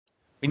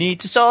We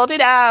need to sort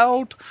it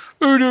out,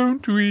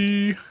 don't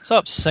we? What's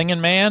up,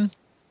 singing man?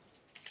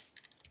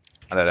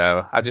 I don't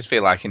know. I just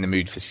feel like in the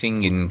mood for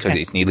singing because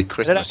it's nearly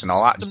Christmas and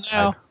all that.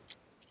 Now.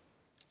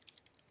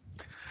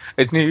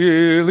 It's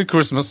nearly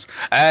Christmas.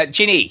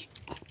 Ginny.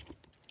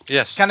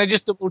 Yes. Can I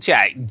just double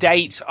check?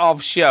 Date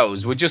of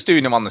shows. We're just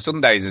doing them on the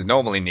Sundays as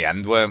normal in the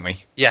end, weren't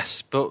we?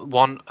 Yes, but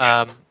one...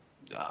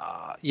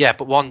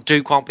 but one,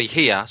 Duke won't be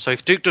here. So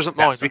if Duke doesn't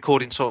mind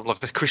recording sort of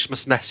like a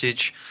Christmas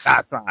message...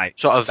 That's right.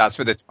 That's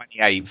for the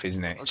 28th,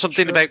 isn't it?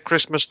 Something about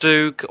Christmas,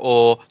 Duke,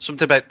 or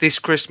something about this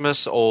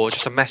Christmas, or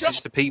just a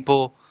message to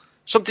people.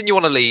 Something you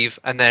want to leave,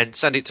 and then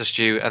send it to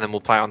Stu, and then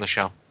we'll play it on the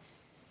show.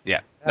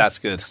 Yeah, that's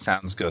good.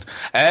 Sounds good.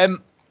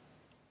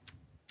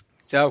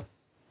 So,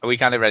 are we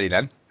kind of ready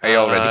then? Are you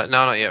all ready?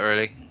 No, not yet,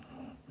 really.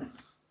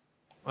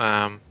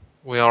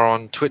 We are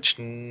on Twitch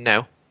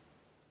now.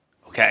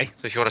 Okay.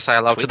 So if you want to say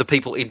hello to the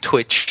people in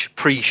Twitch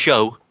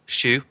pre-show,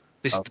 Stu,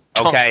 this is the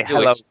time okay, to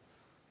do it.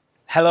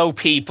 Hello,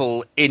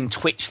 people in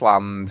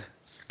Twitchland.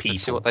 People.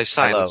 Let's see what they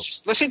say.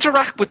 Let's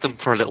interact with them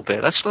for a little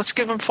bit. Let's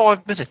give them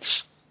 5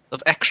 minutes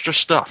of extra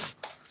stuff.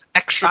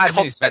 Extra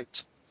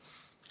content.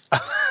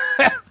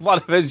 One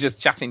of us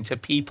just chatting to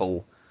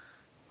people.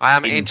 I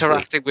am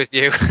interacting with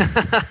you.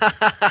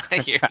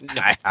 You're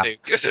not too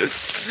good.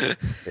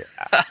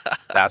 Yeah,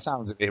 that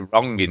sounds a bit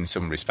wrong in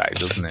some respect,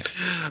 doesn't it?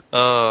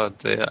 Oh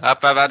dear.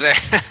 Affirmative.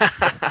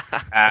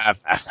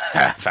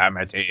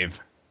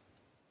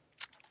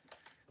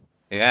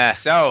 Yeah,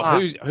 so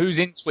who's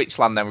in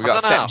Twitchland then? We've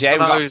got Step J,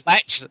 we've got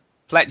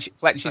Fletch.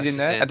 Fletch is in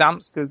there.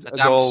 Adams, because as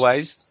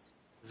always.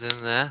 Is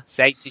in there. It's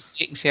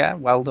 86, yeah,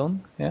 well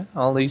done. Yeah,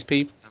 all these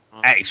people.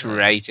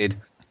 X-rated.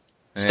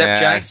 Step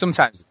J.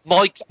 Sometimes.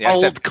 Mike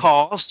Old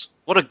Cars.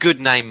 What a good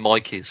name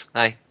Mike is.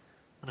 Hey,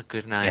 what a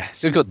good name. Yeah,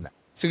 it's a good name.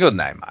 It's a good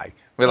name, Mike.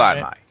 We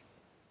like Mike.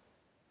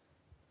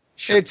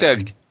 It's a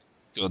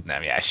good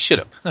name. Yeah, shut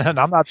up.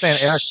 I'm not saying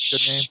Eric's a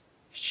good name.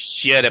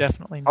 Shut up.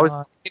 Definitely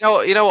not.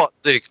 You know what,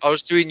 Duke? I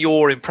was doing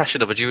your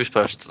impression of a Jewish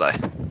person today.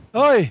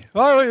 Oi,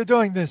 why are you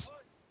doing this?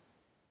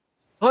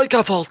 I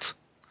Gavolt.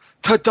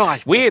 To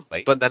die.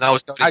 Weirdly. But then I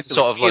was doing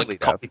sort of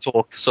like copy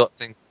talk sort of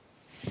thing.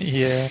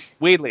 Yeah.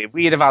 Weirdly, if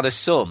we'd have had a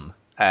son,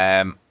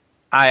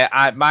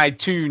 my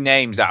two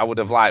names that I would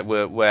have liked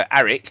were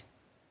Eric,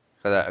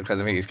 because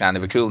I think it's kind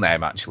of a cool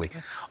name actually,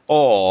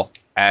 or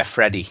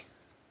Freddie.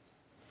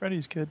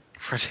 Freddie's good.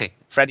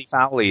 Freddie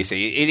Fowler, you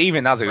see, it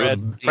even has a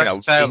good, Freddie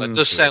Fowler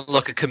does sound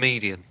like a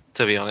comedian,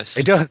 to be honest.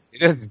 It does.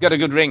 It's got a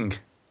good ring.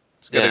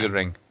 A good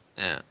ring.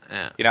 Yeah.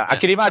 You know, I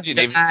can imagine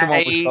if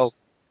someone was called,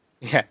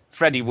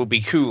 Freddie would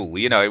be cool.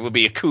 You know, it would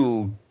be a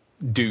cool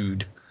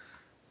dude.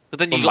 But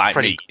then you got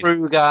Freddy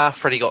Krueger,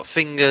 Freddy got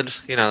fingered.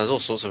 You know, there's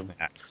all sorts of.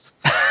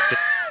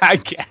 I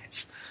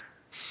guess.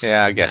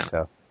 Yeah, I guess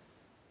so.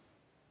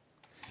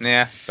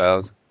 Yeah, I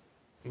suppose.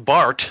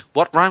 Bart.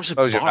 What rhymes with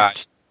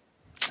Bart?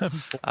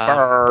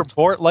 Right.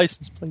 Bort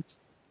license plates.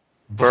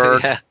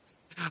 Bird. Yeah.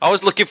 I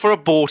was looking for a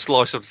Bort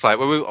license plate.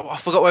 I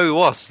forgot where we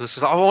was.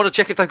 I want to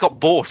check if they've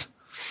got Bort.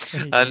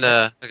 And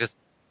I guess,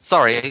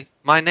 sorry,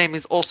 my name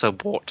is also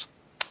Bort.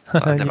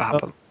 That never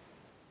happened.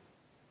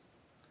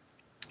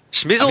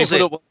 Smizzle's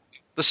it.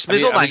 The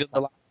Smizzle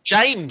name.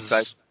 James.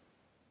 So,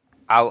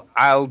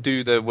 I'll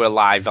do we're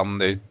live on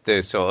the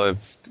sort of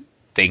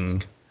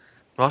thing.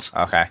 What?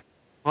 Okay.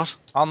 What?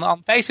 On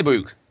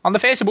Facebook. On the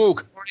Facebook.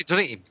 I've already done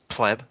it, you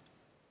pleb.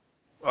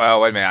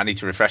 Well, wait a minute. I need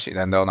to refresh it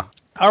then, don't I?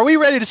 Are we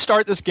ready to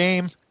start this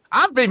game?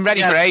 I've been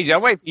ready for ages.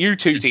 I'll wait for you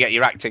two to get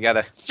your act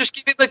together.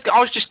 I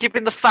was just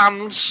giving the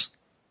fans,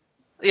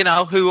 you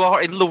know, who are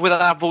in love with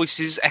our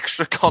voices,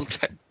 extra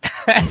content.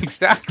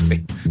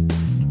 Exactly.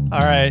 All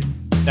right.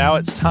 Now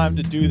it's time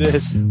to do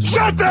this.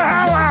 Shut the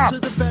hell up! To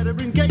the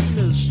veteran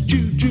gamers,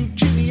 Juju,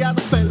 Jimmy, and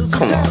the fellas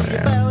will tell you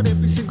about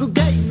every single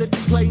game that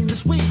you're playing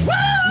this week.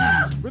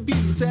 News,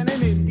 reviews, and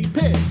an indie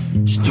pick.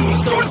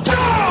 Stu's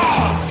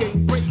got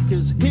game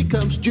breakers. Here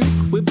comes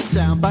Duke with the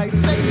soundbite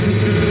saying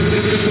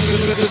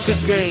the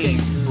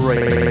game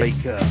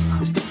breaker.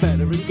 It's the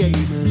veteran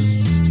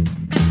gamers.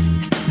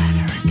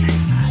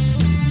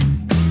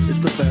 It's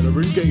the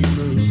veteran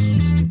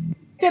gamers.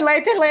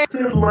 Tiddly.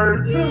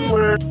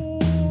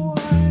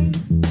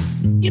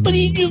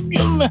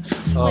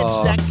 Switch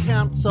that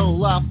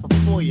console off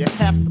before you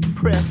have to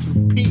press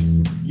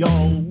repeat, yo.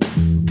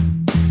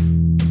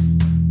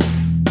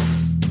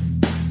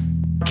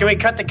 Can we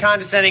cut the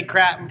condescending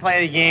crap and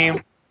play the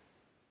game?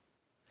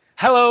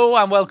 Hello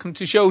and welcome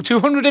to show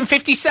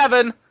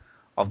 257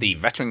 of the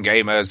Veteran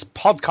Gamers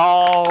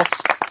podcast.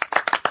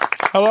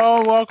 Hello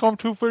and welcome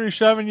to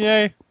 257,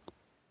 yay.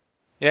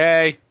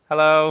 Yay.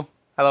 Hello.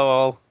 Hello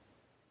all.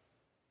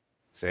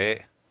 That's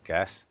it,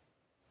 guess.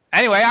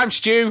 Anyway, I'm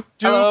Stu.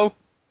 Hello.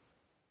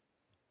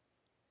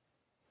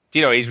 Do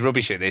you know, he's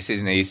rubbish at this,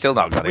 isn't he? He's still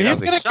not got it, has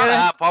he? Shut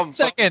up, I'm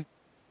second.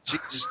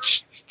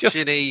 Just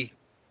Ginny,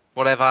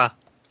 whatever.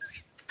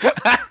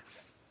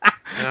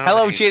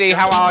 Hello, Ginny,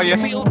 how are you?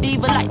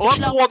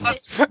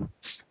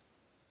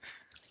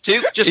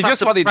 Duke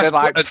just wanted to,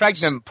 like,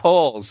 pregnant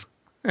pause.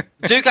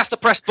 Duke has to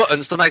press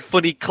buttons to make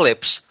funny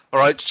clips All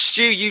right,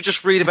 Stu, you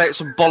just read about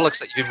some bollocks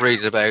that you've been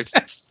reading about.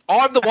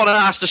 I'm the one that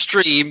has to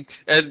stream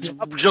and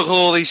juggle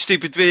all these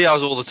stupid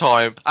videos all the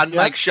time and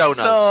make show notes.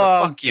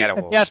 So fuck you.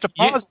 He has to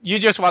pause You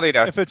just wanted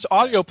if it's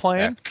audio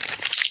playing.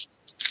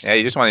 Yeah,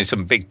 you just wanted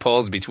some big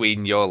pause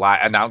between your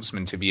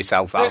announcement of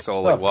yourself. That's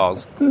all it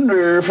was.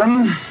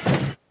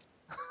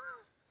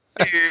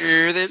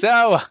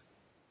 So,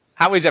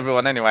 how is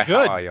everyone anyway?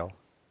 Good. How are you?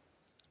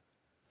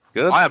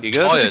 Good. I am You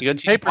good? tired. You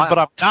good? Papers, but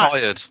I'm not.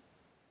 tired.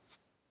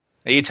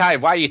 Are you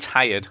tired? Why are you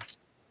tired?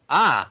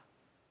 Oh,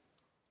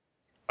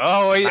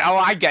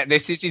 I get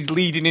this. This is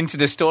leading into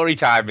the story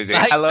time, is it?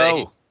 Maybe.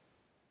 Hello.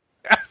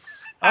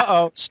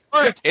 Uh-oh.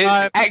 Story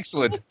time.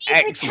 Excellent.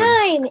 Favorite Excellent.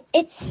 time.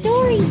 It's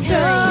story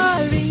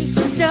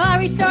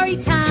time. Story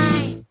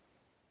time.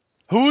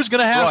 Who's going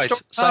to have Right,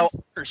 story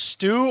time first,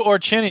 Stu or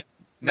Chinny?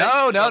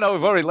 No.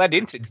 We've already led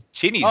into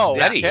Chinny's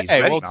ready. Okay. He's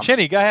ready, Well, man.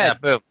 Chinny, go Yeah,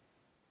 ahead. boom.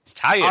 He's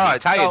tired. All right,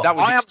 He's tired. so That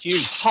was I his am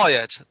cue.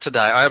 tired today.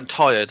 I am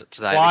tired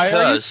today Why are you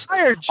because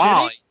tired,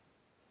 Chinny?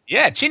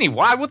 Yeah, Chinny,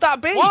 why would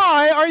that be?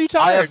 Why are you I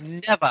tired? have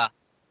never.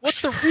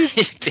 What's the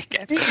reason?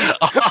 Dickhead.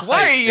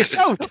 Why are you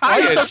so Why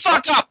tired? you so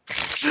fuck up?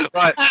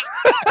 Right.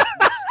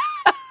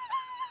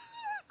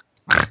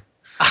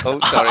 Oh,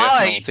 sorry,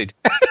 I snorted.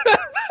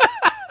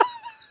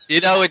 You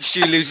know when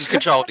Stu loses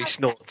control, he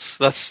snorts.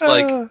 That's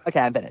like. Okay,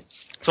 I'm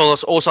finished. So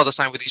that's also the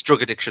same with his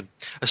drug addiction.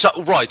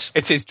 So right,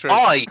 It is true.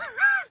 I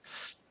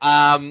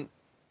have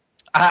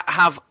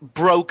I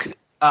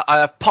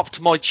have popped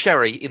my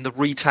cherry in the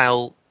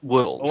retail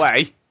world.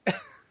 Away.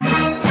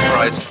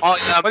 Right.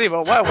 Wait, wait,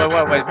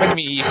 a minute,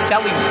 you're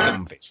selling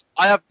something.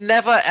 I have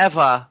never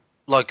ever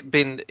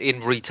been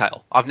in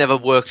retail. I've never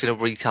worked in a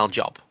retail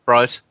job.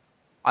 Right.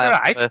 I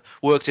have never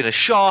worked in a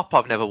shop.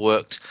 I've never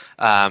worked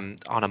on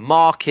a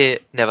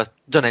market. Never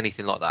done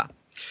anything like that.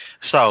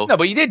 So No,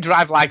 but you did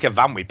drive like a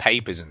van with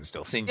papers and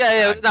stuff, didn't you?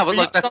 yeah. No, but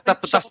look, that's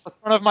in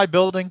front of my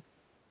building.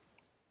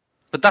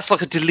 but that's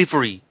like a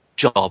delivery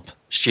job,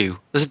 Stu.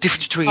 There's a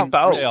difference between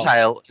Oh,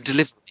 retail and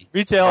delivery.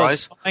 Retail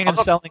is Right. buying and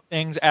selling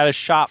things at a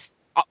shop.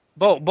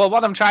 But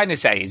what I'm trying to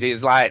say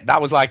is like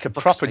that was like a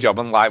proper job,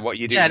 unlike what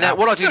you do Yeah, now. no,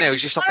 what I do now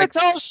is just Try to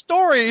tell a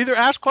story. Either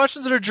ask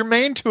questions that are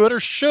germane to it or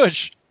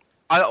shush.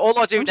 all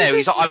I do now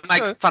is I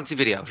make fancy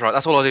videos, right?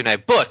 That's all I do now.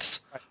 But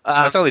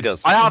That's all he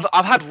does.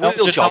 I've had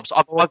real jobs.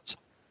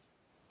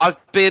 I've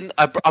been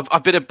a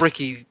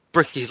bricky's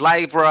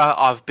labourer.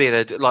 I've been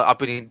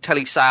in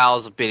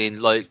telesales. I've been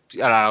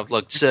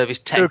in service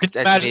tech. Can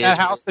you imagine that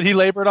house that he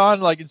labored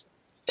on?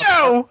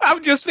 No,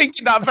 I'm just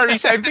thinking that very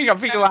same thing. I'm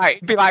thinking like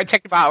it'd be like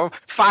taking about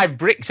 5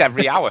 bricks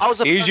every hour.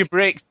 Here's your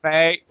bricks,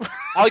 mate.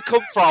 I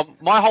come from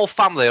my whole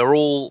family are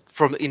all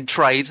in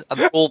trade and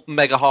they're all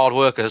mega hard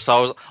workers.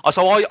 So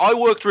I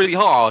worked really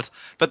hard,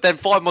 but then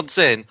 5 months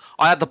in,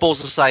 I had the balls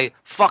to say,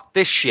 "Fuck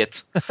this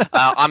shit,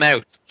 I'm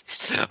out."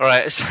 All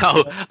right,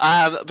 so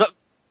but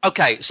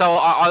okay, so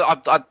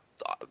I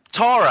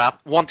Tara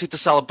wanted to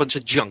sell a bunch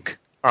of junk,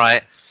 all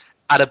right,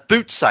 at a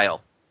boot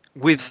sale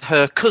with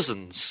her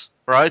cousins,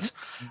 right?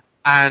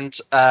 And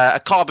a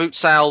car boot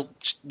sale,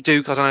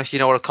 Duke, I don't know if you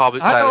know what a car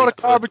boot sale is. I know what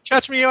a car boot.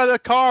 Catch me out of a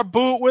car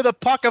boot with a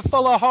pocket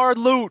full of hard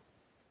loot.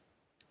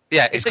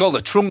 Yeah, It's called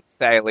a trunk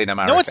sale in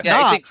America. No, it's Yeah,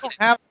 not. it's We don't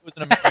have those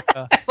in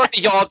America. It's like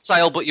a yard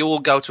sale, but you all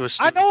go to a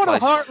I know what a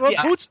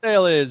place. boot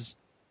sale is.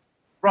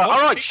 Right, all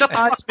right, shut the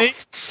fuck up. me.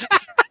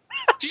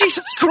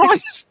 Jesus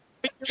Christ.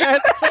 Your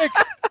ass quick.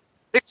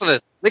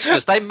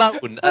 Listeners, they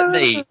moan at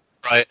me,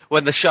 right,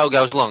 when the show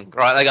goes long,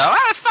 right? They go,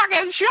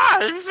 fucking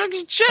show,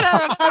 fucking shit,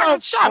 I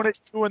don't show. want it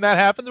when that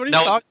happens. What are you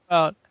talking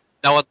about?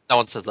 No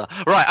one says that.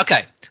 Right,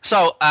 okay.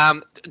 So,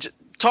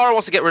 Tara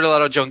wants to get rid of a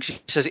lot of junk. She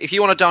says, if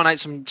you want to donate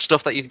some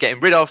stuff that you're getting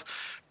rid of,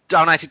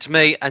 donate it to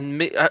me,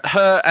 and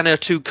her and her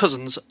 2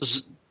 cousins,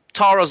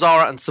 Tara,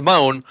 Zara, and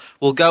Simone,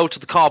 will go to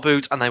the car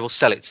boot and they will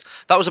sell it.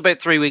 That was about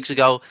 3 weeks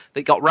ago.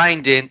 It got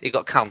reined in. It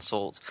got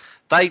cancelled.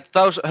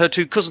 Her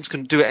 2 cousins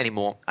couldn't do it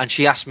anymore, and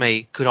she asked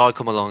me, could I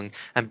come along?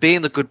 And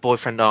being the good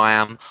boyfriend I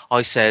am,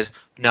 I said,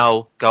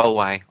 no, go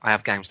away. I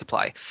have games to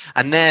play.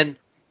 And then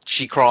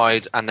she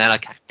cried, and then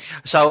okay.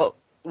 So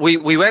we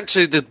went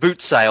to the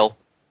boot sale,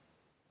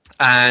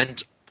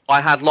 and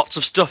I had lots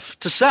of stuff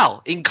to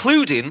sell,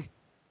 including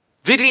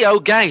video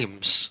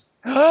games.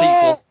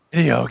 People.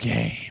 Video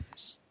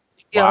games.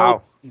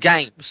 Wow.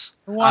 Games.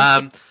 Who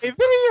wants to play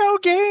video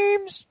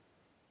games?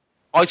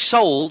 I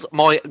sold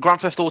my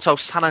Grand Theft Auto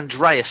San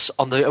Andreas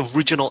on the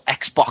original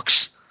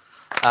Xbox.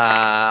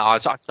 I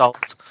sold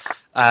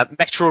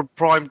Metroid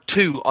Prime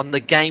 2 on the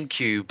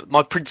GameCube.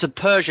 My Prince of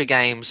Persia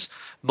games.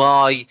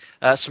 My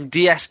some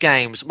DS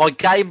games. My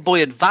Game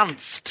Boy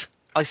Advanced.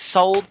 I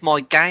sold my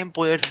Game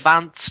Boy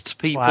Advanced,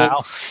 people.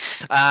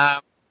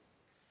 Wow.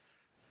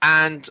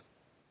 And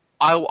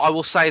I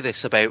will say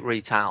this about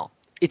retail.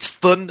 It's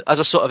fun as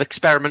a sort of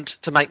experiment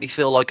to make me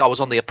feel like I was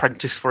on The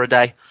Apprentice for a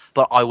day,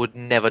 but I would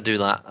never do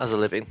that as a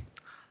living.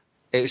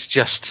 It's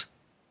just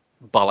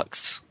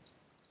bollocks.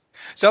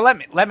 So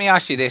let me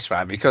ask you this,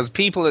 right? Because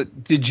people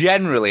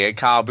generally at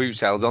car boot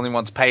sales only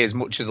want to pay as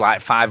much as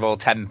like 5 or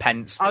 10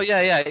 pence. Oh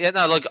yeah.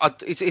 No, like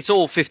it's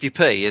all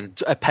 50p and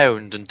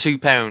 £1 and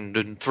 £2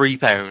 and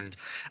 £3,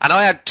 and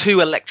I had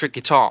 2 electric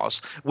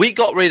guitars. We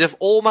got rid of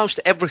almost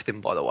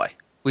everything, by the way.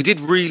 We did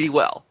really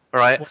well, all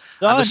right?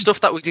 Well and the done.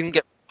 stuff that we didn't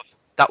get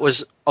that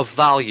was of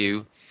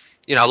value,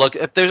 like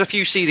if there's a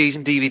few CDs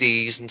and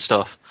DVDs and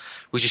stuff,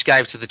 we just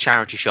gave to the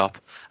charity shop.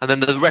 And then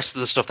the rest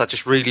of the stuff that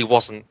just really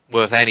wasn't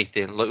worth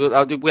anything.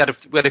 Like, we had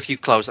a few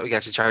clothes that we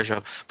gave to the charity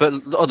shop,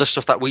 but the other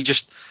stuff that we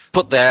just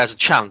put there as a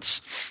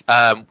chance,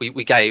 we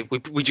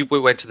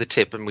went to the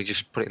tip and we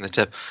just put it in the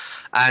tip.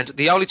 And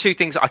the only 2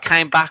 things that I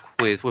came back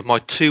with were my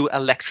 2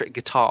 electric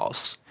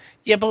guitars.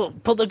 Yeah,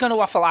 but they're going to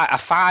offer like a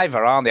 £5,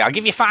 aren't they? I'll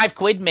give you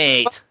 £5,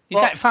 mate. You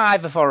take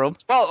 £5 for them.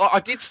 Well,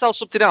 I did sell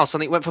something else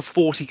and it went for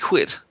 40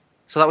 quid.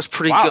 So that was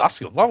pretty Wow, good. that's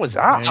good. What was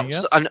that? There you That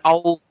go. was an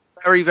old,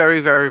 very,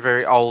 very, very,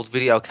 very old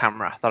video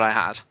camera that I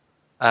had.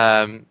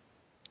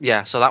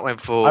 Yeah, so that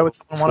went for Why would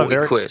someone want a 40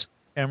 very- quid.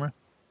 Camera.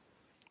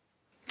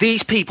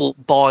 These people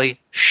buy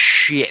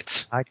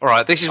shit. All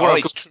right, this is what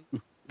it's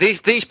true.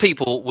 these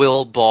people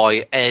will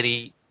buy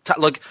any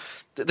like.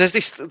 There's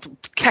this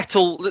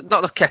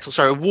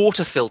a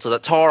water filter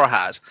that Tara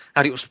had,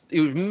 and it was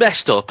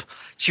messed up.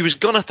 She was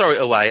gonna throw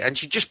it away, and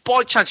she just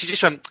by chance she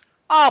just went,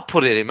 "I'll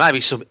put it in.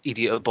 Maybe some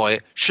idiot will buy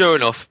it." Sure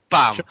enough,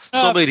 bam,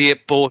 some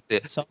idiot bought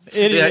it. Some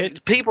idiot. Yeah,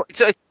 people.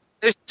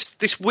 There's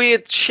this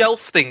weird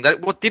shelf thing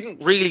that what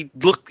didn't really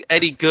look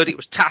any good. It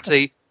was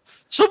tatty.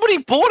 Somebody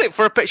bought it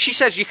for a. She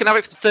says you can have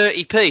it for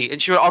 30p,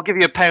 and she went, "I'll give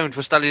you £1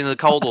 for standing in the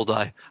cold all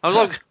day." I was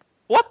like,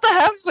 "What the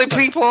hell are they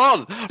people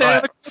on?"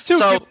 Stand Right, two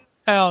so,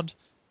 pound.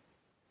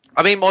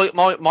 I mean, my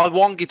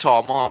one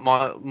guitar,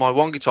 my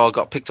one guitar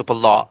got picked up a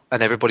lot,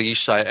 and everybody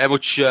used to say, "How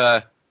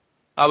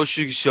much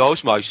you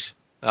guitars, mate?"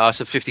 I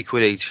said 50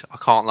 quid each. I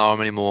can't lower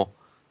them anymore.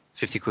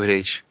 50 quid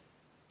each.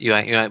 You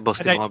ain't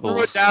busting And my they threw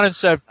balls. it down and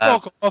said,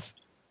 "Fuck off."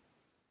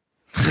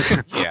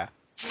 Yeah.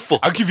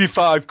 Fuck. I'll give you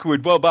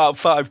 £5. What about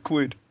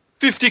 £5?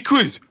 50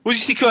 quid. What do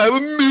you think I have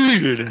 $1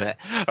 million?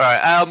 All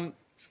right.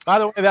 By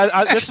the way,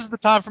 this is the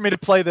time for me to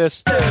play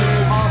this.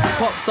 Ask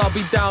Pops, I'll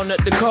be down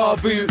at the car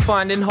boot,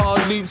 finding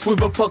hard loops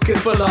with a pocket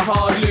full of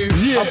hard loot.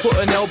 I put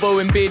an elbow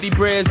in Beardy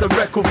Brears, a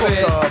record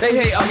fairs.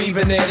 They hate I'm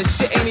even there, this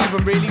shit ain't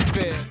even really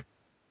fair.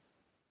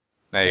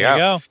 There you There you go.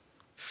 go.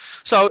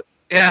 So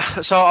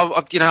yeah, so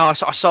I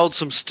sold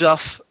some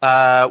stuff.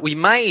 We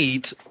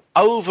made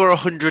over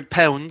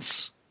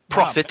 £100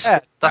 profit. Not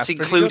bad. That's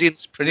pretty including good.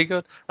 It's pretty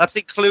good. that's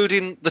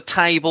including the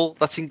table.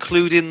 That's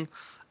including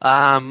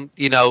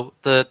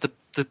the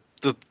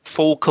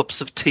 4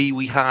 cups of tea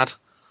we had.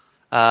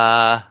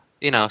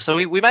 So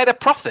we made a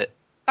profit.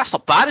 That's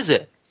not bad, is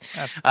it?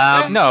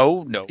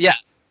 No. Yeah.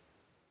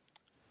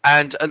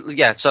 And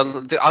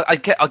I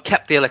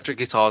kept the electric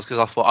guitars because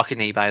I thought I can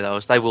eBay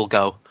those. They will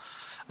go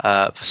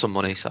for some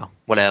money, so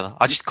whatever.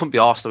 I just couldn't be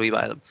asked to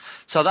eBay them.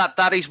 So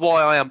that is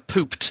why I am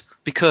pooped,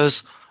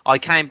 because I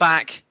came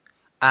back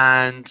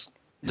and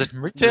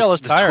Retail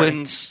is the tiring.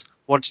 twins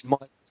wanted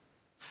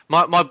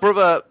my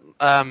brother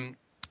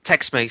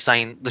texted me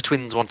saying the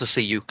twins want to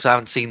see you because I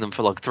haven't seen them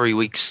for like 3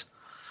 weeks.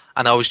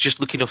 And I was just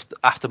looking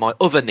after my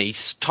other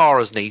niece,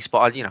 Tara's niece,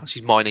 but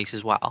she's my niece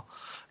as well,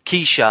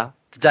 Keisha,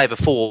 the day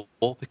before,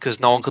 because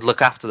no one could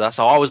look after her,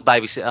 so I was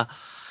babysitter,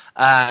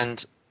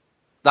 and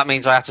that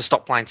means I had to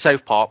stop playing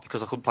South Park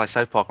because I couldn't play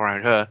South Park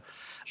around her.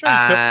 Sure,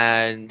 you could.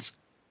 And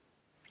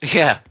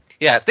yeah,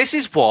 this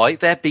is why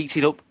they're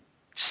beating up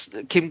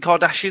Kim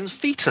Kardashian's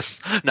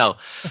fetus. No,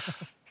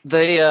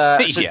 they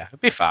Yeah,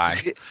 it'd be fine.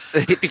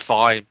 it'd be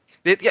fine.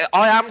 Yeah,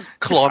 I am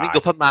climbing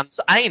up a man's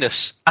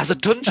anus as a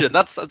dungeon.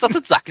 That's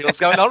exactly what's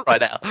going on right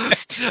now.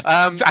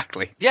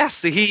 Exactly.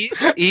 Yes, he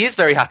is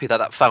very happy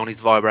that phone is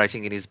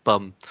vibrating in his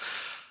bum.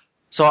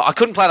 So I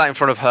couldn't play that in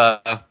front of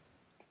her.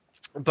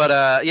 But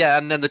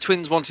and then the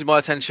twins wanted my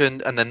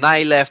attention, and then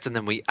they left, and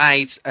then we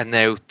ate, and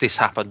now this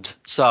happened.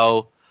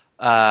 So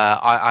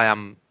I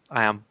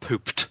am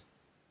pooped.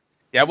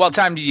 Yeah, what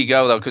time did you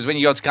go, though? Because when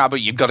you go to car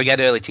boot, you've got to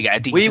get early to get a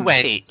decent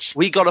pitch.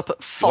 We got up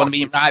at 5. You want to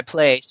be in the right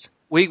place.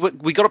 We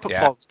got up at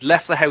Yeah. 5,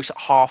 left the house at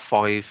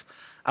 5:30,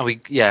 and we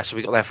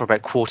got there for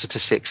about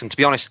 5:45. And to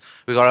be honest,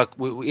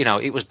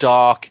 it was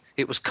dark,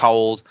 it was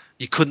cold,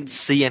 you couldn't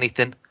see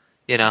anything,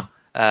 it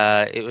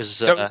was.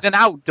 So it was an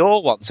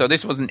outdoor one, so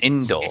this wasn't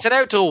indoor. It's an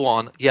outdoor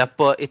one, yeah,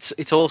 but it's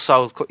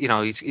also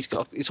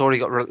it's already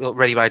got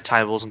ready-made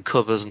tables and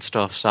covers and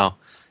stuff, so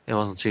it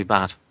wasn't too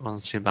bad.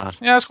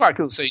 Yeah, that's quite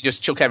cool. So you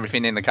just chuck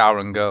everything in the car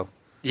and go.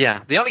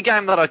 Yeah, the only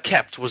game that I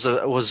kept was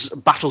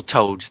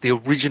Battletoads, the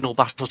original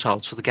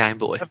Battletoads for the Game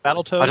Boy.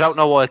 Battletoads? I don't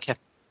know why I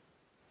kept.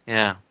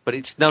 Yeah, but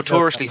it's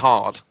notoriously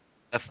hard.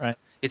 Right.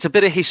 It's a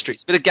bit of history.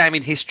 It's a bit of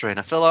gaming history, and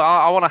I feel like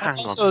I want to hang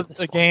It's on. also to this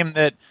a one. game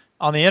that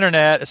on the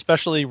internet,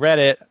 especially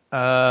Reddit,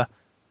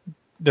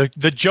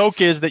 the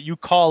joke is that you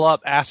call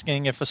up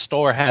asking if a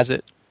store has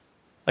it.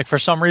 Like, for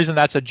some reason,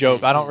 that's a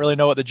joke. I don't really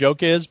know what the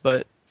joke is,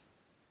 but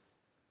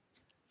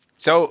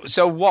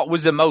So what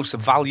was the most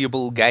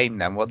valuable game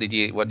then? What did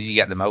you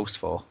get the most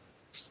for?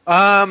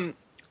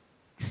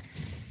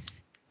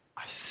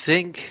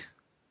 think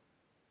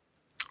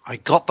I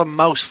got the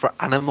most for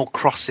Animal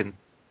Crossing.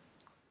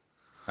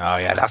 Oh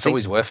yeah, that's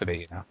always worth a bit,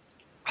 you know.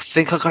 I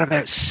think I got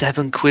about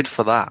 £7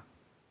 for that.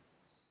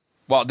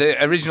 What,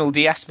 the original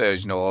DS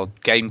version or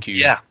GameCube?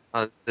 Yeah,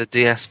 the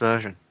DS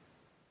version.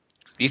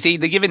 You see,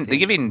 they're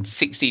giving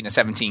 16 or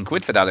 17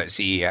 quid for that at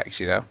CEX,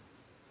 you know.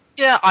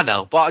 Yeah, I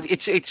know, but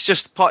it's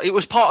just part. It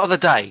was part of the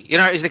day. You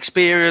know, it was an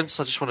experience.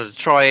 I just wanted to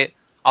try it.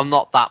 I'm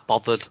not that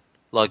bothered.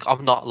 Like,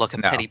 I'm not like a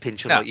penny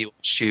pincher like you,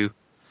 Stu.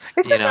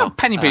 It's You not know, about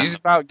penny pinch. It's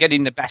about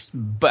getting the best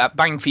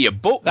bang for your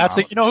buck. That's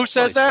now. it. You know who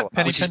says that?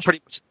 Penny which is pincher.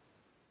 pretty much.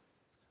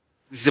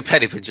 This is a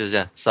penny pinchers,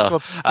 yeah. So,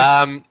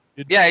 That's what-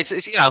 yeah, it's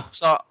you know,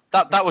 so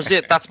that was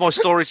it. That's my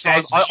story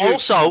time. I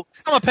also,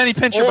 I'm a penny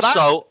pincher, but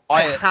also,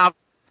 I have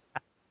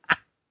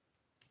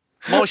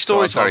my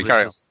story sorry, time.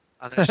 carry on.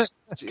 listeners.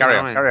 And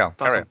Carry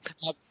on.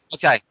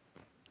 Okay.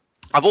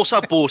 I've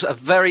also bought a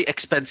very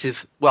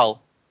expensive.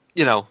 Well,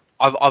 you know,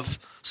 I've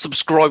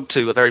subscribed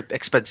to a very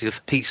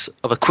expensive piece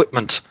of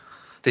equipment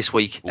this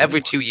week. Ooh.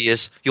 Every 2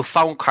 years, your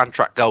phone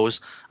contract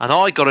goes, and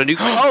I got a new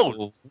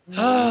phone.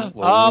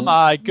 oh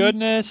my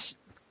goodness.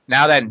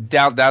 Now then,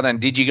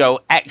 did you go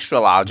extra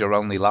large or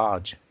only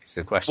large? Is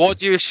the question. What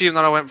do you assume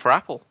that I went for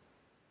Apple?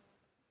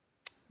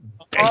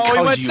 Oh,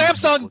 he went you-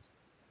 Samsung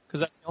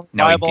because that's the only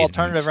No, he viable didn't.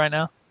 alternative right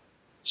now.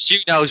 Stu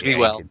knows me Yeah,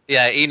 well. he didn't.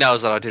 Yeah, he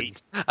knows that I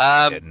didn't.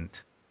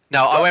 Didn't.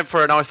 No, I went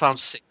for an iPhone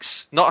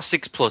 6, not a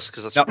 6 Plus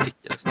because that's No.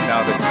 ridiculous.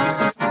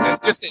 No,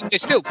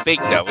 it's still big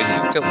though, isn't it?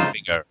 It's still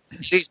bigger.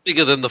 It's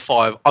bigger than the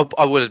 5,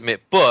 I will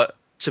admit. But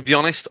to be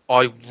honest,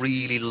 I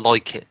really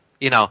like it.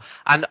 You know,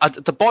 and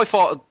the by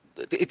far,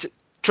 it's.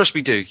 Trust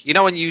me, Duke. You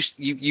know when you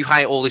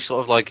hate all this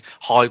sort of like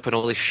hype and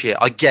all this shit.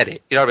 I get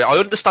it. You know what I mean? I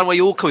understand where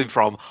you're coming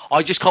from.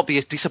 I just can't be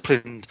as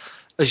disciplined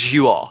as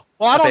you are.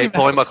 Well, I don't about even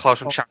buying have my a clothes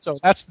from smartphone, charity. So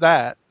that's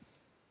that.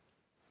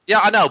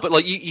 Yeah, I know, but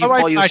like you I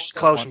like buy your nice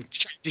clothes one. from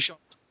charity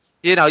shop.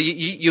 You know,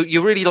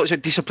 you really like so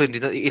disciplined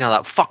in you know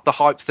that fuck the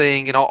hype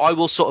thing. You know, I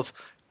will sort of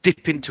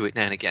dip into it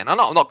now and again. I'm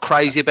not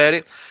crazy about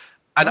it,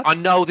 and I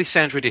know this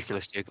sounds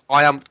ridiculous, Duke.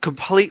 I am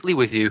completely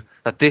with you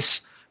that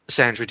this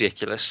sounds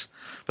ridiculous.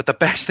 But the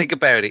best thing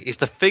about it is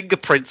the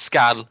fingerprint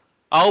scan.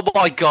 Oh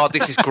my god,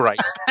 this is great.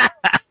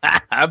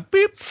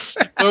 Beep.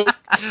 I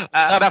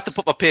don't have to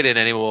put my pin in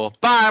anymore.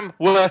 Bam,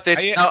 worth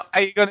it.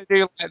 Are you going to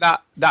do like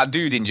that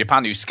dude in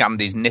Japan who scanned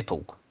his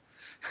nipple?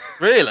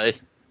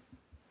 Really?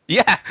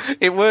 Yeah,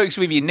 it works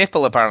with your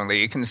nipple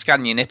apparently. It can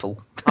scan your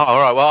nipple. Oh, all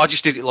right. Well, I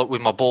just did it like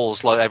with my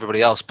balls, like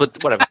everybody else.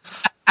 But whatever.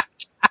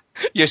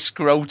 Your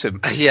scrotum.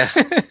 Yes.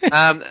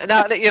 Now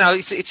you know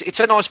it's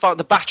a nice phone.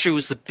 The battery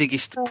was the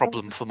biggest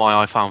problem for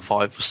my iPhone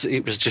 5.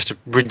 It was just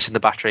rinsing the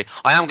battery.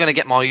 I am going to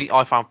get my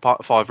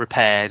iPhone 5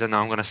 repaired, and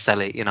I'm going to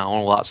sell it. You know,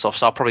 all that stuff.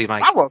 So I'll probably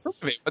make. What's up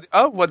with it?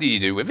 Oh, what did you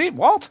do with it?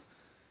 What?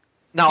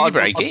 No, Did you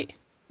break it?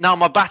 No,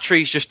 my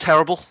battery's just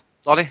terrible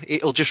on it.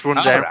 It'll just run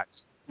down right.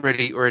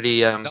 really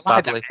Like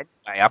badly. that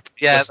anyway.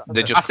 Yeah,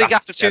 I think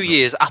after 2 years.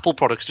 years, Apple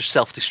products just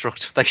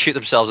self-destruct. They shoot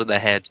themselves in their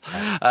head.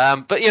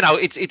 But you know,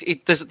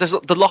 there's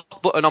the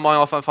lock button on my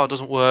iPhone 5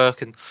 doesn't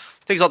work and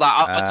things like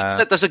that. I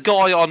said there's a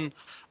guy on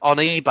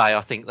eBay,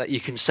 I think, that you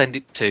can send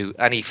it to,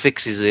 and he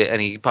fixes it,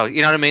 and you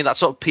know what I mean? That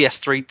sort of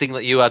PS3 thing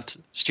that you had,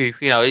 Stu.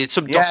 You know, it's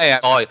some guy.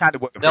 Kind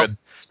of working for him.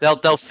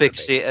 They'll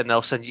fix it and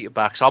they'll send you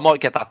back. So I might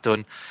get that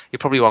done. It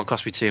probably won't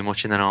cost me too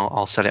much, and then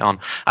I'll sell it on.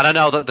 And I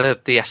know that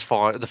the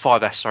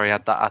 5S, sorry,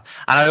 had that.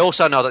 And I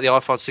also know that the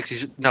iPhone 6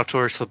 is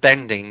notorious for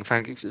bending.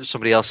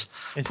 Somebody else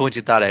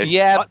pointed that out.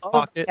 Yeah,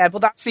 pocket. but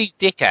that's these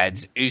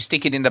dickheads who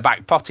stick it in the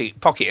back pocket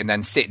and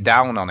then sit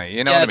down on it.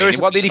 You know Yeah, what I there mean? is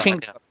a What did he bit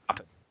think? like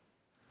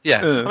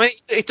Yeah, I mean,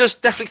 it does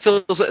definitely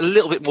feels a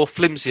little bit more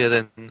flimsier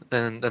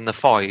than the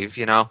 5,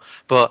 you know.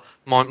 But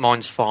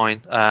mine's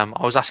fine.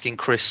 I was asking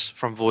Chris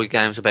from Void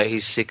Games about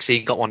his 6.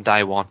 He got one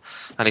day one,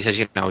 and he says,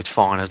 you know, it's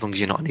fine as long as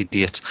you're not an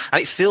idiot.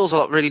 And it feels a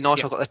lot really nice.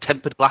 Yeah. I've got a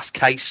tempered glass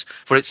case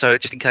for it, so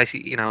just in case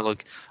you know,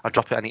 like I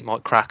drop it and it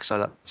might crack, so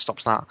that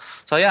stops that.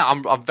 So yeah,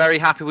 I'm very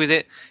happy with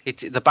it.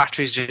 The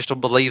battery's just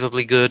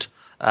unbelievably good.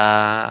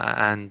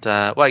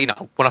 Well, you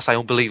know, when I say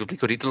unbelievably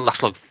good, it doesn't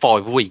last like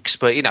 5 weeks,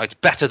 but you know, it's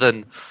better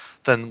than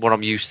what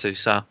I'm used to.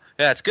 So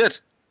yeah, it's good.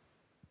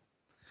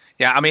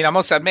 Yeah, I mean, I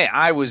must admit,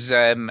 I was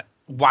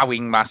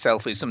wowing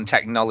myself with some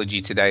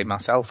technology today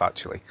myself,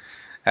 actually,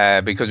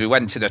 because we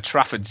went to the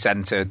Trafford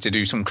Centre to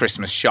do some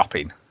Christmas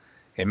shopping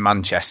in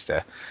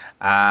Manchester,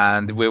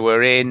 and we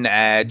were in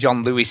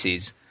John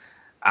Lewis's,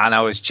 and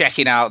I was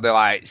checking out the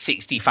like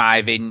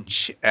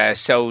 65-inch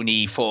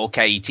Sony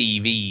 4K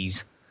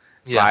TVs.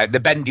 Yeah. Like the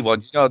bendy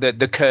ones, you know,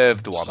 the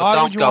curved one. Why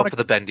Don't would you go wanna- for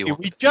the bendy one.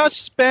 We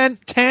just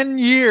spent 10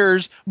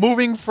 years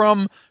moving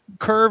from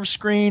curved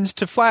screens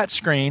to flat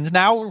screens.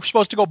 Now we're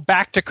supposed to go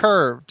back to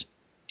curved.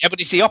 Yeah,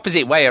 but it's the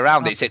opposite way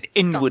around. It's an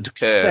inward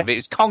curve.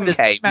 It's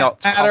concave,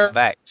 not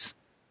convex.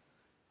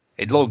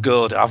 It looked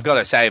good. I've got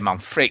to say, man,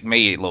 frick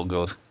me, it looked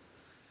good.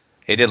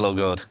 It did look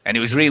good. And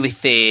it was really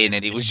thin,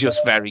 and it was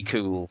just very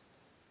cool.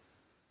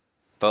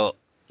 But,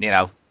 you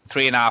know,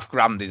 $3.5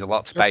 grand is a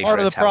lot to pay Part for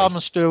of a the telly. problem,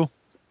 Stu.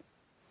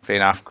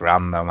 3.5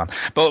 grand though, man.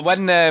 But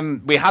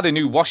when we had a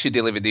new washer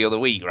delivered the other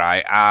week,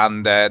 right,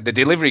 and the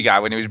delivery guy,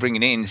 when he was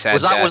bringing it in, said...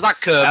 Was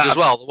that curved as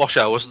well, the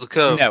washer? Was the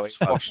curve? No,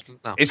 No.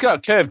 It's got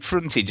a curved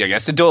frontage, I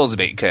guess. The door's a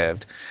bit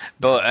curved.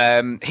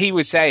 But he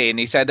was saying,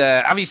 he said,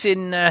 have you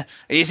seen this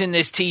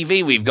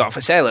TV we've got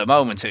for sale at the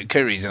moment at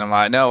Curry's? And I'm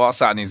like, no, what's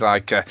that? And he's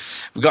like,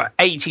 we've got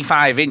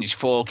 85-inch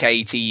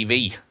 4K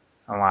TV.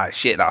 I'm like,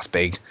 shit, that's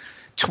big.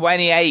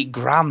 28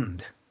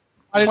 grand.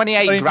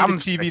 28 grand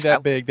TV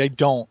that big. They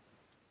don't.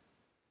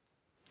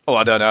 Oh,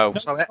 I don't know.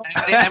 So,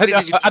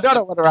 I don't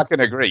know whether I can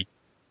agree.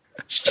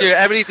 Stuart,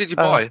 how many did you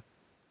buy?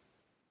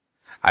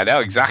 I know,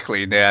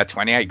 exactly. Yeah,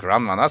 28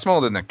 grand, man. That's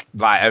more than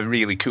a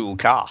really cool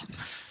car.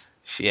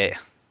 Shit.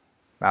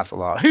 That's a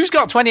lot. Who's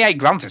got 28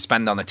 grand to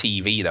spend on a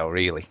TV, though,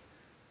 really?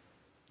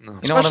 No. You know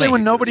Especially what I mean?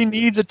 when nobody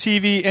needs a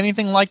TV,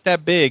 anything like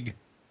that big.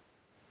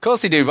 Of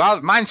course they do.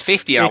 Well, mine's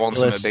 50. I want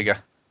Ridiculous. something bigger.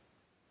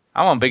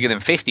 I want bigger than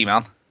 50,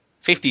 man.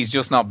 50 is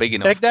just not big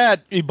enough. Take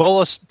that,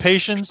 Ebola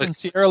patients in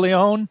Sierra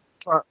Leone.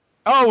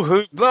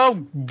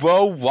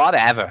 Whoa,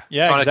 whatever.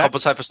 Yeah, Trying to exactly.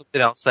 compensate for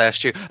something else there,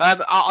 Stu. I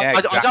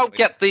don't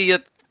get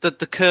the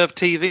curved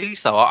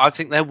TVs though. I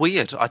think they're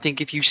weird. I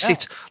think if you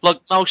sit like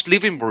most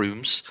living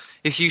rooms,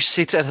 if you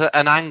sit at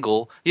an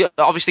angle,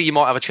 obviously you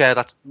might have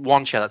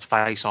one chair that's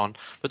face on,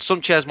 but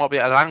some chairs might be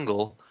at an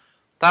angle.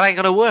 That ain't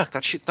gonna work.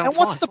 That shit don't And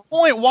what's fly. the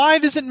point? Why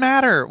does it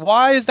matter?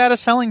 Why is that a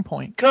selling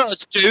point?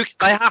 Because, Duke,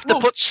 they have to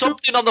put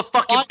something on the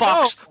fucking I know.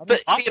 box.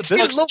 But I it's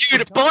didn't like look Stu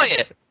for to buy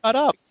it. Shut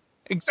up.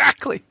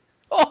 Exactly.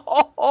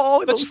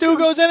 But Stu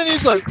goes in and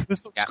he's like,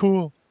 this looks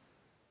cool.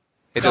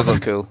 It does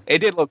look cool. It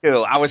did look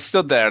cool. I was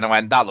stood there and I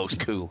went, that looks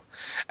cool.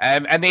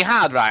 And they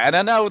had, right, and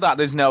I know that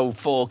there's no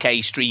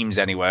 4K streams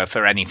anywhere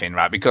for anything,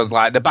 right, because,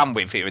 like, the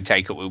bandwidth it would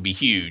take up will be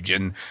huge,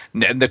 and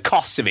the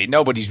cost of it,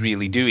 nobody's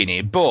really doing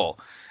it, but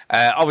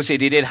obviously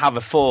they did have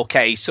a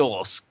 4K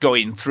source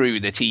going through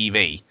the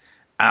TV,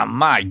 and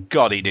my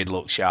God, it did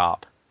look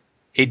sharp.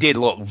 It did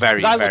look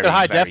very, I very, look at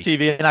high very... def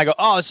TV and I go,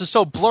 oh, this is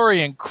so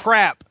blurry and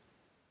crap.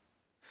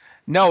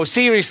 No,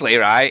 seriously,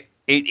 right,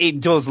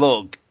 it does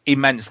look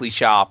immensely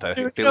sharper.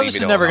 Dude, believe this it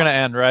is or never not. going to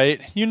end,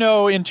 right? You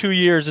know, in 2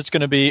 years it's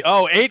going to be,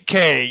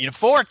 8K,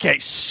 4K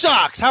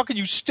sucks. How can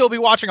you still be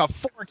watching a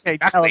 4K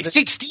Exactly.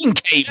 television?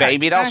 16K,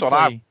 baby. That's what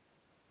I... Exactly.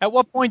 At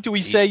what point do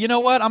we say, you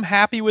know what? I'm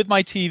happy with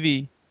my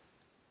TV.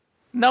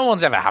 No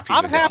one's ever happy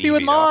I'm with the happy TV,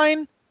 with though.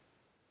 mine.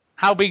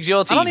 How big's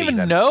your TV? I don't even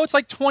then? know. It's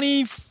like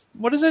 20.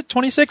 What is it?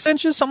 26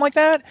 inches, something like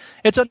that.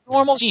 It's a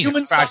normal Jesus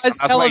Christ, human-sized that's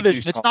way too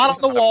television. It's small.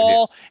 not on the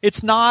wall.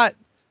 It's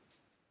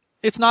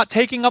not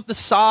taking up the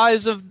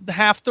size of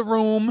half the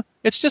room.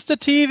 It's just a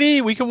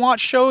TV. We can watch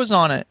shows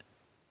on it.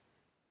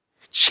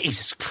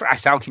 Jesus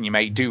Christ, how can you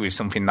make do with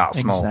something that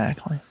small?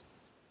 Exactly.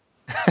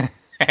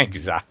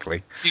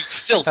 Exactly. You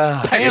filth.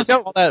 Pants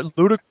all that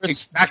ludicrous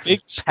Exactly,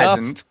 big stuff.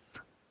 peasant.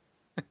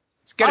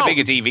 Let's get a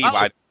bigger TV,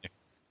 why don't you?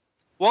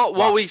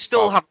 Well, we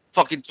still haven't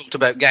fucking talked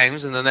about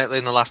games in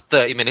the last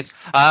 30 minutes.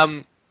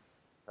 I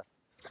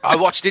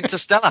watched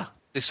Interstellar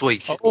this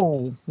week.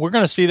 Oh, we're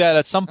going to see that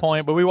at some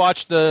point, but we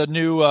watched the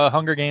new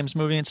Hunger Games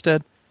movie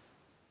instead.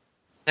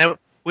 Now,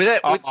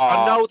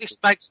 I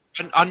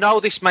know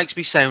this makes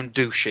me sound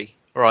douchey,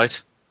 right?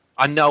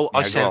 I know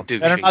I go sound on. douchey.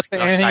 Better not say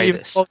when I anything say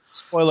even this. close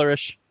to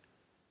spoilerish.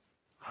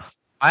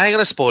 I ain't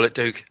gonna spoil it,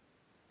 Duke.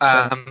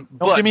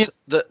 But give me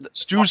the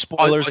Stu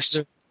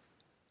spoilers.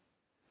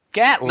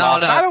 Get No,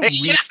 lost. I don't it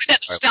really- happened at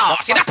the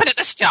start. It happened at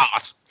the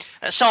start.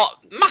 So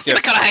Matthew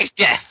McConaughey's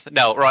death.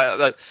 No,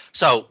 right.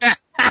 So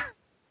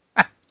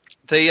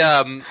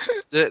I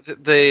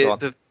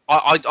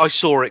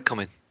saw it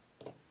coming.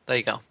 There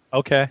you go.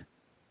 Okay.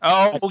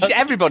 Oh,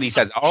 everybody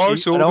says, I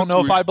don't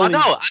know if I I believe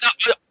know.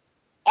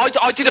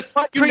 I did a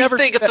You never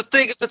pre-thing at the said-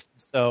 thing.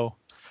 so.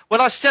 When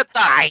I said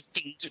that,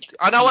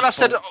 I know when I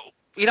said,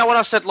 you know, when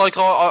I said like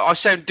I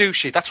sound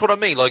douchey. That's what I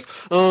mean. Like,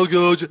 oh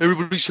god,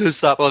 everybody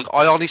says that. But like,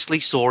 I honestly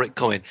saw it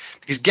coming.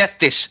 Because get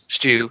this,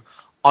 Stu,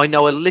 I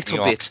know a little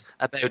Go on. bit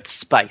about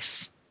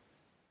space.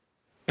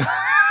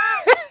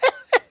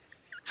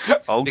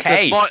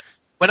 Okay. Because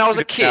when I was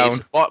a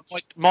kid,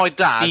 my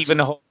dad, Stephen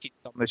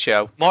Hawking's on the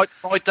show. my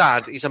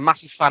dad is a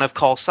massive fan of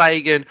Carl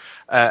Sagan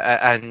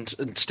and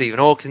Stephen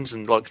Hawking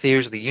and like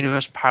theories of the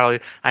universe and parallel.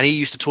 And he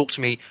used to talk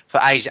to me for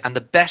ages. And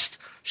the best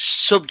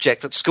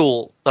subject at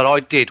school that I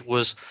did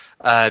was,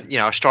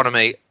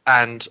 astronomy.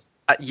 And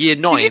at year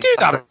 9, Did you do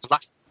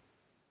that?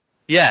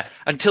 Yeah,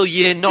 until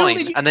year Still 9,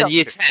 did you and then do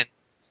year that? 10.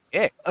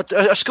 Yeah.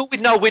 A school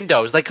with no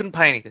windows, they couldn't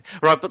pay anything,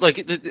 right? But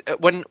like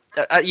when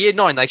at year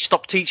 9 they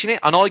stopped teaching it,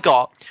 and I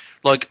got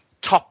like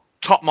top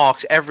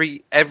marks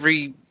every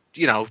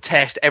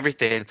test,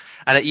 everything.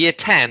 And at year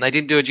 10 they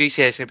didn't do a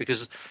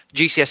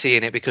GCSE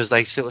in it because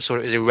they still saw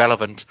it as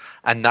irrelevant,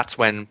 and that's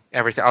when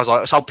everything. I was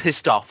like so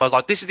pissed off. I was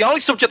like, this is the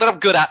only subject that I'm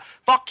good at.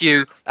 Fuck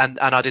you, and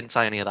I didn't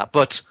say any of that,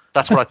 but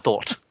that's what I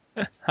thought.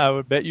 I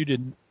would bet you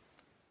didn't.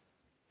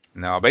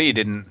 No, I bet you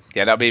didn't.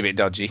 Yeah, that'd be a bit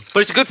dodgy.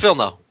 But it's a good film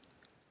though.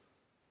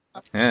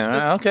 Yeah,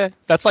 right, okay.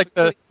 That's like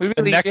the We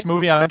really next did.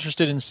 movie I'm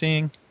interested in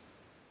seeing.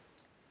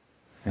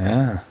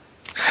 Yeah.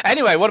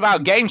 Anyway, what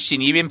about games,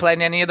 Chin? You been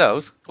playing any of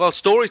those? Well,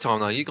 story time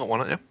though. You got one,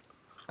 haven't you?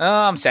 Oh,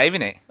 I'm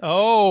saving it.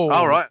 Oh.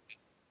 All right.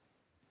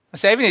 I'm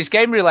saving it. It's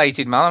game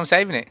related, man. I'm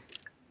saving it.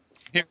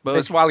 Here, But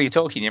it's while you're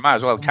talking, you might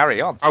as well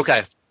carry on.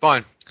 Okay,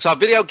 fine. So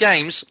video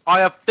games. I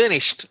have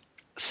finished.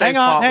 hang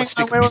on,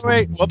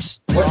 wait. Whoops.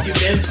 What you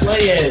been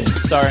playing?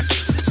 Sorry.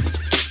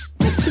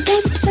 What you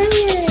been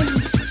playing?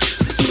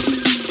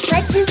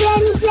 What you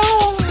been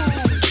playing?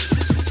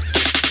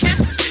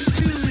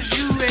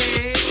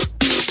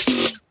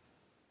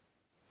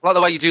 I like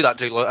the way you do that,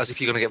 dude, like, as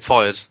if you're going to get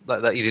fired.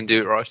 That you didn't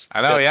do it right.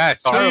 I know, yeah,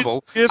 it's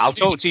terrible. Please. I'll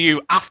talk to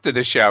you after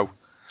the show.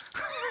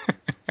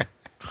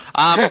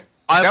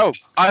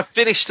 I've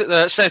finished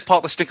South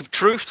Park: The Stick of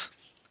Truth.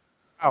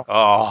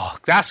 Oh,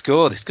 that's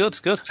good. It's good.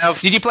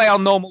 Did you play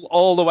on normal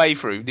all the way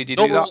through? Did you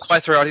do Not all that? the way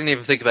through. I didn't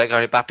even think about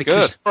going back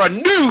because for a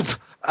noob.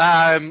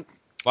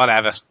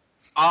 Whatever.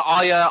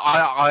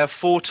 I have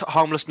fought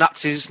homeless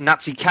Nazis,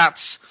 Nazi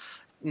cats,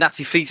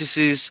 Nazi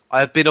fetuses. I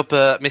have been up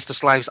Mr.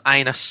 Slave's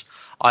anus.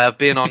 I have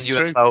been on It's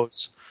true.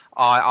 UFOs.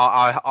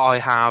 I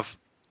have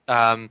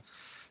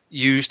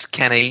used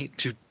Kenny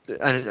to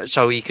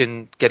so he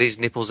can get his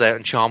nipples out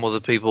and charm other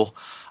people.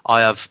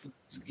 I have,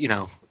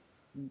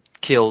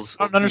 killed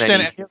I don't understand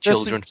many any of this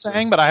children. you're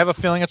saying, but I have a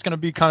feeling it's going to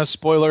be kind of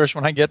spoilerish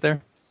when I get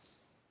there.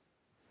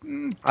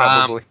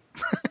 Probably.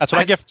 That's what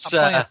I get It's, from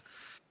playing.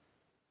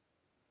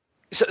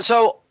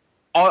 So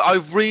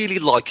I really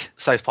like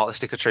South Park: The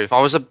Stick of Truth.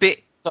 I was a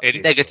bit It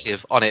is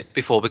negative on it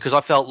before because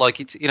I felt like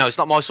it's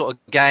not my sort of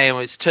game.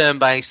 It's turn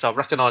based. I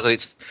recognise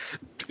that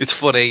it's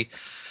funny,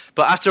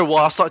 but after a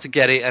while I started to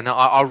get it, and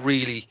I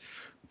really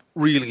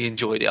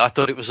enjoyed it. I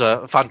thought it was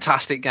a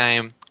fantastic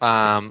game.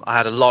 I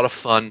had a lot of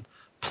fun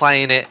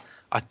playing it.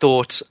 I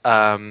thought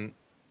that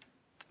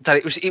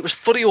it was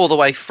funny all the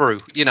way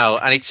through,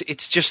 and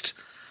it's just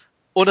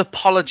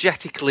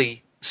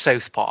unapologetically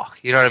South Park.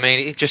 You know what I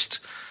mean?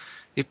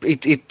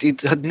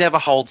 It never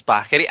holds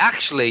back, and it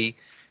actually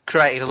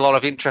created a lot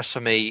of interest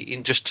for me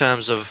in just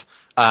terms of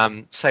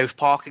South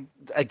Park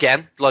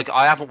again. Like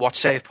I haven't watched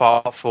South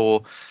Park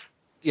for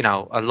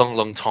a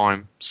long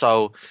time,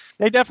 so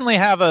They definitely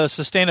have a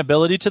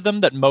sustainability to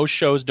them that most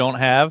shows don't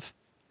have,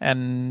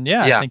 and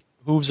I think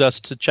it behooves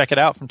us to check it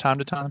out from time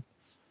to time.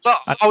 Well,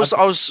 I was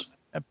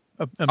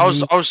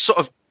sort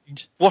of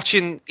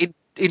watching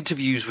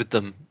interviews with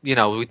them,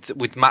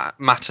 with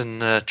Matt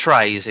and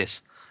Trey, is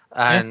it?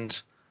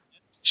 And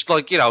just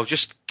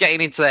just getting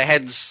into their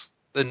heads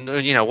and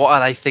what are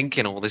they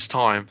thinking all this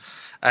time?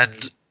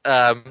 And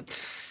I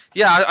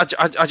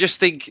just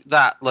think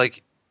that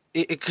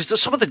because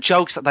some of the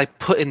jokes that they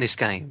put in this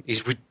game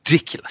is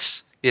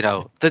ridiculous.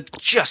 They're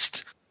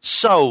just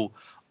so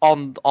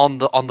on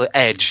the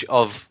edge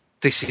of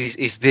this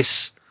is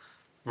this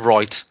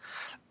right.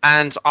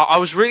 And I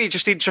was really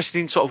just interested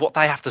in sort of what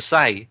they have to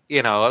say,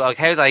 like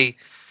how they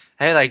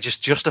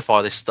just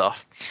justify this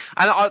stuff.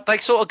 And they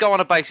sort of go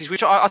on a basis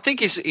which I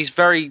think is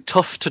very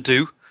tough to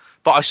do,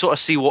 but I sort of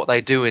see what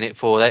they're doing it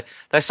for.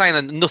 They're saying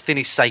that nothing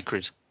is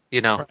sacred,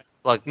 Right.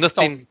 like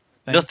nothing.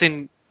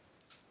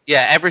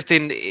 Yeah,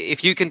 everything.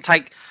 If you can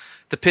take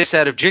the piss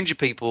out of ginger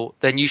people,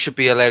 then you should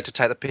be allowed to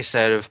take the piss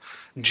out of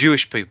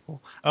Jewish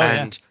people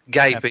and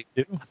gay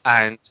people,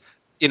 and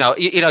you can't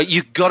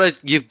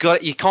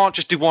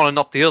just do one and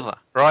not the other,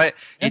 right?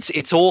 Yeah.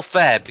 It's all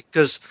fair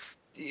because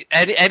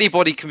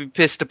anybody can be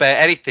pissed about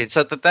anything.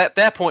 So that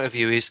their point of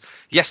view is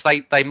yes,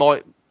 they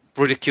might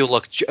ridicule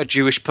like a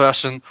Jewish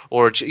person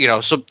or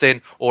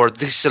something or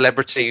this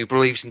celebrity who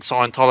believes in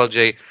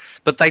Scientology.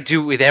 But they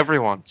do it with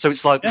everyone, so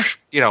it's like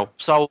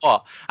so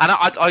what? And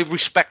I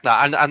respect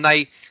that. And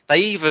they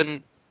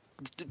even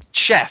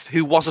Chef,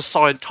 who was a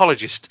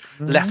Scientologist,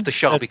 left the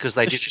show because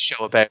they did a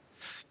show about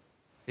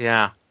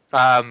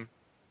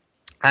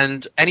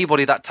and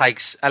anybody that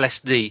takes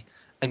LSD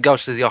and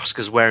goes to the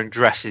Oscars wearing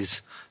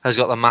dresses has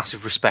got the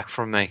massive respect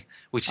from me,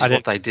 which is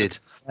what they did.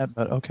 Yeah,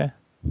 but okay.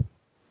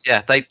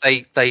 Yeah, they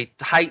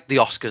hate the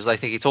Oscars. They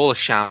think it's all a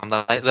sham.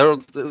 They're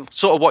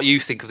sort of what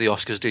you think of the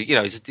Oscars do.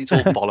 It's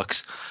all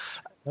bollocks.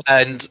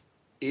 And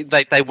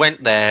they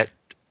went there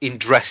in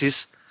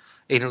dresses,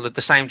 in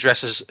the same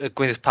dresses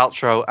Gwyneth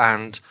Paltrow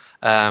and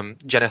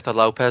Jennifer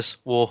Lopez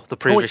wore the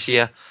previous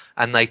year,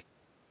 and they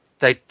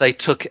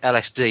took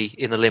LSD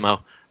in the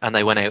limo and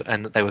they went out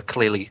and they were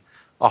clearly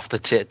off the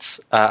tits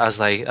as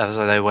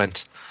they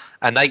went.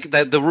 And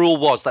the rule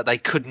was that they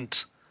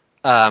couldn't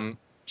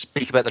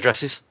speak about the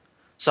dresses.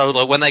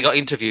 So when they got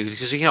interviewed, he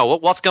says,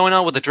 what's going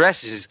on with the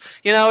dresses?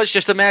 It's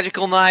just a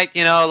magical night.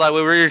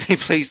 We're really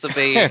pleased to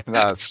be.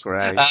 That's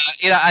great.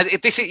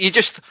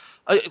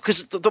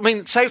 Because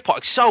South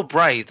Park is so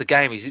brave. The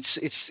game is.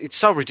 It's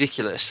so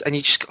ridiculous, and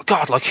you just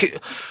God,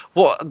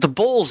 what the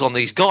balls on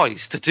these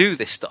guys to do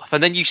this stuff,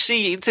 and then you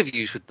see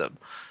interviews with them,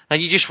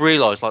 and you just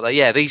realise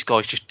these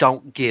guys just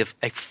don't give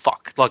a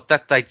fuck. Like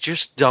that, they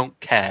just don't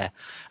care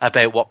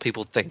about what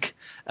people think.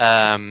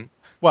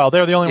 Well,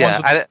 they're the only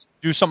ones that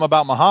do something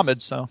about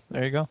Muhammad, so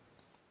there you go.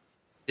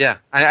 Yeah,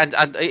 and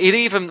I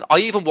even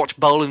watched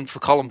Bowling for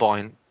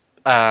Columbine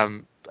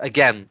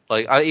again,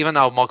 like even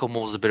though Michael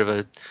Moore's a bit of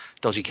a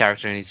dodgy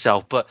character in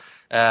itself, but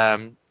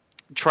Matt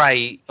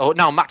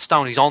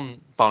Stone is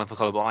on Bowling for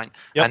Columbine,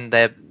 Yep. and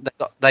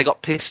they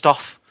got pissed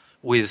off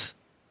with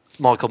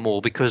Michael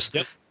Moore because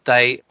Yep.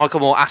 Michael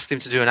Moore asked him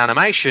to do an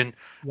animation,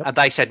 Yep. and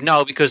they said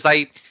no because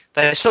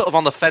they're sort of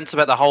on the fence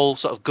about the whole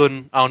sort of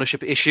gun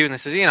ownership issue, and they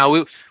said,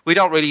 we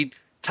don't really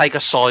take a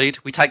side,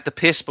 we take the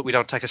piss, but we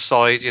don't take a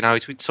side,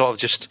 we sort of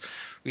just,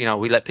 we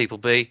let people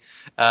be,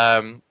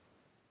 and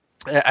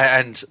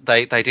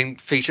they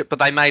didn't feature it, but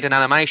they made an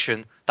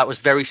animation that was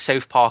very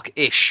South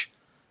Park-ish.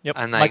 Yep.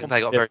 And Michael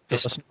they got did very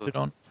pissed. listen to it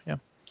on.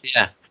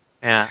 Yeah.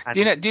 Yeah.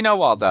 Do you know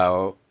what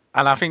though?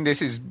 And I think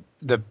this is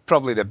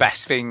probably the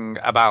best thing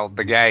about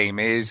the game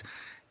is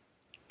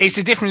it's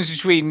the difference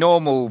between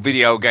normal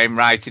video game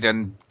writing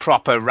and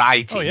proper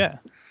writing. Oh yeah.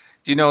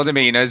 Do you know what I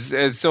mean? As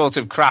sort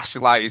of crash,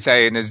 like you're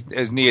saying,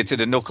 as near to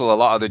the knuckle a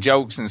lot of the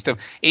jokes and stuff.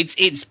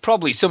 It's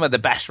probably some of the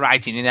best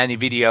writing in any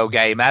video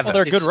game ever. Well,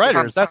 they're good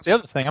writers. That's the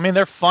other thing. I mean,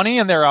 they're funny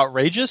and they're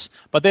outrageous,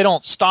 but they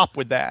don't stop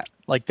with that.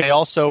 Like they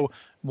also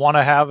want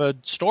to have a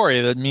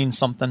story that means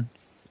something.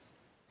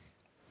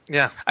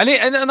 Yeah. And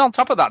on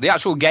top of that, the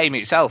actual game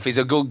itself is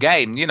a good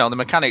game. The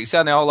mechanics,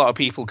 I know a lot of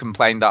people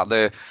complain that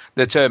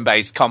the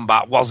turn-based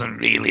combat wasn't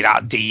really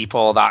that deep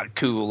or that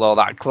cool or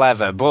that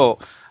clever,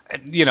 but,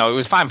 it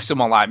was fine for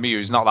someone like me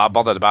who's not that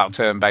bothered about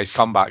turn-based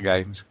combat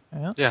games.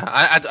 Yeah,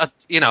 I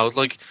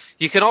like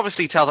you can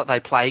obviously tell that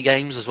they play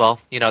games as well.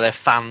 They're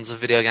fans of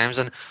video games,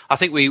 and I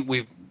think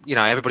we've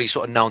everybody's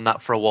sort of known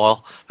that for a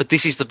while. But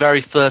this is the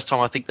very first time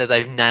I think that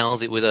they've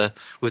nailed it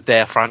with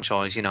their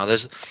franchise.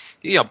 There's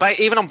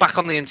even back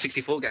on the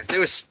N64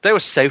 games, there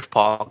was South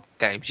Park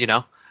games. There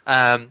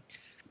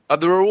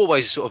were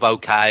always sort of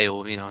okay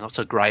or not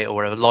so great or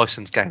whatever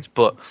licensed games,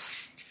 but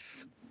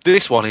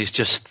this one is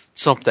just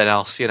something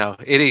else.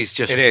 It is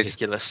just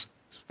ridiculous.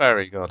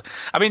 Very good.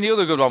 I mean, the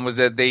other good one was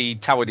the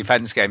Tower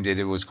Defense game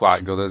it was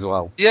quite good as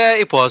well. Yeah,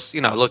 it was.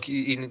 Look,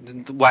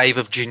 the wave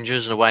of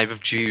gingers and a wave of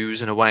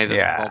Jews and a wave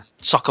of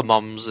soccer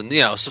moms and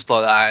stuff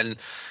like that. And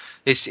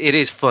it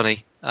is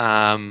funny,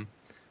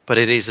 but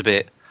it is a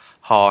bit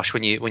harsh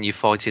when you're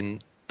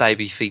fighting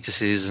baby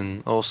fetuses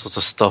and all sorts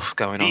of stuff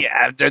going on.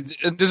 Yeah,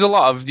 there's a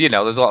lot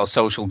of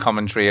social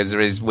commentary as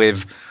there is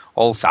with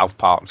all South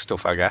Park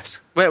stuff, I guess.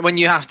 When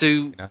you have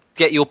to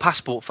get your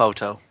passport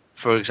photo,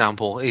 for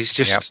example, is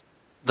just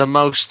the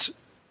most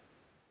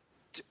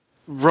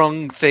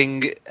wrong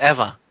thing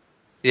ever.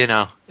 It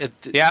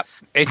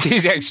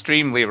is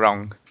extremely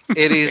wrong.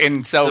 It is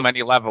in so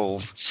many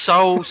levels.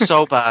 So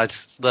bad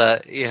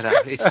that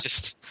it's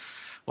just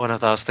one of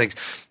those things.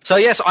 So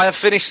yes, I have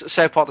finished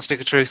South Park: The Stick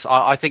of Truth.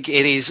 I think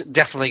it is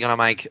definitely going to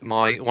make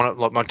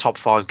my top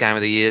 5 game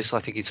of the year. So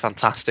I think it's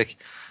fantastic.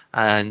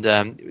 And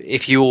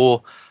if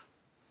you're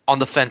on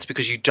the fence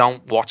because you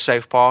don't watch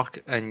South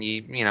Park and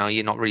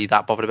you're not really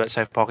that bothered about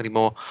South Park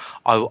anymore,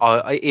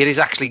 it has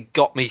actually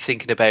got me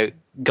thinking about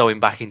going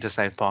back into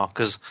South Park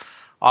because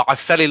I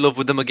fell in love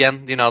with them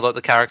again. Like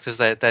the characters,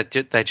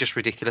 they're just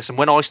ridiculous. And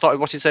when I started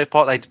watching South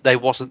Park, they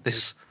wasn't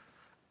this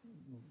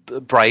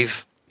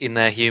brave in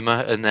their humour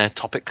and their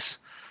topics.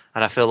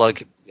 And I feel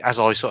like as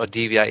I sort of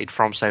deviated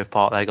from South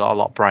Park, they got a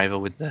lot braver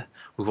with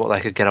what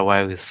they could get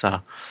away with. So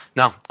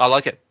no, I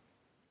like it.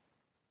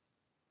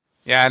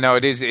 Yeah, no,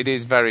 it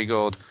is very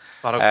good.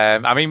 But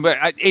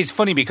it's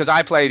funny because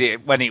I played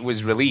it when it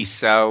was released,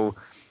 so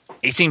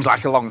it seems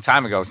like a long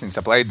time ago since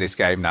I played this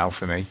game now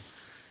for me.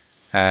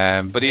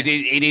 But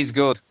it is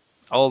good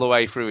all the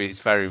way through. It's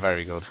very,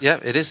 very good. Yeah,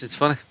 it is. It's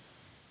funny.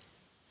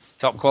 It's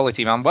top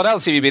quality, man. What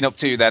else have you been up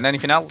to then?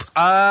 Anything else?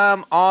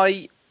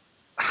 I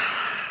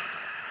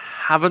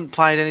haven't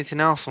played anything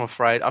else, I'm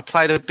afraid. I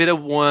played a bit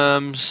of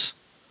Worms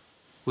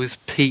with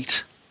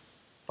Pete.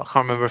 I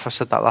can't remember if I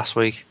said that last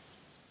week.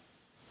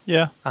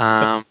 Yeah.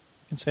 You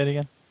can say it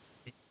again.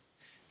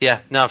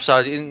 Yeah, no,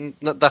 so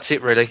that's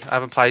it really. I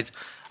haven't played.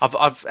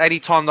 I've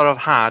any time that I've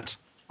had,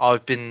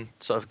 I've been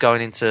sort of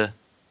going into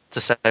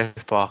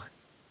South Park.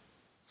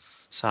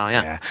 So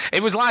yeah,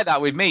 it was like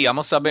that with me. I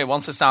must admit,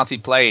 once I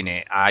started playing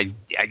it,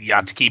 you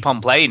had to keep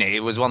on playing it.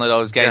 It was one of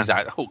those games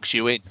that hooks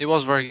you in. It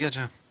was very good.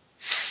 Yeah.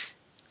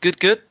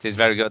 Good. It is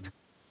very good.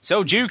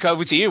 So Duke,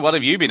 over to you. What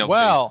have you been up to?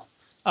 Well,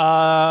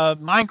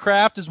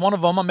 Minecraft is one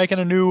of them. I'm making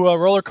a new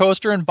roller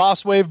coaster in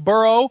Boss Wave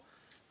Burrow.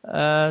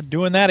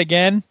 Doing that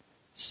again.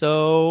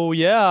 So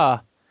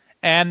yeah.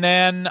 And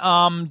then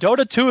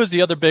Dota 2 is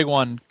the other big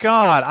one.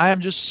 God, I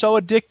am just so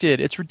addicted.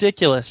 It's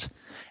ridiculous.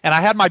 And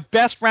I had my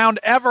best round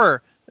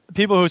ever.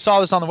 People who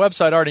saw this on the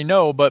website already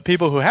know, but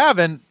people who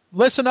haven't,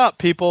 listen up,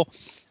 people.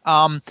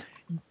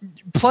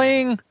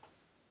 Playing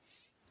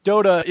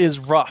Dota is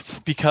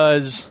rough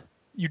because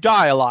you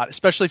die a lot,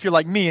 especially if you're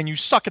like me and you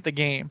suck at the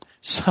game.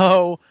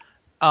 So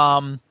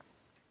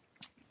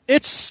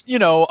it's,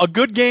 a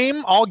good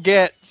game. I'll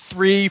get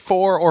 3,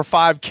 4, or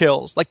 5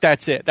 kills. Like,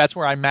 that's it. That's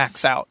where I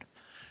max out.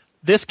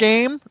 This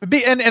game,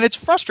 and it's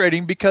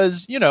frustrating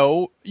because,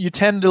 you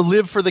tend to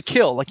live for the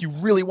kill. Like, you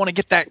really want to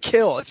get that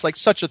kill. It's like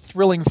such a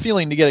thrilling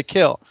feeling to get a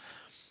kill.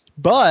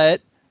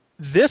 But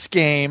this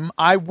game,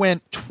 I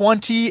went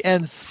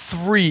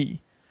 20-3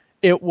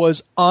 it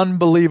was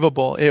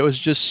unbelievable. It was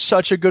just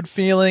such a good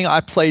feeling.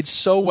 I played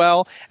so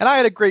well, and I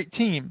had a great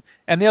team,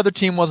 and the other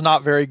team was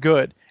not very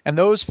good. And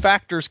those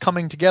factors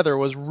coming together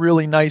was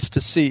really nice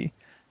to see.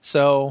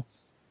 So,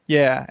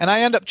 yeah, and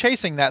I end up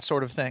chasing that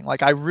sort of thing.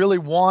 Like, I really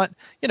want,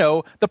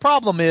 the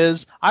problem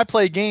is I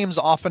play games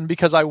often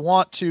because I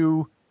want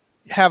to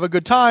have a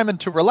good time and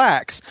to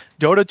relax.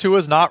 Dota 2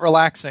 is not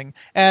relaxing.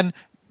 And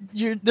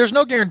there's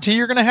no guarantee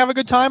you're going to have a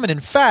good time. And in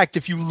fact,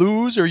 if you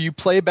lose or you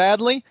play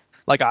badly,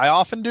 like I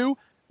often do,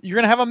 you're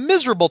going to have a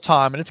miserable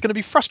time, and it's going to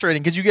be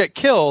frustrating because you get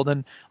killed.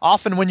 And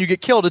often when you get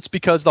killed, it's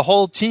because the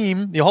whole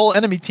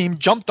enemy team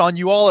jumped on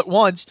you all at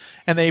once,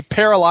 and they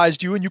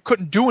paralyzed you, and you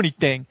couldn't do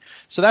anything.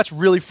 So that's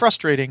really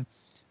frustrating.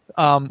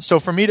 So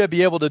for me to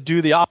be able to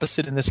do the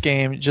opposite in this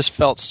game, it just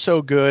felt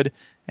so good.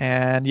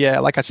 And yeah,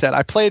 like I said,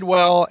 I played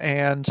well,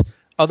 and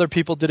other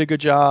people did a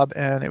good job,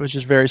 and it was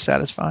just very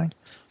satisfying.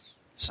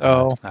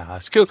 So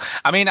that's cool.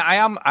 I mean, I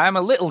am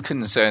a little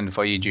concerned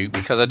for you, Duke,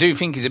 because I do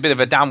think it's a bit of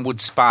a downward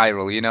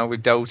spiral,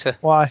 with Dota.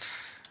 Why?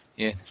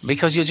 Yeah,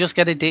 because you'll just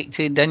get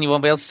addicted, then you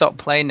won't be able to stop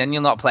playing, then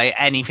you'll not play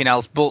anything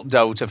else but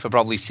Dota for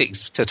probably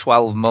 6 to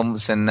 12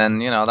 months, and then,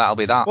 that'll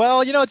be that.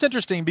 Well, it's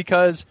interesting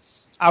because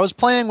I was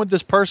playing with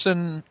this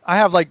person. I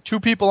have like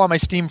 2 people on my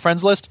Steam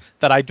friends list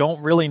that I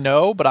don't really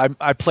know, but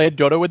I played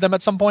Dota with them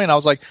at some point, and I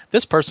was like,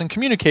 this person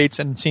communicates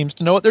and seems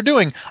to know what they're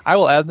doing. I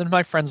will add them to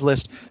my friends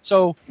list.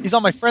 So he's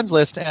on my friends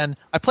list, and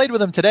I played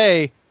with him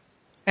today,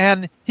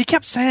 and he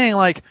kept saying,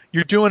 like,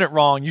 you're doing it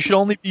wrong. You should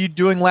only be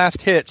doing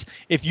last hits.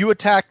 If you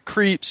attack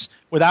creeps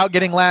without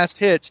getting last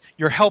hits,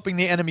 you're helping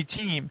the enemy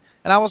team.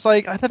 And I was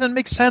like, that doesn't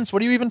make sense.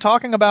 What are you even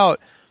talking about?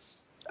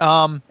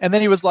 And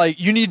then he was like,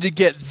 you need to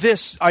get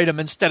this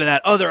item instead of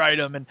that other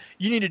item, and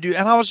you need to do,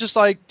 and I was just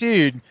like,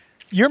 dude,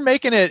 you're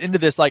making it into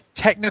this like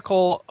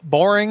technical,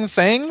 boring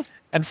thing,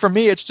 and for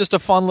me, it's just a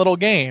fun little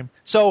game.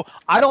 So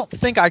I don't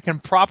think I can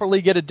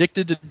properly get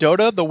addicted to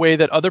Dota the way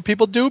that other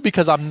people do,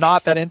 because I'm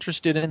not that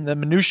interested in the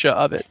minutia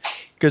of it.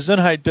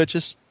 Gesundheit,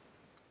 Duchess,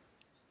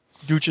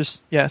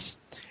 yes.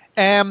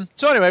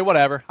 So anyway,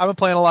 whatever. I've been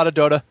playing a lot of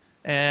Dota,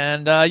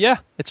 and yeah,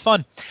 it's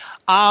fun.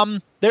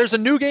 There's a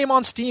new game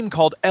on Steam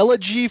called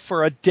Elegy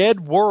for a Dead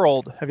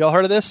World. Have y'all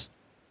heard of this?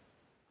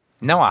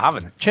 No, I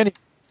haven't. Chenny,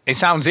 it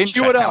sounds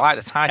interesting. I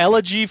like the title.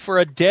 Elegy for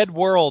a Dead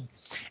World.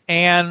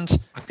 And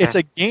It's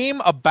a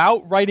game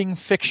about writing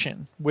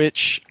fiction,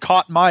 which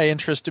caught my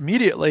interest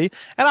immediately.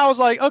 And I was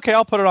like, okay,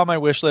 I'll put it on my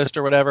wish list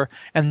or whatever.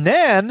 And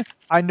then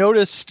I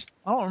noticed,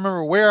 I don't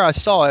remember where I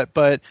saw it,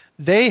 but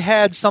they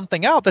had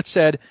something out that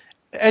said,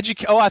 I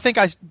think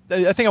I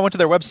went to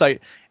their website,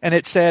 and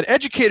it said,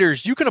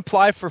 educators, you can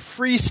apply for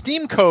free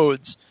Steam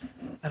codes.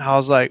 And I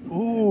was like,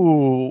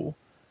 ooh.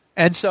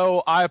 And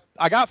so I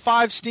got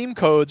 5 Steam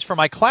codes for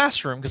my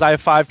classroom because I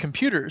have 5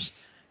 computers.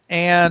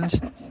 And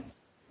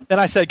then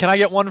I said, can I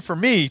get one for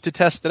me to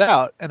test it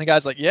out? And the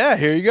guy's like, yeah,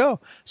 here you go.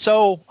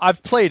 So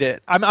I've played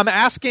it. I'm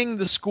asking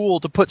the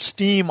school to put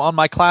Steam on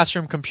my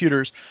classroom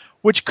computers,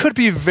 which could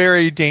be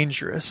very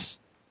dangerous.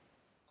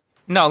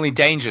 Not only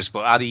dangerous,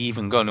 but are they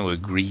even going to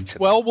agree to that?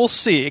 Well, we'll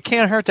see. It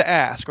can't hurt to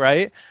ask,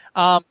 right?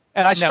 And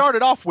I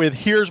started off with,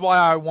 here's why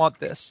I want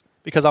this,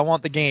 because I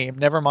want the game.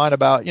 Never mind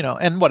about,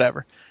 and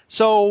whatever.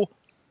 So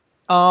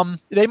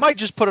they might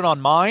just put it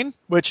on mine,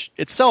 which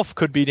itself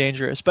could be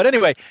dangerous. But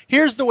anyway,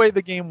 here's the way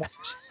the game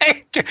works.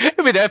 I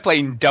mean, they're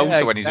playing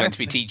Dota when he's meant to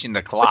be teaching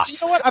the class.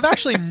 But you know what? I've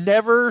actually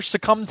never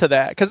succumbed to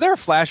that, because there are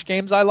Flash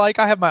games I like.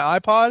 I have my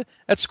iPod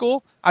at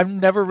school. I've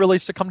never really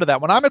succumbed to that.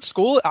 When I'm at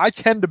school, I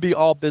tend to be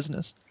all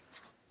business.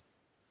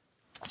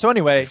 So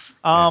anyway,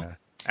 so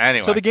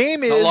the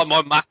game is...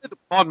 Not like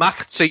my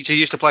Mac teacher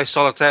used to play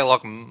solitaire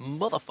like a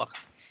motherfucker.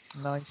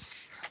 Nice.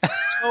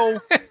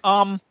 So,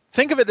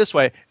 think of it this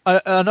way.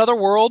 Another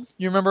World,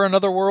 you remember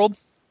Another World?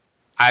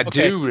 I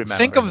do remember.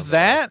 Think of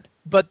that,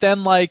 but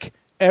then like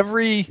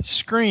every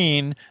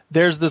screen,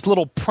 there's this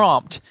little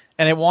prompt,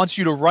 and it wants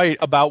you to write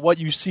about what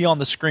you see on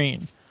the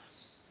screen.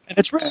 And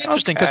it's really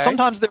interesting because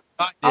sometimes they're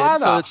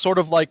guided, so it's sort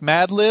of like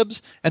Mad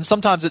Libs, and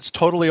sometimes it's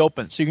totally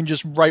open, so you can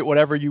just write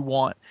whatever you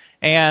want.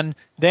 And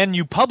then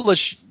you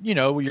publish,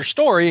 your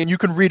story, and you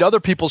can read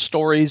other people's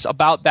stories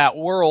about that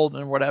world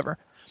and whatever.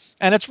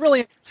 And it's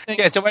really interesting.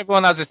 Yeah, so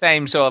everyone has the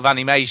same sort of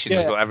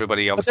animations, but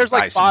everybody obviously. But there's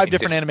like 5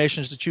 different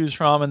animations to choose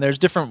from, and there's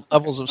different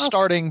levels of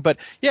starting. But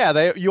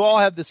yeah, you all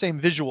have the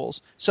same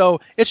visuals. So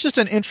it's just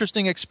an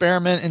interesting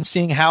experiment in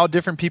seeing how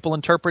different people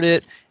interpret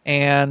it.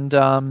 And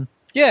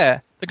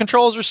the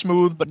controls are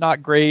smooth, but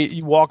not great.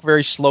 You walk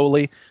very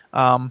slowly,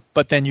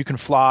 but then you can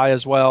fly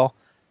as well.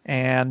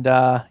 And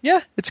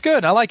it's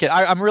good. I like it.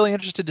 I'm really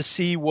interested to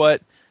see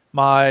what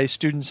my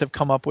students have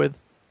come up with.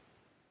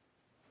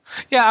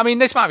 Yeah, I mean,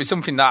 this might be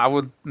something that I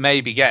would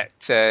maybe get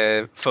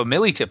for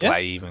Millie to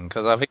play even,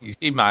 because I think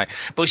she might.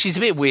 But she's a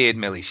bit weird,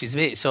 Millie. She's a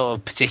bit sort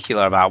of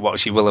particular about what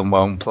she will and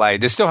won't play.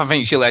 There's stuff I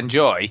think she'll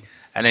enjoy,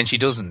 and then she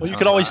doesn't. Well, you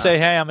could always say,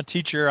 hey, I'm a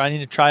teacher. I need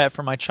to try it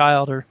for my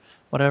child or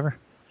whatever.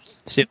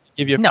 See if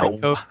they give you a free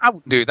code. I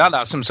wouldn't do that.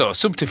 That's some sort of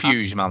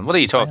subterfuge, man. What are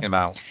you talking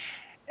about?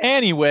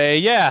 Anyway,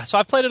 yeah, so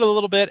I've played it a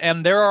little bit,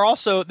 and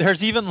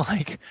there's even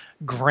like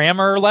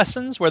grammar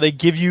lessons where they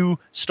give you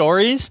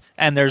stories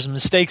and there's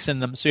mistakes in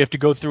them, so you have to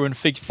go through and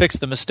fix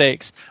the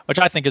mistakes, which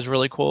I think is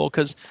really cool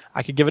because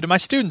I could give it to my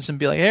students and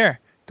be like, here,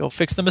 go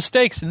fix the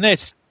mistakes in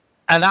this.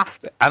 And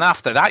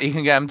after that, you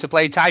can get them to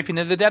play Typing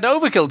of the Dead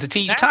Overkill to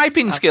teach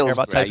typing I don't skills. care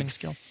about Great. typing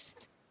skills.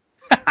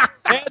 Can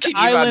Dead you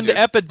Island imagine?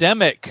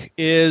 Epidemic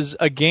is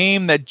a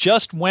game that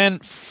just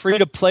went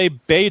free-to-play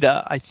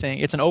beta, I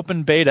think. It's an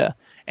open beta.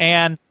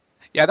 And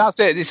Yeah, that's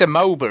it. It's a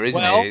MOBA, isn't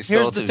well, it? It's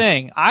here's sort the of-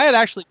 thing. I had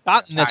actually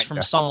gotten this from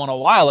Kinda. someone a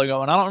while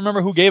ago, and I don't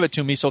remember who gave it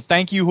to me, so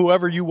thank you,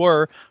 whoever you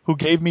were, who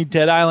gave me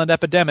Dead Island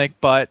Epidemic,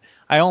 but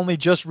I only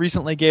just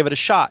recently gave it a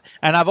shot.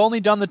 And I've only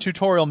done the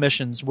tutorial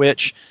missions,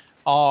 which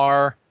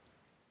are...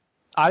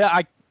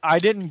 I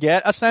didn't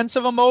get a sense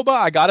of a MOBA.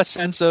 I got a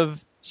sense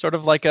of sort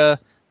of like a,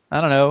 I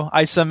don't know,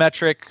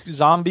 isometric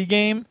zombie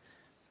game.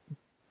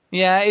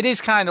 Yeah, it is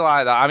kind of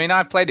like that. I mean,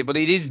 I played it, but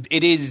it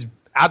is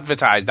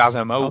advertised as a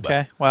MOBA.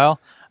 Okay, well,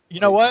 you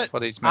know what? That's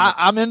what it's meant.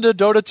 I'm into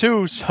Dota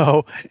 2,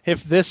 so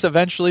if this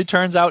eventually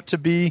turns out to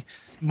be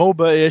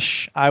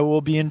MOBA-ish, I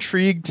will be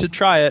intrigued to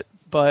try it.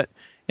 But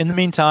in the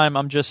meantime,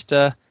 I'm just,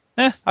 I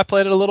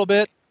played it a little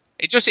bit.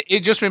 It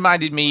just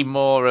reminded me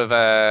more of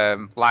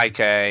like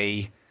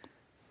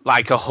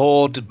a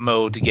horde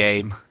mode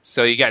game.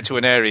 So you get to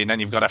an area and then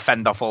you've got to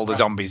fend off all the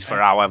zombies for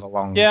however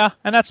long. Yeah,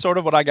 and that's sort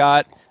of what I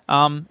got.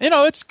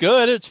 It's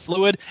good. It's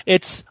fluid.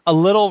 It's a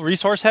little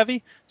resource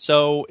heavy,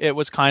 so it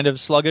was kind of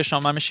sluggish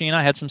on my machine.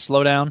 I had some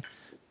slowdown,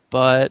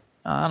 but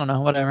I don't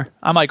know, whatever.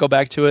 I might go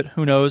back to it.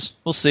 Who knows?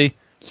 We'll see.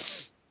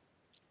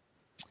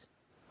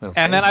 We'll And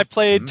see. then I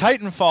played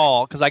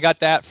Titanfall because I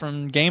got that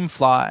from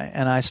GameFly,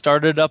 and I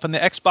started up in the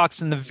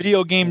Xbox in the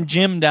video game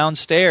gym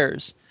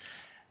downstairs.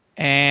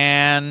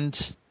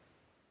 And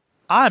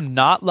I'm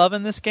not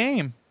loving this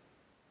game.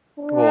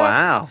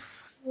 Wow.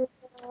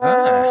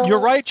 You're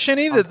right,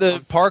 Shinny, that the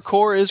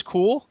parkour is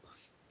cool.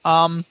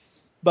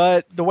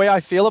 But the way I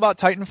feel about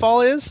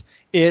Titanfall is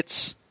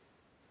it's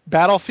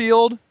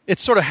Battlefield.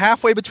 It's sort of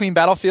halfway between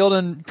Battlefield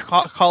and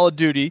Call of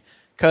Duty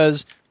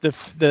because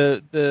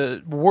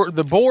the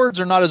boards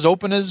are not as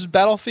open as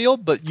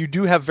Battlefield, but you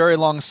do have very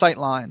long sight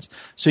lines.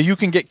 So you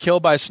can get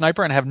killed by a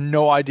sniper and have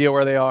no idea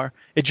where they are.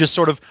 It just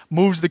sort of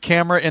moves the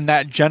camera in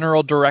that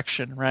general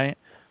direction, right?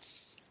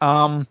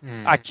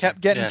 I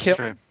kept getting killed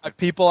true. by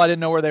people I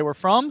didn't know where they were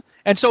from.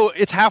 And so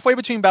it's halfway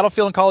between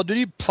Battlefield and Call of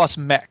Duty plus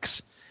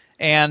mechs.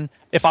 And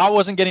if I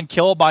wasn't getting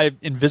killed by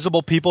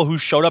invisible people who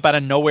showed up out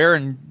of nowhere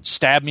and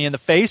stabbed me in the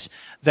face,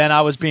 then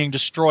I was being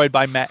destroyed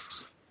by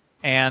mechs.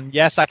 And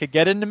yes, I could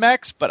get into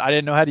mechs, but I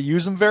didn't know how to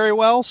use them very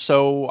well,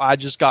 so I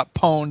just got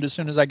pwned as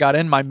soon as I got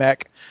in my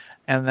mech.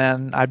 And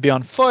then I'd be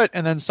on foot,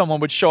 and then someone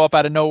would show up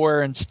out of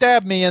nowhere and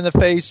stab me in the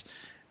face,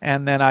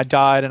 and then I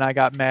died and I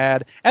got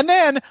mad. And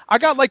then I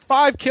got like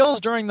 5 kills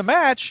during the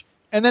match,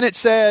 and then it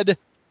said,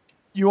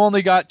 you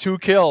only got 2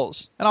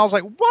 kills. And I was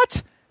like,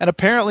 what? And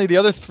apparently the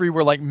other 3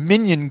 were like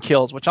minion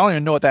kills, which I don't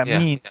even know what that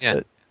means. Yeah.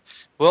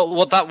 But- Well,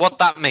 what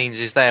that means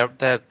is they're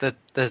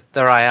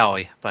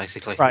AI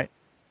basically. Right.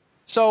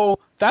 So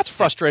that's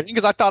frustrating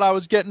because I thought I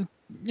was getting,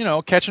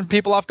 catching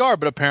people off guard,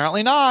 but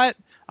apparently not.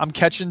 I'm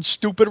catching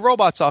stupid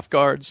robots off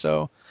guard.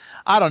 So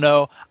I don't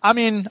know. I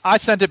mean, I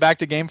sent it back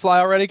to GameFly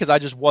already because I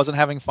just wasn't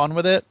having fun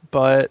with it.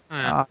 But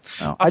Yeah.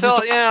 no, I feel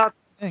just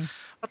like,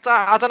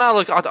 I don't know.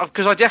 Look,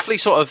 because I definitely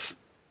sort of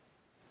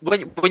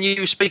when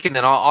you were speaking,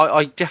 then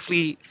I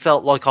definitely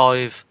felt like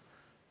I've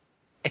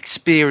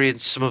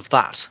experienced some of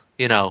that.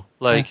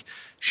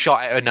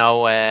 Shot out of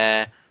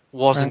nowhere,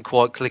 wasn't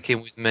quite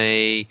clicking with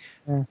me.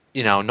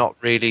 Not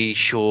really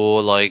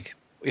sure like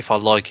if I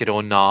like it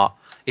or not.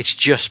 It's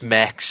just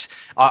mechs.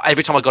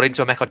 Every time I got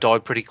into a mech, I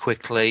died pretty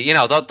quickly.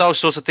 Those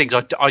sorts of things.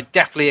 I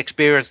definitely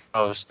experienced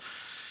those,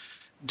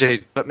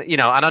 dude. But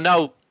and I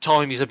know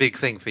time is a big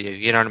thing for you.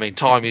 You know what I mean?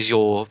 Time is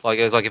your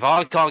it's like if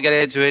I can't get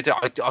into it,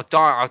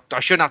 I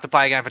shouldn't have to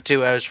play a game for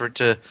 2 hours for it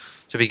to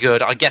be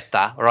good. I get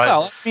that, right?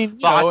 Well, I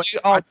mean, Call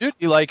of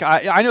Duty, like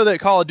I know that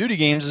Call of Duty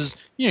games is,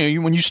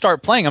 when you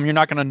start playing them, you're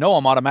not going to know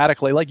them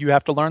automatically. Like you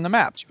have to learn the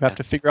maps. You have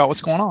to figure out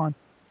what's going on.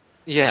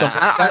 Yeah,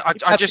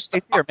 So I just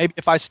maybe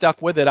if I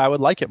stuck with it, I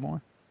would like it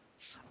more.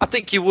 I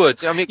think you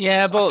would. I mean,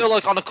 Yeah, but- I feel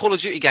like on a Call of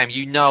Duty game,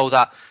 you know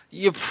that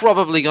you're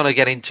probably going to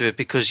get into it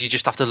because you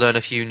just have to learn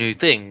a few new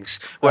things.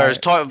 Whereas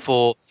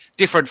Titanfall,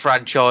 different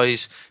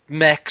franchise,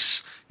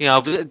 mechs,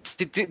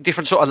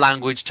 different sort of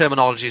language,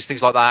 terminologies,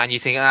 things like that, and you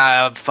think,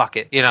 fuck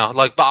it,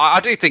 But I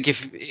do think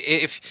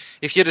if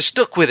you'd have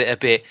stuck with it a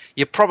bit,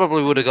 you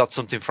probably would have got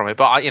something from it.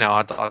 But I'm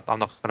not going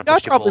to push I your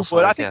probably balls.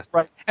 would. I think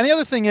right. And the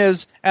other thing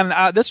is,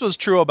 and this was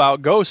true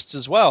about Ghosts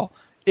as well.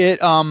 It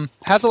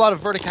has a lot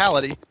of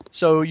verticality,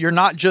 so you're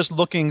not just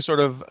looking sort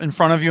of in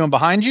front of you and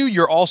behind you.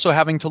 You're also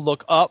having to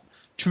look up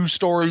 2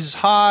 stories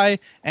high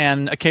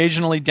and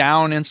occasionally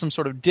down in some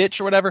sort of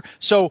ditch or whatever.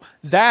 So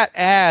that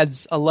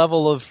adds a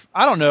level of,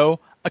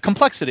 a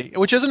complexity,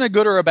 which isn't a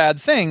good or a bad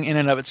thing in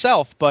and of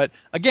itself. But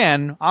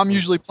again, I'm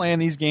usually playing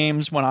these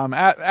games when I'm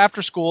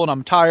after school and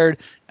I'm tired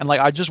and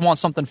I just want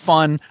something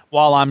fun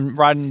while I'm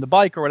riding the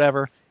bike or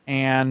whatever.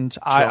 and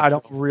I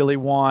don't really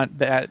want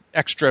that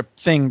extra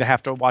thing to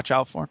have to watch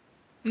out for.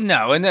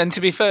 No, and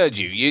to be fair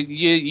to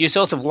you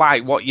sort of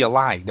like what you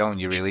like, don't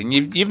you, really?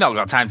 And you've not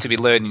got time to be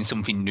learning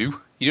something new.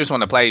 You just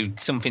want to play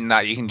something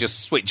that you can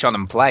just switch on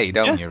and play,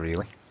 don't you,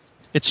 really?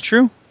 It's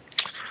true.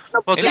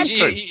 Well, It is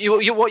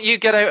true. what you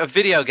get out of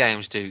video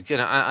games, Duke, you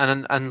know,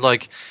 and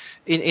like,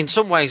 in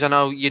some ways, I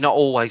know you're not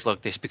always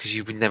like this because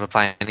you would never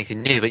play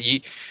anything new, but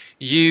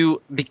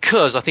you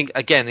because I think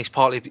again this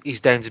partly is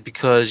down to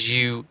because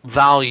you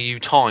value your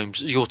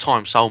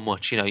time so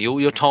much. You know,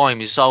 your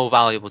time is so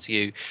valuable to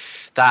you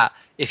that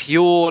if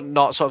you're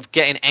not sort of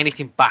getting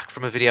anything back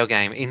from a video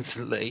game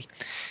instantly,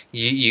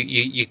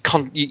 you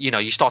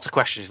start to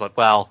question. It's like,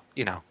 well,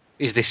 you know,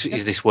 is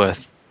this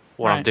worth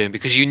what I'm doing?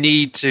 Because you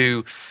need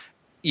to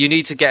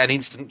get an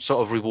instant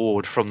sort of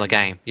reward from the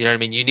game. You know what I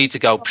mean? You need to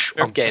go,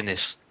 I'm getting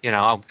this. You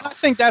know, I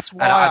think that's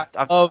why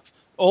I love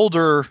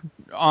older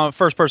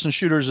first-person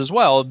shooters as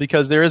well,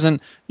 because there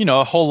isn't,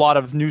 a whole lot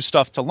of new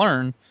stuff to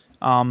learn.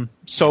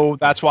 So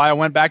that's why I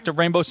went back to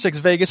Rainbow Six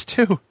Vegas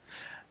 2,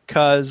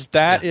 because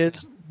that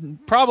is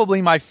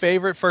probably my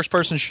favorite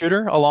first-person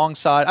shooter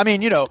alongside,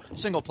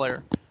 single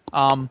player,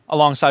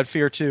 alongside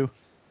Fear 2.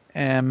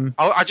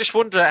 I just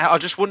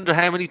wonder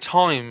how many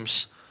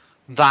times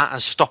that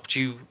has stopped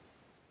you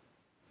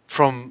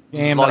from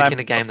liking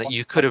a game that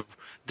you could have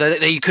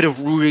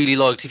really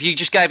liked. If you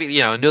just gave it,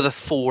 another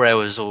 4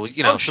 hours or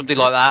something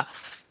like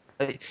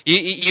that,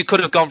 you could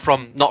have gone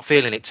from not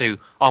feeling it to,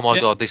 oh my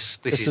god, this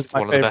is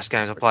one of the best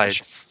games I've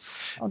played.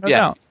 Oh, no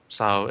doubt.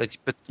 So it's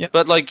but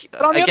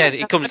again,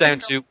 it comes down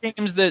to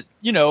games that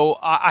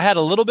I had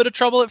a little bit of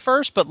trouble at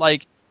first, but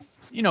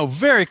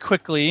very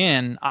quickly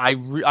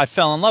I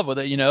fell in love with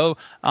it.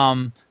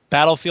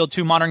 Battlefield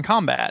 2 Modern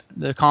Combat,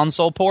 the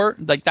console port,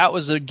 that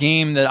was a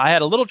game that I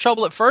had a little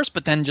trouble at first,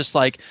 but then just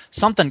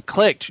something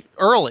clicked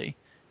early,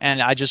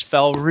 and I just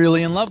fell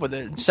really in love with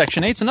it.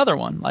 Section 8's another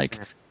one.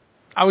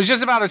 I was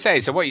just about to say,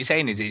 so what you're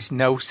saying is it's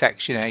no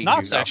Section 8.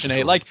 Not Section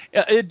 8.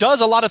 It does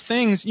a lot of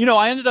things.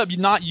 I ended up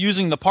not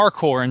using the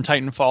parkour in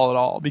Titanfall at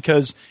all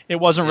because it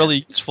wasn't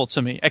really useful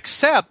to me,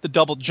 except the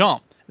double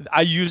jump.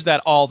 I use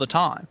that all the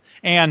time.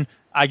 And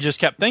I just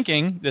kept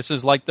thinking, this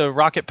is like the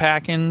rocket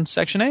pack in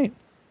Section 8.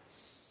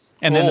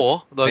 And that's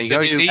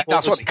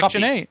what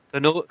Section 8.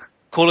 The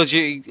Call of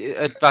Duty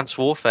Advanced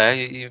Warfare,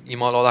 you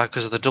might like that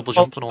because of the double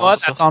jump and all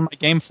that that's stuff. on my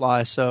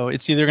GameFly, so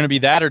it's either going to be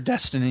that or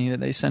Destiny that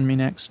they send me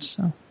next.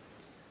 So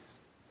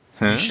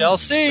we shall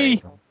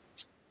see.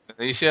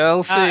 We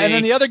shall see. And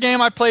then the other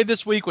game I played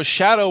this week was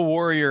Shadow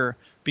Warrior,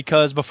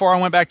 because before I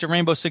went back to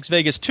Rainbow Six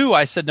Vegas 2,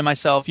 I said to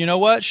myself, you know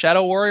what,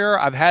 Shadow Warrior,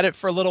 I've had it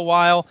for a little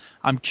while.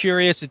 I'm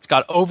curious. It's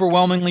got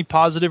overwhelmingly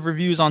positive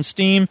reviews on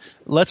Steam.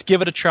 Let's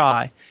give it a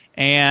try.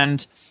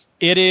 And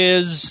it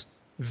is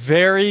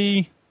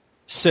very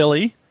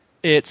silly.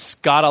 It's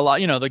got a lot,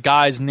 the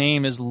guy's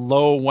name is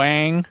Lo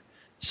Wang.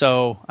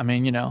 So,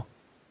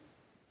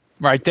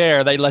 right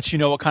there, they let you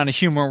know what kind of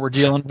humor we're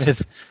dealing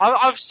with.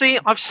 I've seen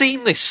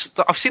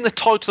the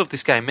title of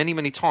this game many,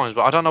 many times,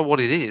 but I don't know what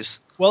it is.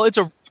 Well, it's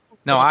a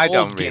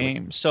old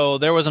game. So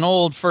there was an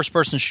old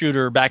first-person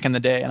shooter back in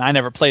the day, and I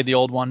never played the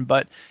old one,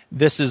 but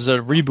this is a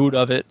reboot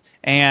of it.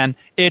 And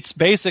it's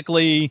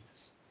basically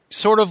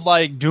sort of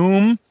like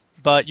Doom,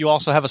 but you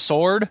also have a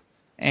sword,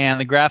 and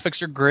the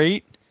graphics are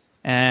great,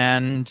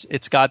 and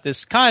it's got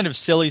this kind of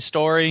silly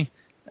story.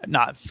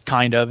 Not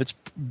kind of, it's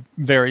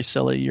very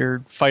silly.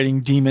 You're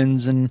fighting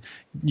demons, and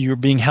you're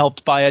being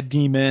helped by a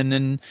demon,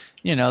 and,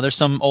 there's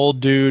some old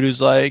dude who's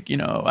like,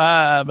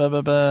 blah,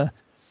 blah, blah.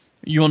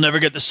 You will never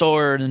get the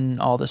sword, and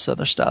all this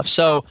other stuff.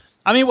 So,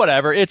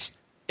 whatever. Is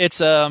it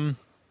a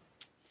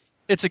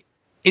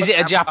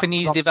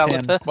Japanese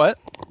developer? What?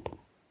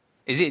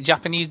 Is it a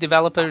Japanese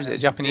developer? Is it a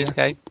Japanese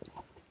game?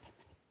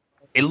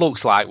 It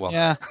looks like one.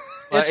 Yeah.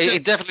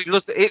 It definitely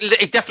looks.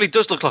 It definitely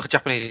does look like a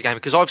Japanese game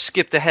because I've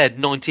skipped ahead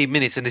 19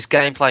 minutes in this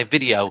gameplay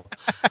video,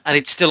 and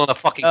it's still on a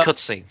fucking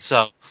cutscene.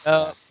 So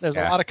there's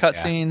a lot of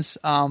cutscenes,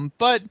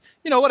 but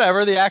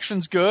whatever. The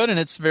action's good, and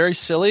it's very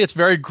silly. It's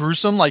very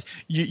gruesome. Like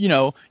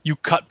you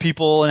cut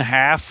people in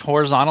half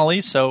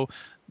horizontally, so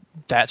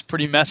that's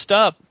pretty messed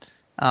up.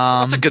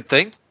 That's a good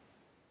thing.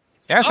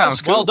 Yeah,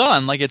 sounds cool. Well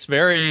done. It's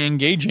very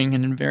engaging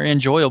and very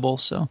enjoyable.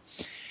 So,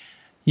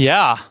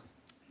 yeah.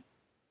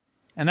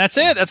 And that's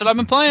it. That's what I've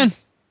been playing.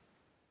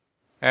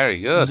 Very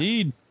good.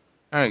 Indeed.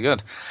 Very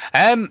good.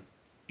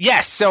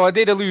 Yes, so I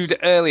did allude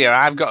earlier,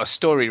 I've got a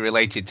story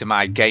related to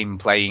my game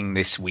playing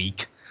this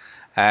week,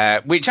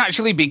 which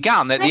actually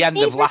began at the end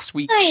of last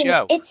week's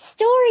show. It's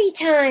story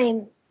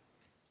time.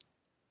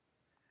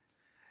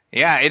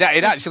 Yeah,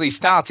 it actually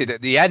started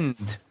at the end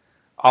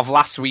of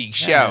last week's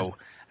show,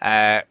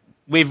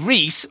 with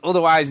Reese,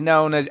 otherwise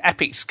known as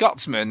Epic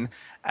Scotsman,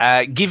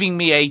 giving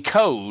me a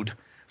code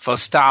for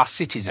Star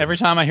Citizen. Every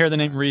time I hear the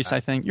name Reese,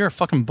 I think, you're a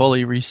fucking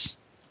bully, Reese.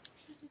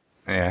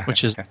 Yeah.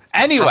 Which is...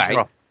 Anyway.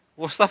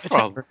 What's that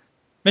from?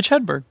 Mitch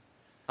Hedberg.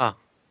 Oh.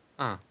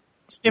 Yeah,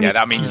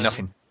 that means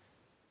nothing.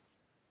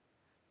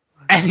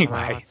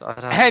 Anyway,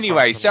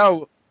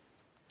 so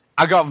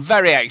I got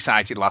very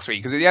excited last week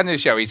because at the end of the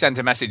show he sent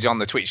a message on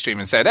the Twitch stream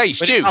and said, "Hey,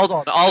 Stu." Hold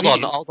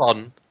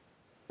on.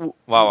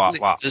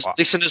 What?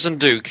 Listeners and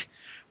Duke,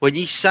 when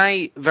you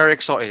say very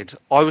excited,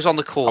 I was on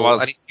the call, I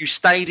was. and if you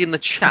stayed in the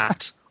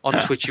chat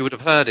on Twitch, you would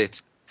have heard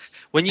it.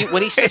 When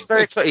he says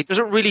very excited, it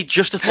doesn't really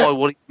justify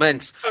what it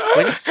meant.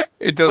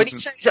 It doesn't. When he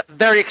says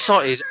very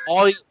excited,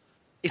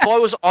 if I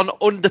was on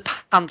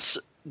underpants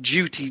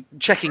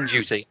checking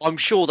duty, I'm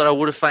sure that I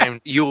would have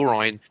found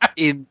urine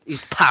in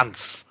his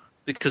pants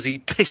because he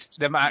pissed.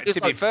 To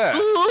be fair,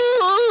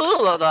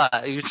 like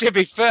that. He was, to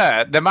be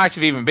fair, there might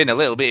have even been a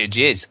little bit of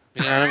jizz.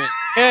 you know what I mean?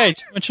 Hey,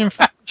 too much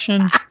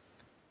information.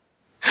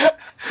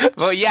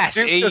 But yes,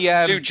 Duke he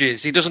doesn't do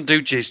jizz. He doesn't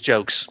do jizz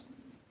jokes.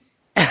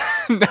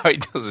 no, he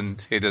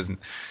doesn't. He doesn't.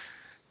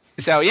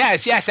 So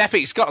yes,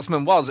 Epic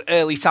Scotsman was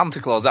early Santa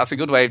Claus. That's a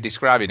good way of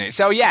describing it.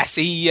 So yes,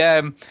 he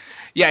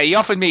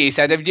offered me. He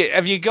said,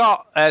 "Have you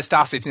got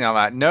Star Citizen?" I'm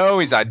like, "No."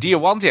 He's like, "Do you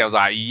want it?" I was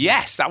like,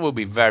 "Yes, that would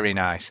be very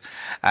nice."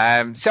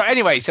 So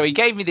anyway, so he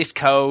gave me this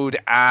code,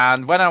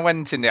 and when I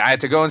went in there, I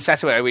had to go and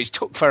set up, which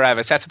took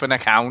forever. Set up an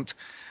account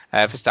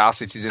for Star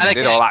Citizen and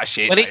did all that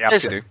shit. When he that you have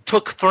says to do. it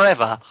took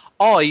forever,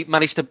 I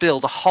managed to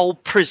build a whole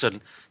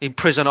prison in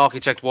Prison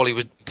Architect while he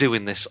was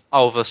doing this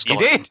over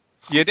Scotland.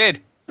 You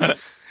did.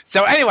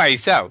 So anyway,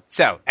 so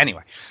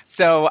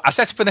I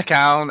set up an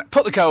account,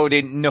 put the code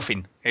in,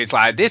 nothing. It's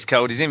like, this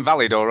code is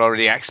invalid or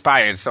already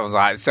expired. So I was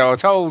like, so I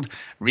told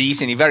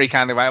Reese, and he very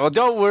kindly went, well,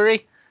 don't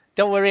worry,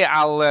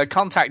 I'll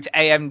contact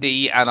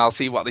AMD and I'll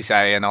see what they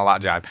say and all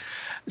that jive.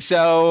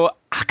 So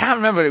I can't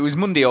remember, it was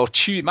Monday or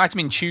Tuesday, it might have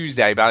been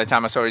Tuesday by the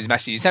time I saw his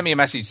message. He sent me a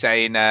message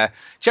saying,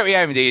 check with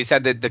AMD, he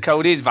said that the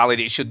code is valid,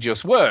 it should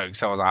just work.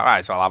 So I was like,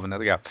 right, so I'll have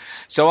another go.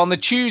 So on the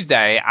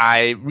Tuesday,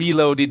 I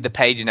reloaded the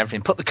page and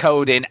everything, put the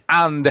code in,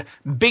 and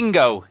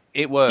bingo,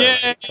 it worked.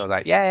 Yay. So I was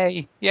like,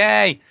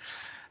 yay.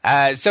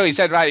 So he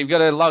said, right, you've got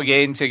to log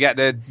in to get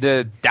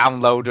the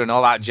downloader and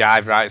all that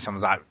jive, right? So I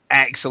was like,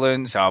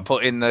 excellent. So I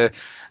put in the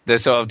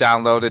sort of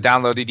downloader,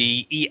 downloaded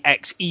the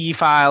exe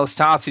file,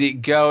 started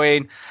it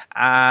going,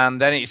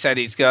 and then it said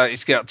it's got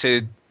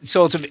to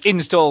sort of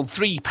install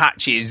 3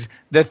 patches,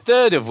 the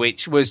third of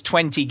which was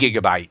 20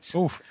 gigabytes.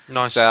 Ooh,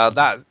 Nice. So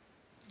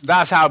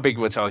that's how big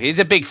we're talking. It's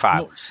a big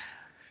file. nice.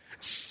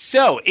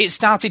 So it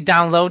started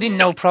downloading,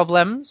 no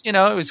problems. You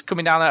know, it was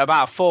coming down at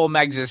about 4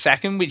 megs a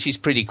second, which is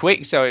pretty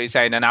quick. So it's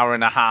saying an hour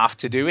and a half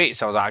to do it.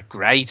 So I was like,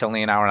 great,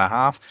 only an hour and a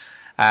half.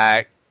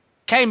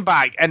 Came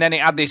back, and then it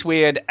had this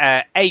weird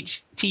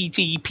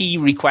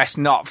HTTP request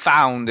not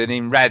found, and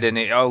in red, and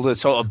all the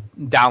sort of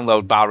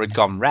download bar had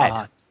gone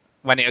red.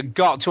 When it had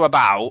got to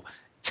about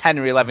 10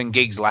 or 11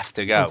 gigs left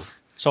to go. Oof.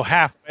 So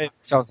halfway.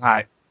 So I was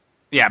like,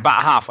 yeah,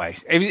 about halfway.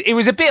 It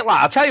was a bit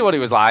like, I'll tell you what it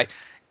was like.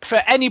 For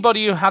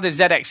anybody who had a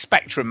ZX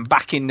Spectrum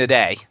back in the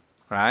day,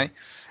 right,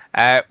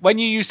 when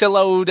you used to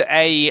load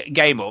a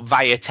game up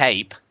via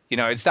tape, you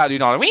know, it'd start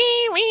doing all the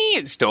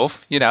wee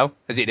stuff, you know,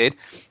 as it did.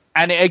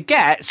 And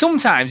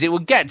sometimes it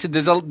would get to,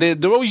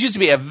 there always used to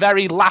be a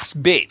very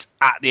last bit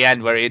at the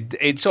end where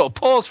it'd sort of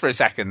pause for a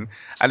second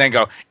and then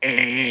go,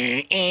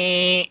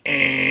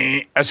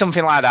 or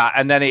something like that,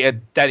 and then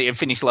it'd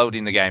finish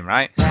loading the game,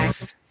 right?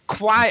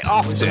 Quite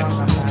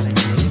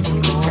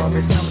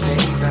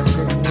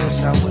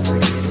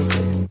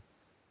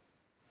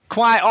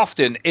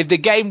often, if the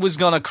game was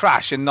going to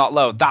crash and not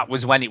load, that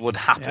was when it would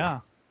happen.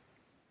 Yeah.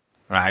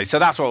 Right, so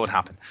that's what would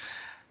happen.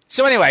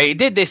 So anyway, it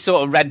did this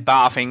sort of red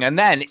bar thing, and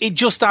then it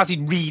just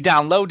started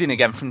re-downloading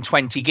again from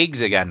 20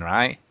 gigs again,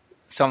 right?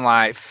 So I'm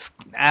like,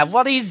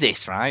 what is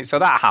this, right? So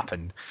that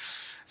happened.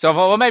 So I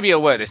thought, well, maybe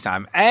it'll work this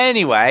time.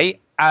 Anyway,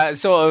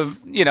 sort of,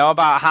 you know,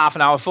 about half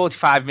an hour,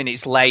 45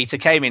 minutes later,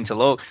 came in to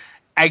look,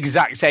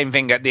 exact same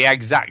thing at the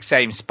exact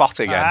same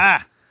spot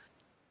again.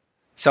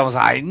 So I was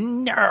like,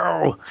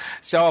 no.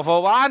 So I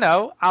thought, well, I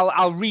know.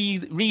 I'll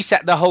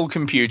reset the whole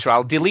computer.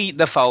 I'll delete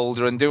the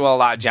folder and do all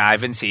that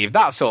jive and see if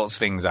that sorts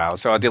things out.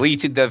 So I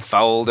deleted the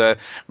folder,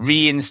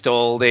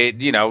 reinstalled it,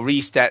 you know,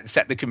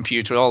 set the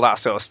computer, all that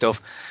sort of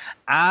stuff.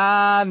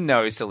 And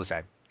no, it's still the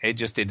same. It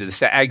just did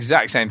the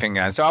exact same thing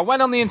again. So I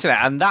went on the internet,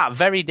 and that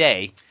very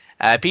day,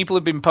 people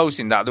have been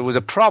posting that there was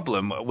a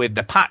problem with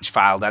the patch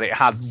file, that it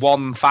had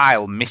one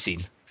file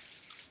missing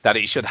that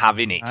it should have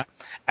in it.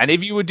 And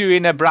if you were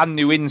doing a brand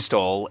new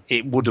install,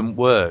 it wouldn't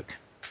work,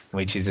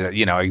 which is,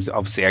 you know,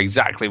 obviously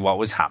exactly what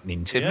was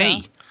happening to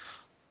me.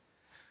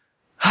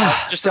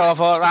 So I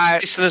thought,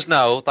 right. Listeners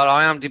know that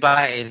I am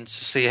debating to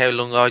see how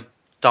long I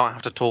don't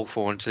have to talk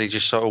for until he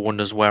just sort of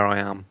wonders where I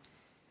am.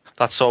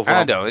 That's sort of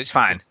what no, it's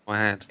fine. My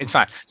head. It's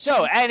fine.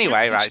 So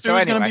anyway, right. So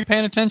anyway, going to be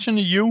paying attention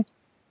to you.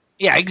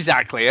 Yeah,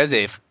 exactly, as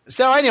if.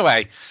 So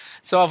anyway,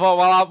 so I thought,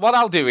 well, what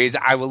I'll do is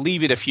I will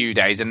leave it a few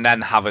days and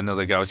then have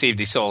another go, see if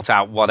they sort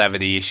out whatever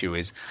the issue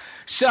is.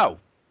 So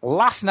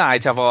last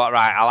night I thought,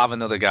 right, I'll have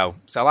another go.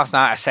 So last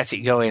night I set it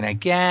going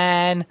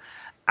again,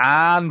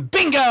 and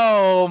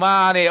bingo,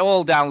 man, it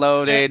all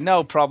downloaded,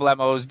 no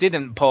problemos,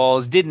 didn't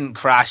pause, didn't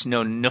crash,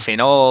 no nothing,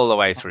 all the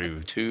way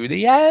through to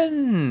the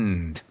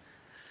end.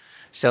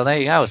 So there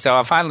you go. So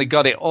I finally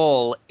got it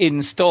all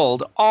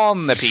installed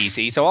on the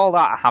PC. So all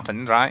that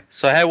happened, right?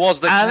 So how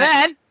was the? And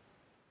then,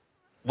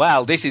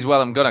 well, this is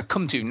what I'm going to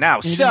come to now.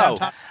 You didn't have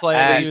time to play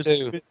it, please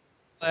you do.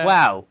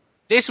 well,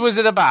 this was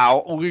at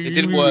about. It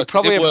didn't work.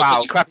 Probably it didn't work on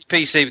about. your crappy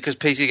PC because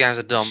PC games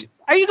are dumb.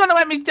 Are you going to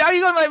let me? Are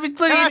you going to let me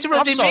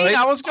interrupt me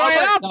now? What's going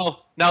on?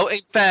 No. In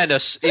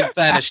fairness, you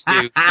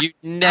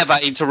never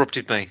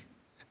interrupted me.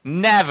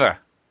 Never.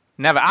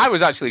 I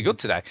was actually good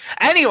today.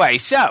 Anyway,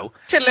 so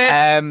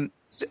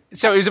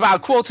so it was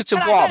about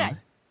 1:45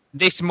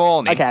 this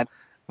morning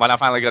when I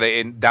finally got it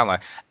in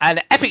download.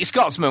 And Epic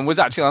Scotsman was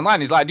actually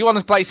online. He's like, "Do you want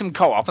to play some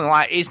co-op?" And I'm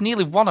like, "It's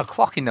nearly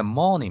 1:00 in the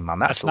morning, man.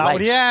 That's not late."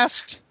 what he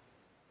asked.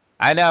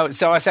 I know.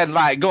 So I said,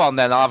 "Right, go on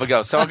then. I'll have a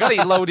go." So I got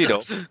it loaded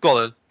up. Go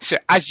on then. So,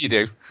 as you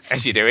do.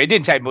 It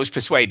didn't take much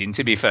persuading,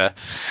 to be fair.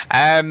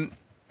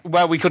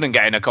 Well, we couldn't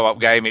get in a co-op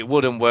game. It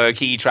wouldn't work.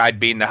 He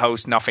tried being the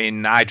host,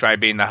 nothing. I tried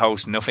being the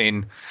host,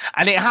 nothing.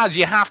 And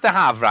you have to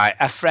have, right,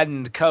 a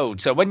friend code.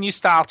 So when you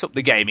start up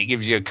the game, it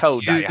gives you a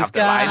code that you have to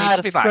like.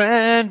 And it's a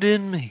friend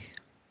in me.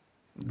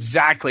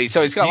 Exactly.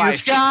 So it's got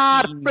like You've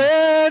got a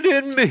friend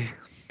in me.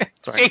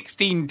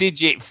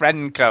 16-digit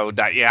friend code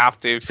that you have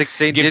to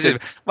 16 give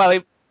digits.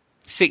 to.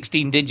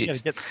 16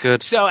 digits.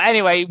 Good. So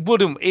anyway,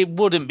 it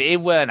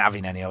weren't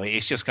having any of it.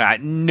 It's just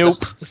like,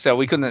 nope. So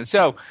we couldn't.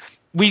 So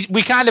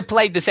we kind of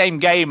played the same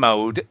game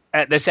mode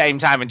at the same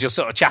time and just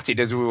sort of chatted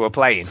as we were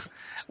playing.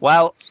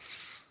 Well,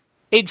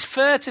 it's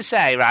fair to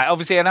say, right,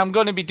 obviously, and I'm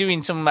going to be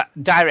doing some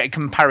direct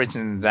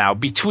comparisons now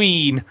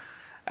between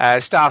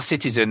Star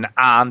Citizen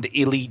and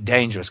Elite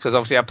Dangerous, because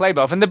obviously I play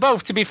both. And they're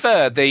both, to be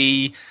fair,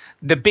 the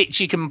bits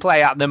you can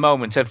play at the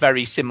moment are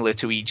very similar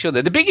to each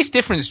other. The biggest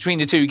difference between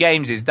the two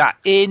games is that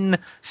in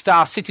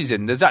Star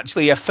Citizen, there's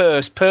actually a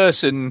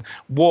first-person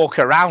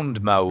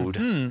walk-around mode.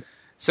 Mm-hmm.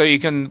 So you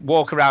can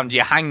walk around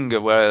your hangar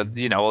where,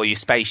 all your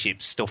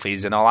spaceship stuff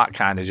is and all that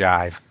kind of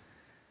jive.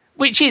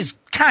 Which is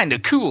kind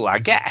of cool, I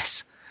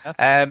guess.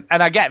 And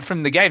I get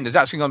from the game there's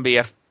actually going to be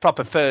a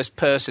proper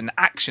first-person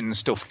action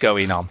stuff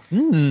going on.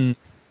 Mm.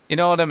 You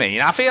know what I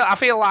mean? I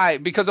feel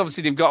like, because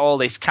obviously they've got all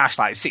this cash,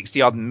 like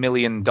 $60-odd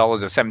million or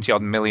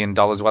 $70-odd million,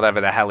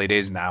 whatever the hell it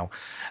is now,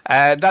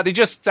 that they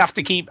just have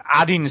to keep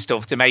adding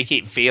stuff to make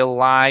it feel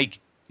like,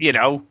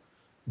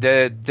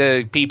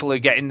 the people are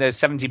getting the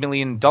 $70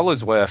 million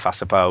worth, I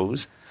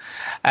suppose.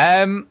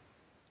 But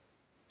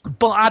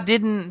I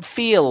didn't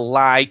feel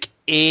like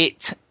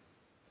it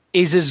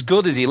is as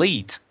good as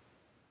Elite.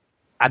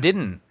 I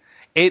didn't.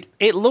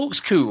 It looks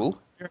cool.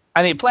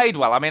 And it played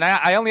well. I mean,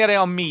 I only had it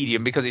on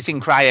medium because it's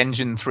in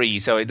CryEngine 3,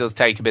 so it does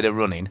take a bit of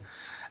running.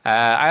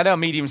 I had it on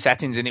medium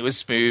settings, and it was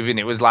smooth, and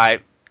it was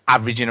like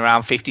averaging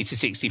around 50 to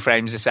 60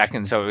 frames a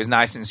second, so it was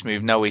nice and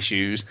smooth, no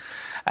issues.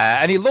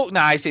 And it looked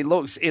nice. It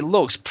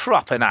looks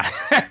proper nice.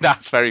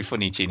 That's very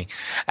funny, Chini.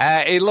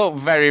 It looked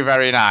very,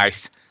 very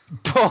nice.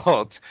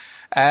 But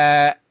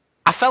I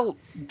felt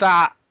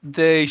that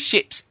the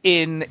ships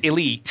in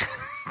Elite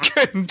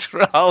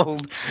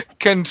controlled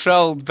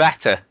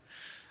better.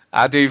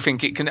 I do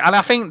think it can, and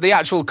I think the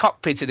actual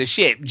cockpit of the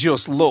ship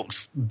just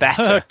looks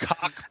better.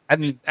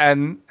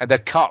 and the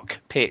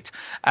cockpit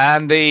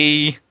and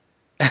the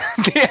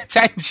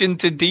attention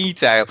to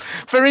detail.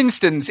 For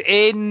instance,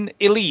 in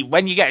Elite,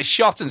 when you get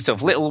shot and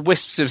stuff, little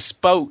wisps of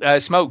smoke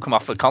come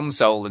off the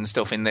console and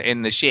stuff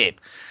in the ship,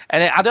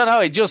 and I don't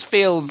know. It just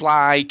feels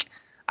like,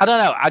 I don't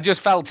know. I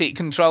just felt it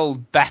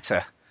controlled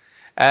better.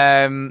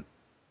 Star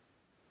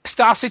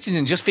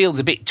Citizen just feels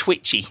a bit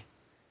twitchy.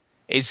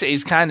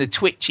 It's kind of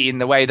twitchy in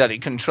the way that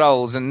it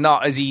controls and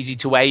not as easy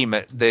to aim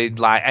at the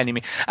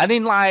enemy. And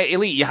in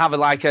Elite, you have a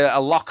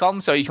lock on,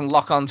 so you can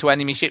lock on to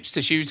enemy ships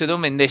to shoot at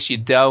them. In this, you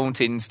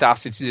don't. In Star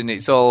Citizen,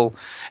 it's all.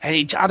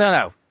 I don't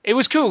know. It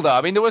was cool though.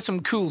 I mean, there was some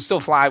cool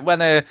stuff like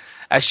when a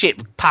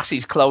ship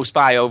passes close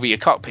by over your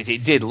cockpit.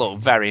 It did look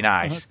very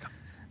nice,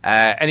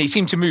 and it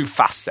seemed to move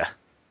faster.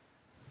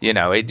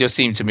 It just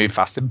seemed to move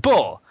faster.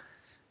 But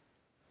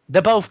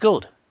they're both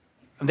good.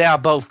 They are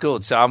both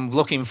good, so I'm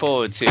looking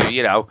forward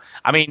to,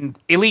 I mean,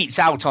 Elite's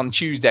out on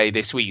Tuesday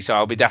this week, so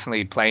I'll be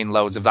definitely playing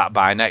loads of that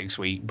by next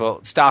week,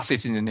 but Star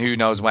Citizen, who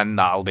knows when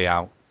that'll be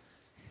out.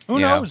 Who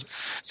knows?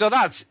 So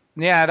that's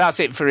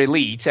it for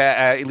Elite,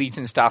 Elite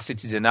and Star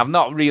Citizen. I've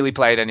not really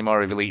played any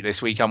more of Elite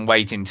this week. I'm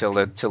waiting till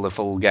the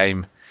full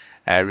game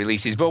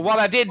releases. But what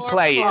I did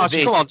play...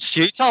 Come on,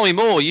 Stu, tell me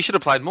more. You should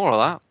have played more of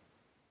that.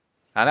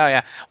 I know,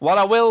 yeah. What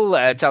I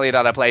will tell you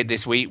that I played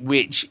this week,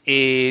 which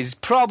is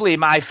probably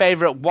my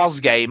favourite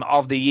WOS game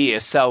of the year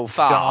so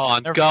far.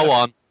 Go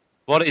on.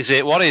 What is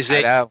it?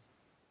 I know.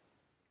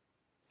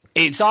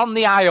 It's on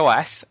the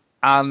iOS,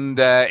 and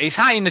it's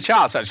high in the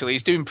charts, actually.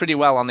 It's doing pretty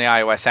well on the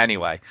iOS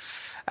anyway.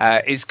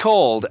 It's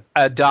called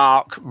A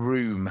Dark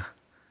Room.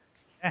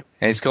 Yeah.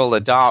 It's called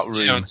A Dark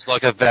Room. It's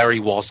like a very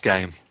WOS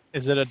game.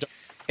 Is it a...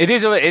 It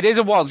is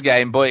a WOS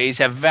game, but it's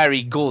a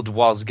very good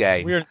WOS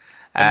game. Weird.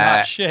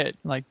 Not shit.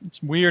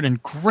 It's weird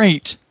and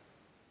great.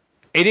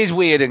 It is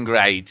weird and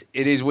great.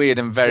 It is weird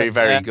and very,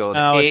 very good.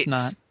 No, it's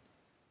not.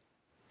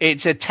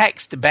 It's a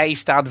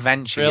text-based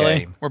adventure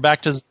game. We're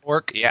back to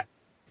Zork? Yeah.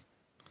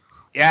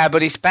 Yeah,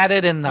 but it's better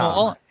than that.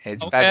 Oh,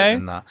 it's okay. better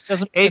than that.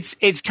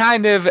 It's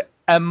kind of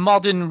a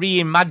modern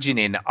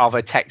reimagining of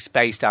a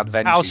text-based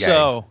adventure How game.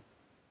 so?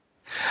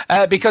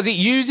 Because it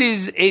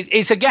uses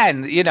it's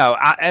again,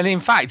 and in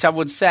fact, I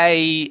would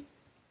say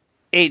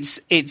it's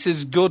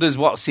as good as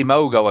what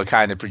Simogo are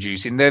kind of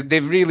producing.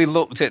 They've really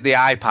looked at the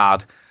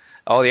iPad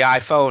or the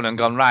iPhone and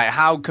gone, right,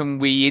 how can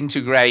we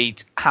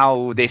integrate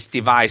how this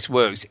device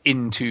works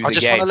into the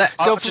game?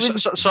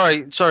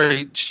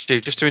 Sorry,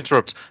 Stu, just to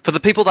interrupt. For the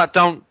people that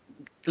don't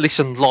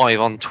listen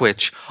live on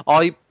Twitch,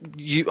 I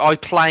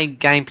play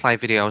gameplay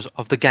videos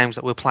of the games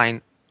that we're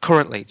playing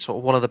currently. It's sort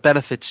of one of the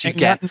benefits you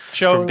get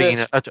from being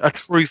a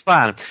true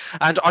fan.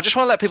 And I just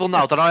want to let people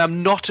know that I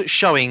am not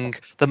showing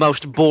the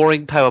most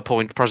boring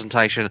PowerPoint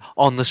presentation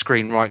on the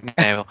screen right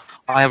now.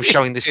 I am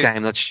showing this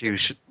game that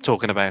Stu's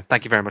talking about.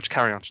 Thank you very much.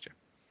 Carry on, Stu.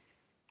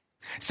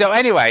 So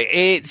anyway,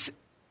 it's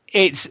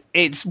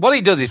what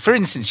it does is, for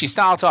instance, you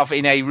start off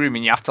in a room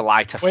and you have to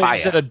light a fire.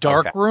 Is it a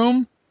dark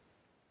room?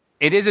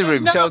 It is a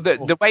room. No. So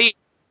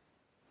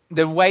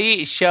the way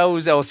it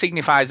shows or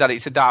signifies that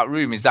it's a dark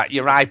room is that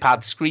your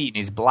iPad screen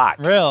is black.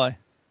 Really?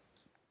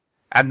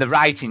 And the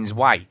writing's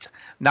white.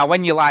 Now,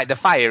 when you light the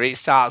fire, it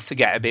starts to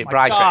get a bit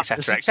brighter,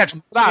 etc.,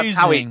 etc. That's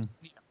how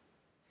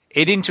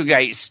it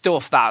integrates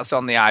stuff that's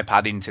on the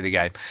iPad into the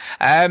game.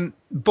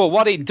 But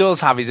what it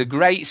does have is a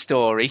great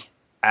story.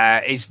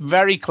 It's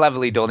very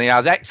cleverly done. It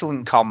has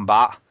excellent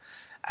combat.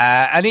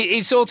 And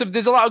it's sort of,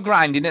 there's a lot of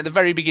grinding at the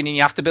very beginning.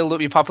 You have to build up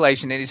your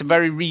population. It's a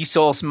very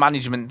resource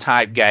management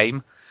type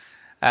game.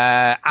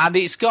 And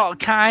it's got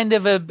kind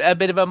of a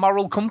bit of a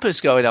moral compass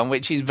going on,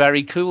 which is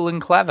very cool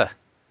and clever.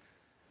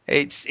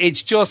 It's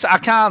just, I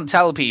can't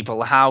tell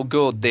people how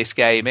good this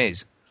game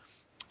is.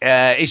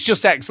 It's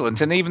just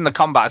excellent. And even the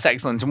combat's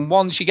excellent. And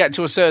once you get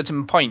to a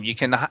certain point, you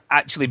can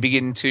actually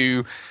begin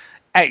to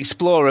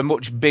explore a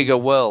much bigger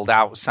world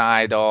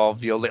outside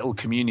of your little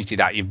community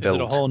that you've built.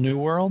 Is it a whole new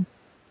world?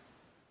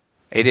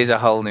 It is a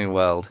whole new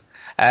world.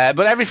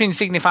 But everything's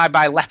signified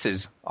by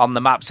letters on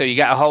the map, so you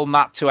get a whole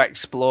map to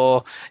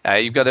explore.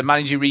 You've got to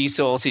manage your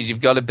resources.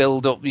 You've got to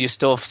build up your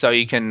stuff so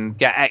you can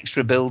get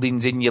extra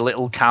buildings in your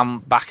little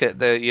camp back at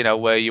the,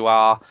 where you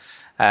are.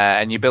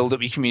 And you build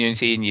up your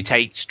community and you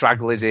take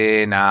stragglers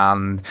in,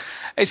 and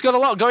it's got a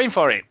lot going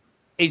for it.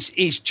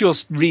 It's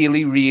just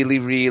really, really,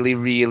 really,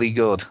 really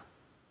good.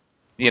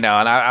 And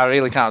I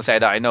really can't say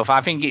that enough.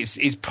 I think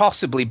it's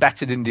possibly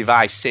better than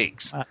Device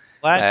 6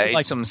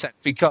 in some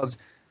sense, because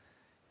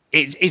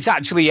it's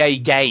actually a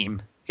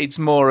game. It's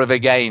more of a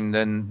game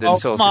than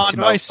sort of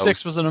Device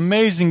 6 was an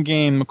amazing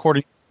game,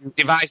 according to you.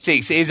 Device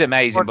 6 is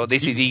amazing, but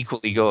this is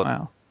equally good.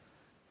 Wow.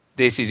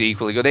 This is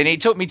equally good. And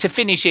it took me to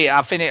finish it.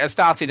 I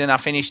started and I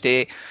finished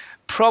it.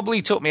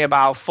 Probably took me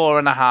about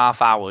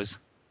 4.5 hours.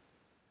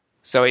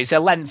 So it's a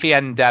lengthy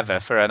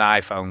endeavour for an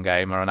iPhone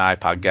game or an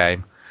iPad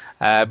game.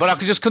 But I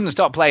just couldn't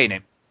stop playing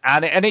it.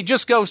 And it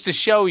just goes to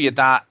show you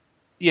that,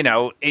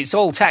 it's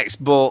all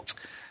text, but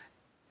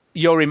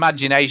your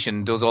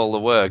imagination does all the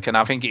work. And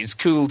I think it's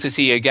cool to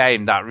see a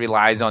game that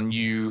relies on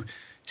you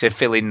to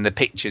fill in the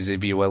pictures,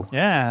 if you will.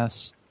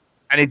 Yes.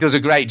 And it does a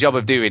great job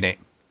of doing it.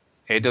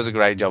 It does a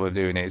great job of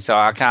doing it. So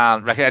I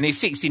can't recommend. And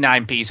it's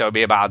 69p, so it'll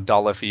be about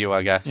 $1 for you,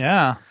 I guess.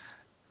 Yeah.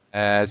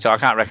 So I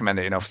can't recommend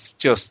it enough. It's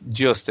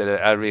just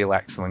a real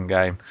excellent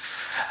game.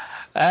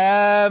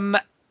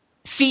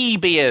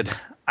 Seabeard.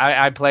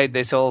 I played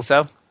this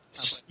also.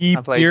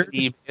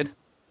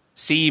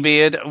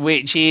 Seabeard,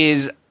 which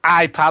is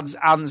iPad's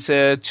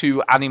answer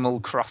to Animal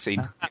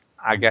Crossing,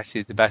 I guess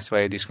is the best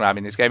way of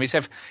describing this game.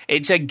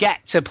 It's a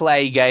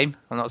get-to-play game.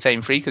 I'm not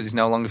saying free because it's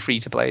no longer free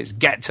to play. It's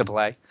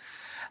get-to-play.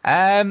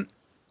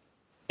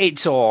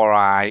 It's all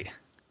right.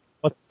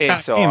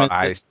 It's all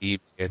right,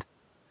 Seabeard.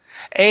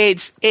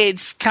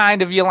 It's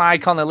kind of, you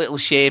like on a little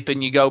ship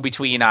and you go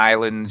between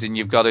islands and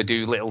you've got to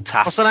do little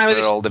tasks. What's the name of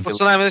this? What's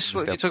the name of this?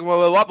 What you talking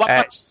about?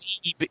 What?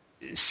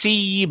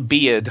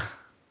 Seabeard.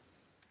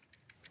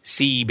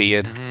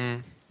 Seabeard.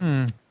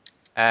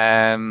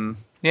 Mm-hmm.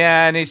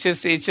 Yeah, and it's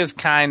just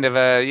kind of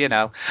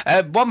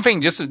a one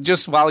thing.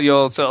 Just while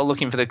you're sort of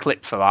looking for the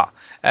clip for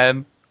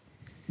that.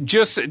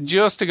 Just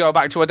to go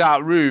back to a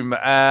dark room,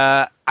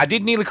 I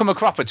did nearly come a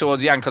cropper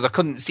towards the end because I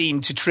couldn't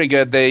seem to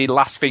trigger the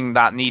last thing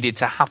that needed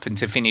to happen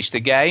to finish the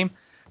game.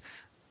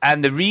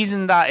 And the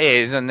reason that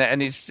is, and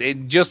it's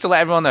just to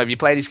let everyone know, if you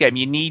play this game,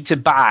 you need to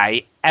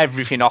buy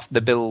everything off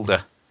the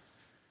builder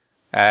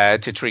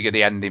to trigger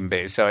the ending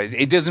bit. So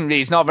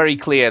it's not very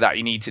clear that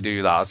you need to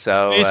do that.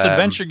 So it's an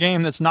adventure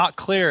game that's not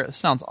clear. It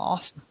sounds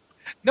awesome.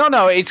 No,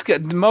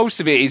 most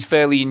of it is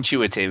fairly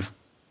intuitive.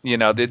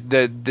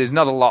 There's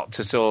not a lot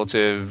to sort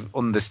of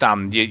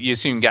understand. You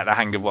soon get the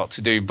hang of what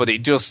to do, but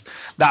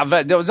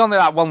there was only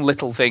that one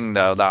little thing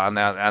though and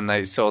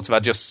I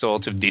just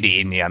sort of did it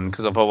in the end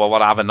because I thought, well,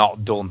 what have I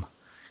not done?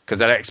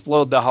 Because I'd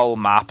explored the whole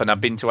map and I'd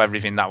been to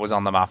everything that was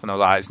on the map, and I was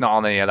like, it's not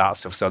on any of that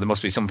stuff, so there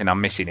must be something I'm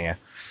missing here,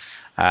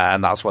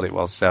 and that's what it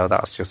was. So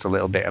that's just a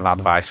little bit of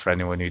advice for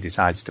anyone who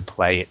decides to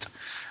play it.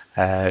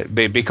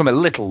 Become a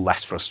little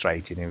less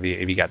frustrating if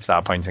you get to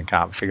that point and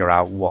can't figure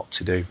out what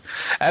to do.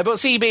 But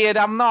Seabeard,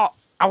 I'm not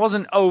I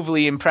wasn't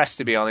overly impressed,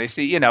 to be honest.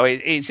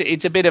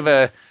 It's a bit of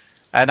an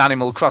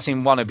Animal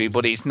Crossing wannabe,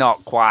 but it's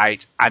not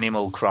quite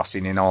Animal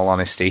Crossing, in all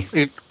honesty.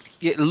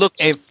 It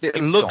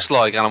looks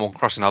like Animal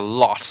Crossing a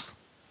lot.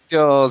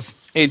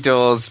 It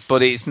does,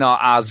 but it's not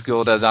as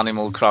good as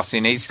Animal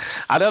Crossing.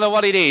 I don't know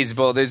what it is,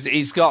 but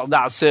it's got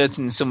that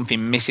certain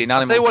something missing.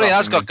 I'll tell you what it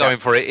has got going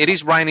for it. It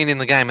is raining in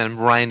the game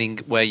and raining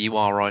where you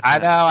are right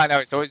now. I know.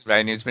 It's always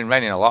raining. It's been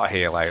raining a lot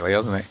here lately,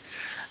 hasn't it?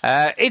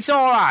 It's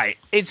all right.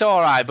 It's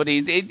all right, but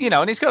and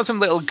it's got some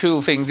little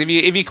cool things. If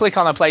you click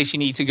on a place you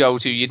need to go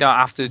to, you don't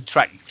have to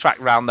track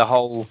around the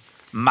whole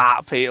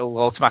map. It'll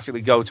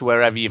automatically go to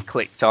wherever you've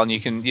clicked on. You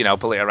can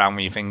pull it around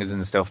with your fingers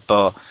and stuff,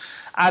 but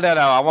I don't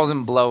know. I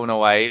wasn't blown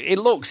away. It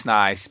looks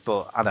nice,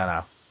 but I don't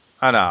know.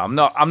 I'm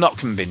not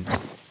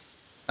convinced.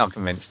 Not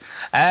convinced.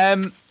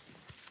 And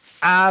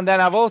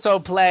then I've also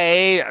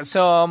played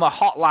some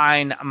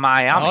Hotline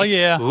Miami. Oh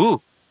yeah.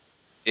 Ooh.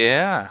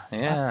 Yeah.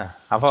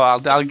 I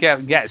thought I'll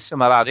get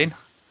some of that in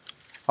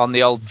on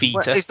the old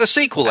Vita. Well, is the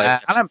sequel there?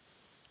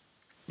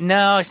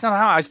 No, it's not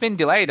out. It's been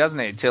delayed,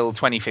 hasn't it, till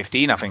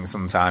 2015, I think,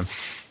 sometime.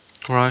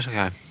 Right.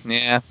 Okay.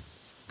 Yeah,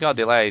 got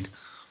delayed.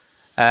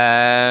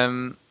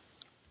 Yeah,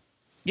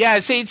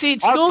 it's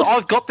good.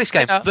 I've got this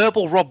game.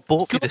 Verbal Rob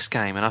bought me this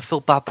game, and I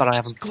feel bad that I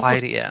haven't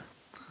played it yet.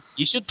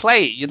 You should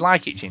play it. You'd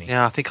like it, Ginny.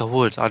 Yeah, I think I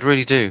would. I'd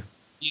really do.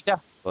 You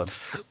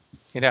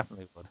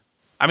definitely would.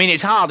 I mean,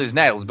 it's hard as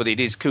nails, but it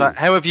is cool.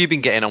 How have you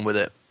been getting on with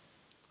it?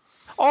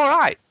 All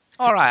right.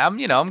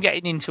 I'm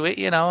getting into it,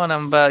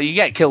 and you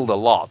get killed a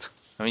lot.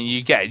 I mean,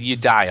 you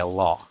die a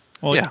lot.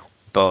 Well, yeah.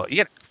 But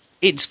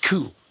it's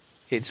cool.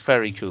 It's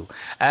very cool.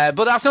 But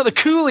that's not the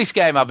coolest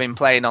game I've been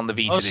playing on the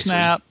Vita this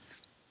week.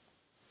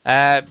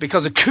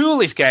 Because the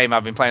coolest game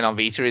I've been playing on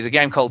Vita is a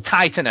game called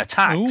Titan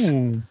Attacks.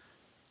 Ooh.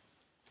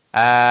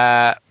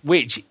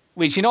 Which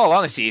in all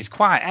honesty is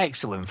quite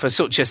excellent for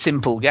such a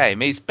simple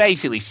game. It's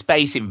basically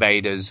Space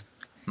Invaders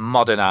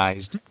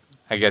modernized,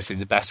 I guess is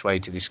the best way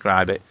to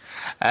describe it.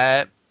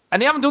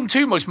 And they haven't done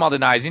too much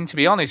modernizing, to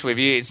be honest with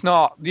you. It's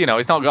not,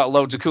 it's not got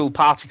loads of cool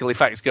particle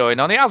effects going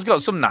on. It has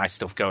got some nice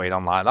stuff going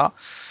on like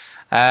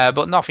that,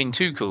 but nothing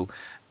too cool.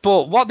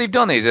 But what they've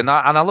done is, and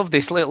I love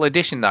this little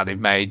addition that they've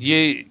made.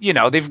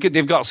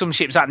 They've got some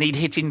ships that need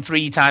hitting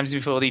 3 times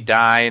before they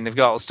die, and they've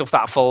got stuff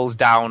that falls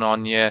down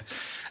on you,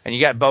 and you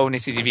get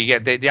bonuses if you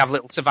get. They have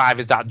little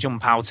survivors that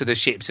jump out of the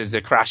ships as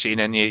they're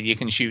crashing, and you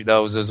can shoot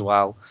those as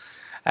well.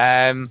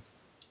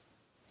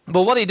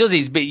 But what it does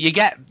is, you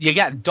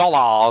get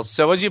dollars.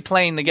 So as you're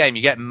playing the game,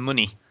 you get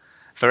money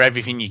for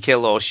everything you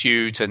kill or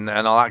shoot and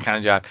all that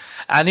kind of jive.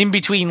 And in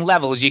between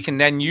levels, you can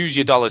then use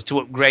your dollars to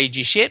upgrade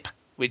your ship,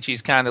 which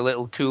is kind of a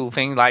little cool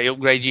thing. Like you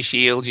upgrade your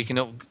shields, you can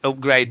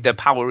upgrade the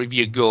power of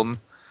your gun.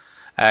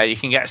 You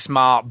can get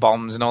smart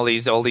bombs and all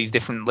these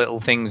different little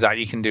things that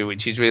you can do,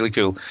 which is really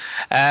cool.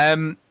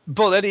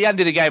 But at the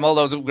end of the game, all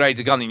those upgrades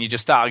are gone, and you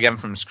just start again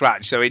from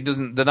scratch. So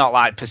they're not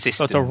like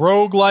persistent. So it's a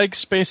roguelike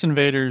Space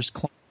Invaders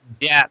clone.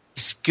 Yeah,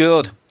 it's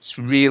good. It's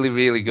really,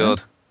 really good.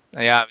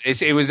 Mm-hmm. Yeah,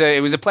 it was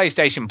a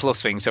PlayStation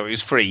Plus thing, so it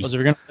was free. So if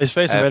you're going to play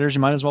Space Invaders,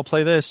 you might as well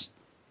play this.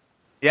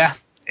 Yeah,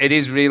 it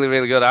is really,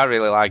 really good. I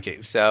really like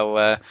it.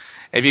 So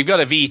if you've got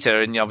a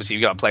Vita and obviously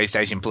you've got a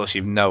PlayStation Plus,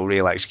 you've no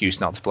real excuse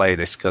not to play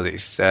this because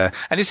it's and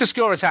it's a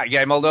score attack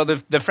game. Although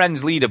the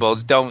friends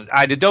leaderboards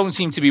don't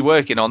seem to be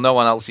working or no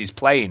one else is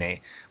playing it,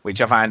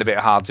 which I find a bit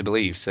hard to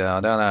believe. So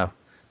I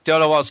don't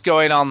know what's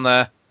going on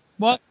there.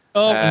 What's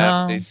going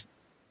on?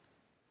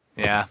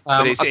 Yeah,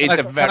 but it's a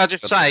very. Can I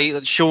just say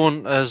that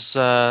Sean has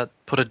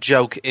put a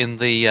joke in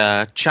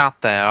the chat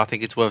there? I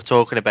think it's worth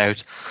talking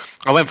about.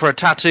 I went for a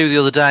tattoo the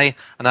other day,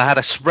 and I had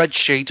a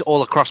spreadsheet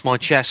all across my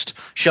chest.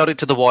 Showed it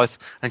to the wife,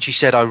 and she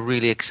said I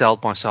really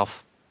excelled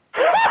myself.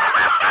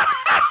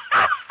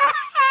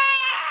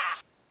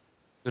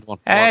 Good one.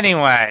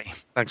 Anyway,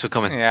 thanks for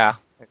coming. Yeah,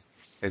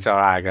 it's all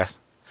right, I guess.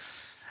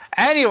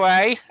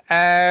 Anyway,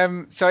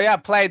 so yeah,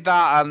 played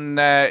that and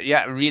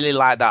really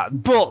liked that,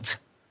 but.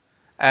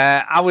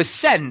 I've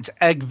had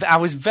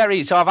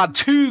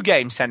 2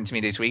 games sent to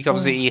me this week.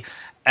 Obviously,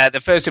 the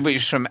first of which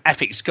was from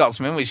Epic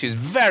Scotsman, which is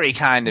very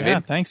kind of him.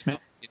 Yeah, thanks, man.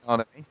 You know what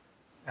I mean?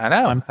 I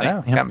know.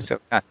 Can't be so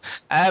kind.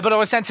 But I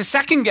was sent a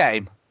second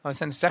game.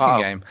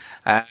 Game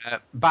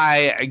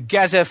by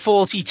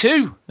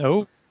Geza42.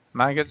 Oh,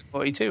 my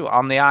Geza42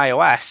 on the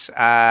iOS.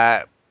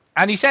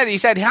 And he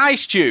said, "Hi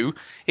Stu,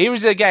 here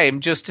is a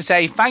game just to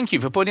say thank you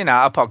for putting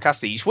out a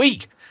podcast each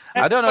week.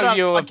 I don't know if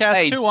you have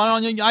played. Too.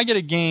 Why don't I get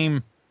a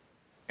game?"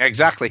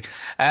 Exactly.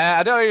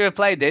 I don't know if you've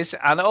played this,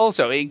 and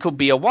also it could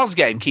be a WoS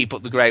game. Keep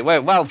up the great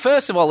work. Well,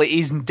 first of all, it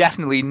is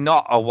definitely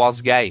not a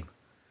WoS game.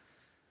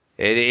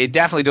 It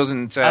definitely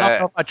doesn't. I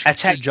don't know if I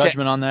trust your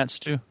judgment on that,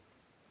 Stu.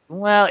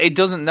 Well, it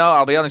doesn't know.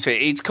 I'll be honest with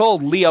you. It's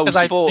called Leo's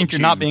Fortune. I think you're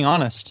not being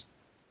honest.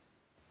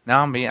 No,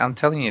 I'm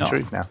telling you the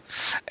truth now.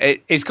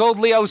 It's called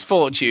Leo's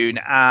Fortune,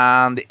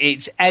 and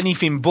it's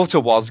anything but a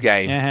WoS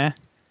game. Uh-huh.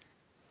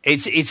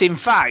 It's in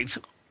fact.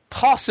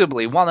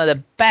 Possibly one of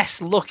the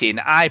best looking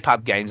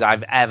iPad games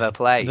I've ever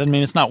played. Doesn't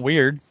mean it's not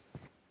weird.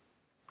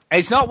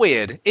 It's not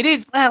weird. It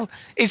is. Well,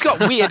 it's got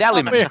weird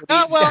elements.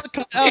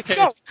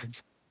 Okay.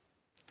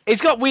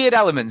 It's got weird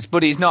elements,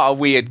 but it's not a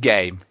weird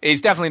game.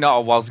 It's definitely not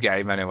a WOS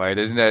game anyway.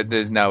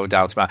 There's no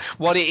doubt about it.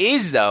 What it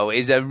is, though,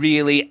 is a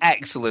really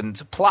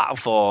excellent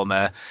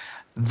platformer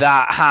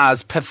that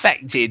has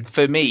perfected,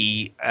 for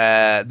me,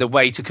 the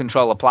way to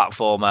control a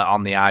platformer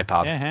on the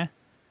iPad. Yeah.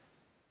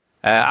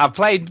 I've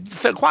played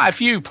quite a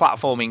few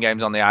platforming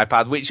games on the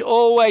iPad, which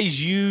always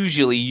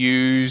usually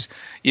use,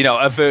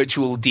 a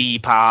virtual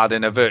D-pad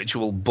and a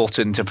virtual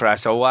button to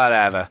press or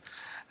whatever.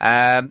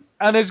 And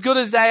as good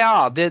as they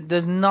are,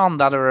 there's none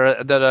that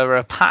are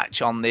a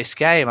patch on this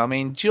game. I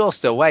mean,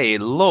 just the way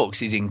it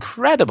looks is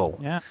incredible.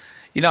 Yeah.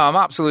 I'm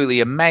absolutely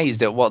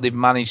amazed at what they've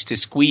managed to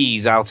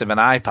squeeze out of an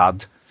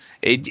iPad.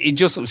 It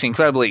just looks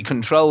incredible. It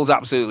controls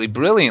absolutely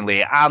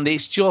brilliantly, and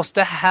it's just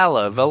a hell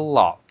of a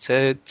lot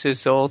to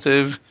sort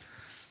of,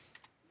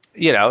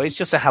 it's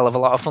just a hell of a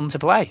lot of fun to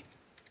play.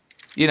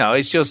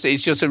 It's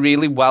just a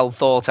really well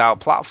thought out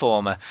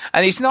platformer,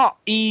 and it's not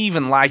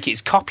even like it's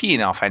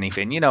copying off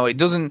anything.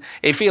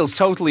 It feels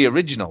totally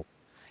original.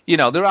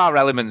 There are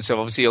elements of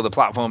obviously other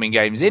platforming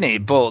games in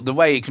it, but the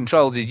way it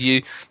controls is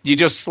you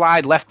just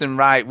slide left and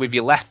right with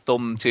your left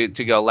thumb to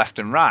go left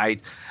and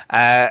right,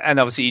 and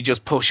obviously you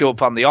just push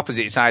up on the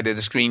opposite side of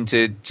the screen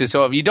to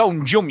sort of, you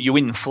don't jump, you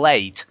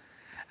inflate.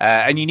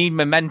 And you need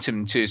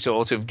momentum to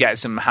sort of get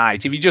some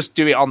height. If you just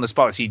do it on the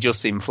spot, he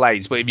just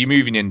inflates. But if you're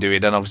moving into it,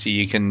 then obviously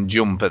you can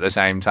jump at the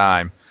same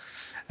time.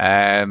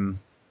 And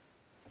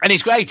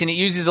it's great, and it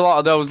uses a lot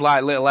of those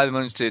like little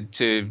elements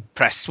to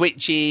press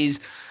switches.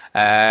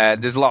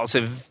 There's lots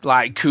of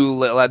like cool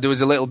little. There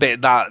was a little bit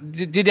that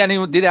did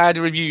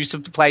either of you used to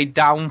play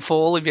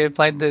Downfall? Have you ever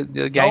played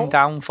the game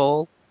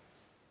Downfall?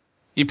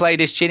 You played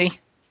this, Chinny?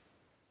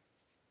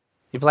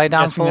 You played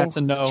Downfall? That's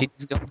a no.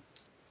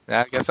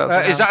 Yeah, I guess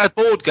that's is that a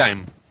board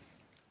game?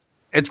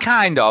 It's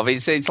kind of.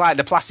 It's like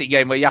the plastic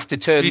game where you have to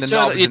turn the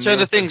knobs. You turn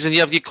the things and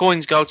you have your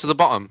coins go to the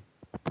bottom.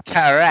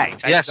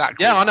 Correct. Yes.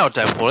 Exactly. Yeah, I know what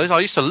Downfall is.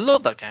 I used to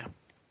love that game.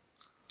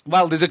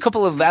 Well, there's a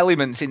couple of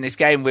elements in this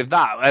game with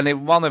that,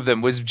 and one of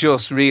them was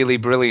just really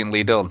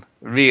brilliantly done.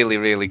 Really,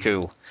 really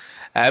cool.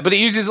 But it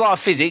uses a lot of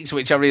physics,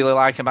 which I really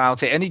like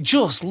about it, and it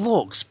just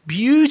looks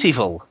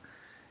beautiful.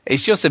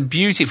 It's just a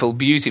beautiful,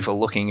 beautiful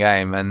looking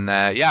game, and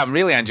I'm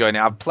really enjoying it.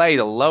 I've played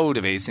a load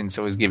of it since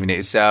I was giving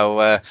it, so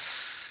I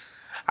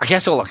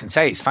guess all I can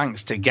say is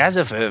thanks to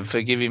Geza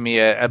for giving me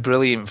a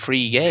brilliant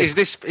free game. Is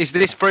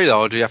this free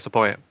though, or do you have to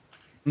buy it?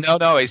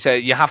 No, it's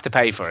you have to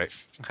pay for it.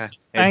 Okay. It's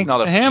Thanks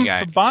not a to free him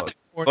game, for buying it.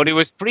 but it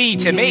was free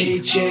to me.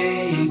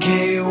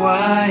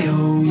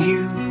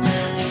 H-A-K-Y-O-U,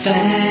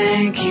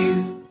 thank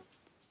you.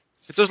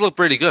 It does look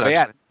pretty good, But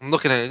actually. yeah, I'm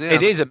looking at it. Yeah.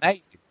 It is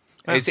amazing.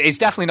 Yeah. It's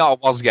definitely not a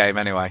WOS game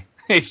anyway.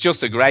 It's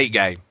just a great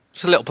game.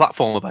 It's a little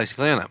platformer,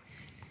 basically, isn't it?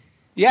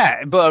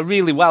 Yeah, but a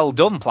really well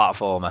done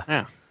platformer.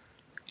 Yeah.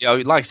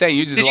 Like I say, it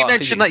uses Did a lot you of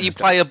mention that physics you and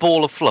stuff. play a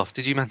ball of fluff?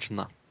 Did you mention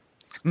that?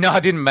 No, I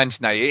didn't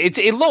mention that.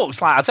 It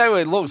looks like, I'll tell you what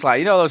it looks like.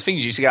 You know those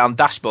things you used to get on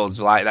dashboards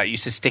like that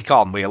used to stick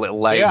on with a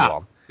little label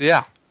on?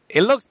 Yeah.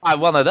 It looks like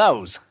one of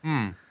those.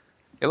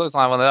 It looks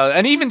like one of those.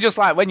 And even just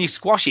like when you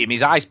squash him,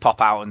 his eyes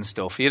pop out and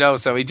stuff,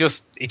 so it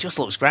just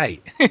looks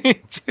great.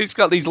 It's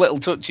got these little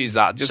touches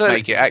that just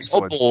make it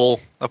excellent.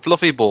 A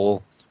fluffy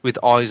ball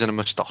with eyes and a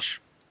moustache.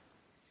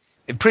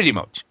 Pretty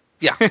much.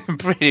 Yeah.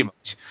 Pretty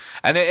much.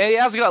 And it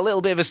has got a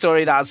little bit of a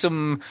story that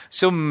some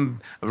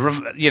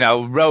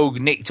rogue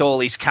nicked all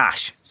his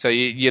cash. So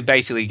you're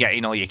basically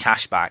getting all your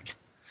cash back.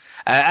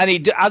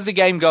 And as the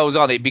game goes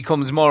on, it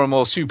becomes more and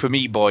more Super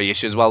Meat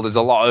Boy-ish as well. There's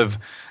a lot of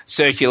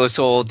circular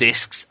saw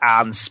discs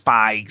and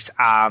spikes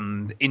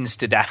and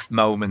insta-death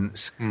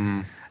moments.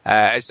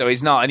 So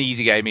it's not an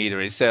easy game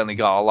either. It's certainly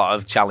got a lot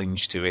of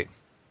challenge to it.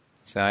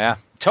 So yeah,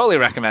 totally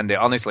recommend it.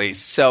 Honestly, it's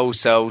so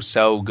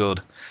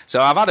good.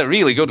 So I've had a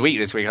really good week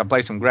this week. I've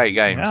played some great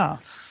games. Yeah.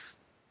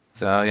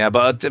 So yeah,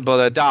 but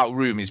a Dark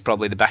Room is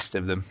probably the best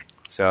of them.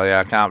 So yeah,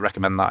 I can't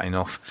recommend that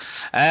enough.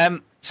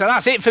 So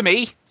that's it for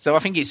me. So I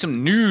think it's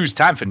some news.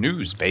 Time for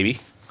news, baby.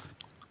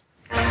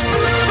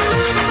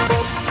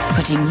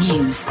 Putting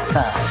news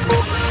first.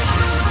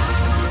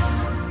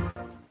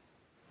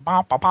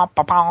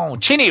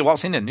 Chinny,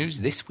 what's in the news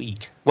this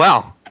week?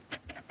 Well,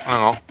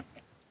 hang on.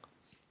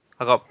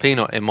 I got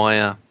peanut in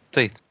my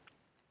teeth.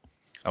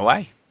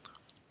 Away.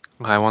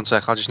 Okay, one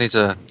sec. I just need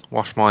to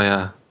wash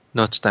my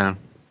nuts down.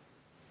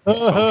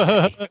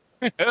 You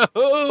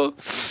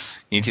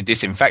need to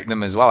disinfect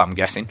them as well, I'm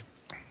guessing.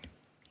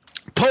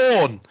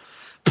 Porn!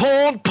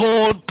 I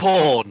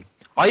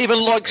even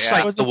like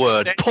saying the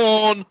word.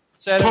 Porn.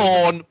 There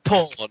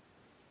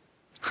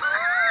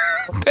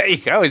you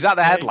go. Is that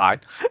the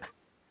headline?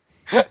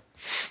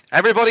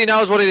 Everybody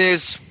knows what it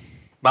is.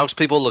 Most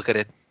people look at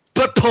it.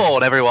 But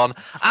porn, everyone.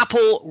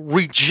 Apple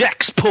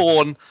rejects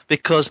porn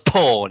because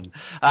porn.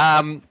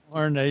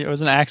 It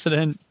was an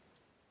accident.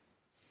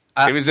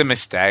 It was a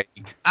mistake.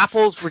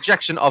 Apple's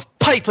rejection of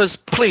Papers,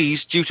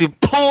 Please due to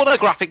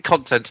pornographic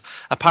content.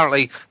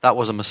 Apparently, that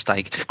was a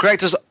mistake.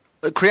 Creators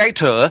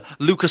creator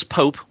Lucas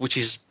Pope, which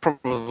is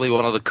probably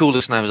one of the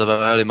coolest names I've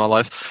ever heard in my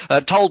life,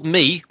 told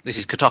me, this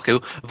is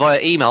Kotaku, via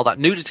email that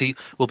nudity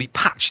will be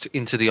patched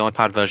into the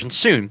iPad version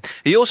soon.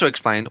 He also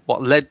explained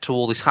what led to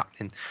all this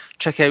happening.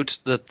 Check out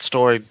the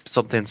story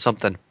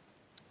something.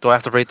 Do I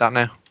have to read that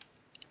now?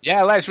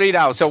 Yeah, let's read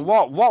out. So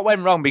what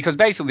went wrong? Because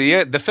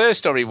basically the first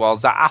story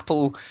was that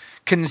Apple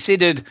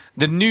considered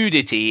the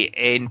nudity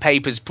in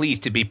Papers, Please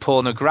to be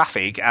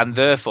pornographic and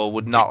therefore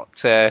would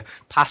not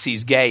pass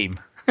his game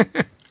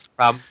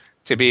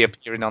to be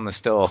appearing on the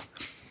store.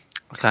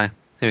 Okay,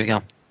 here we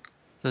go.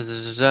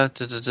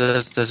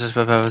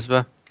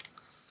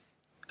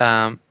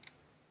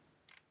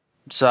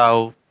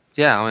 So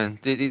yeah, I mean,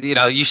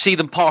 you see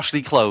them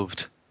partially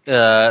clothed.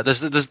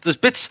 There's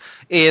bits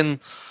in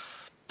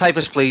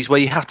Papers, Please where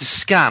you have to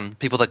scan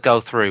people that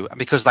go through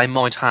because they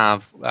might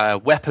have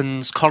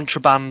weapons,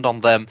 contraband on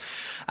them,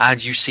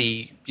 and you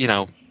see,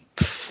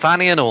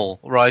 fanny and all,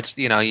 right?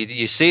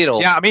 You see it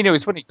all. Yeah, I mean, it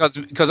was funny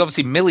because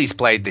obviously Millie's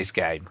played this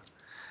game.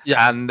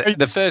 Yeah. And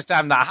the first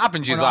time that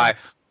happened, she's like,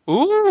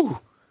 ooh,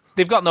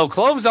 they've got no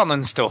clothes on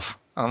and stuff.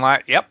 I'm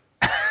like, yep.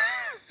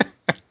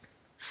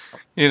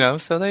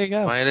 So there you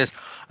go. Well, it is.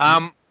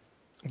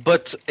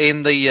 But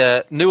in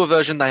the newer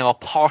version, they are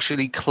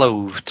partially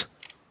clothed.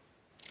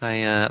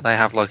 They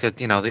have like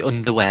the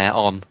underwear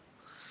on.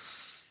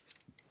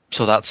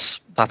 So that's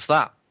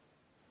that.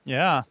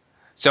 Yeah.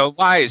 So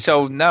why?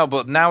 So no,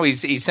 but now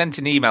he's sent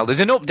an email. There's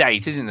an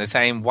update, isn't there,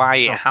 saying why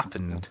it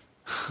happened?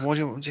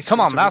 Come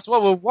on, that's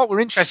what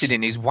we're interested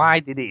in. Is why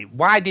did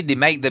they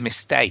make the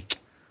mistake?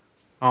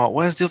 Oh,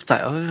 where's the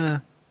update? Oh, yeah.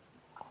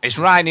 It's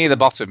right near the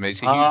bottom.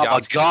 It's a huge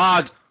article. My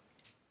God!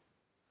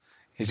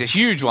 It's a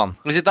huge one.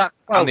 Is it that?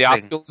 And the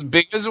article's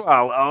big as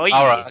well. Oh, yeah.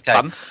 All right,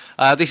 okay.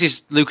 This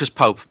is Lucas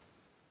Pope.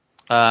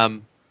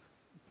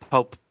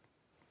 Pope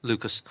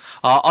Lucas.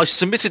 I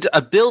submitted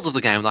a build of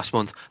the game last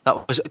month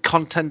that was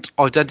content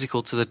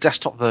identical to the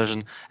desktop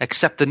version,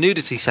 except the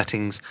nudity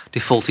settings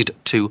defaulted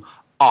to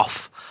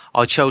off.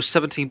 I chose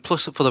 17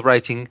 plus for the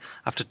rating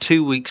after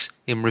 2 weeks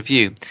in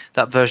review.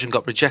 That version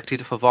got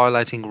rejected for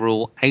violating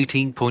Rule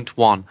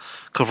 18.1,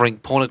 covering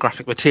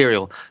pornographic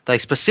material. They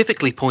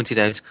specifically pointed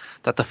out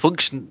that the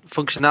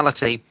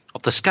functionality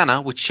of the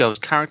scanner, which shows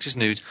characters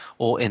nude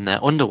or in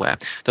their underwear.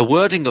 The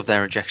wording of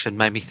their rejection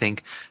made me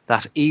think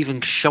that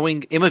even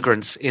showing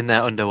immigrants in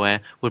their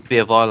underwear would be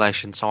a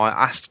violation, so I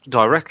asked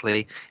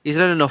directly, is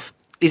it enough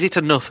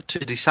to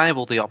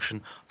disable the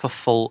option for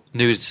full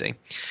nudity?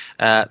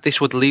 This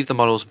would leave the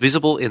models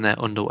visible in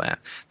their underwear.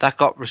 That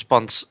got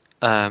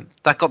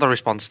the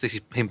response. This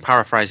is him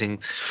paraphrasing.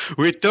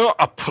 We don't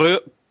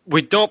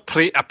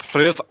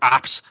pre-approve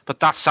apps, but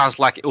that sounds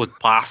like it would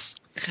pass.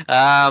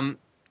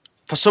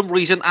 For some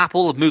reason,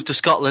 Apple have moved to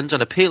Scotland,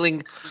 and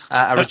appealing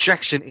a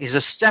rejection is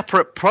a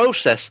separate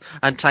process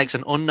and takes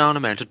an unknown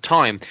amount of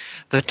time.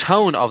 The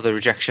tone of the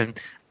rejection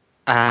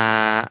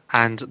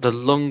and the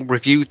long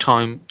review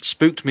time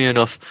spooked me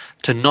enough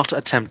to not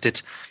attempt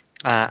it.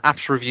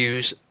 Apps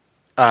reviews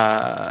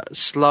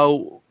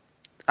slow.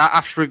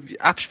 Apps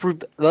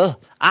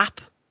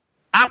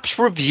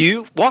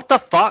review. What the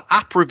fuck?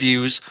 App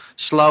reviews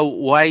slow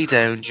way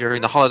down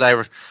during the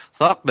holiday.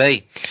 Fuck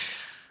me.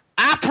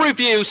 App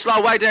reviews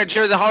slow way down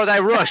during the holiday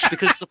rush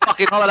because it's a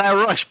fucking holiday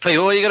rush.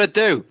 People, what are you gonna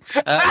do?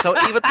 So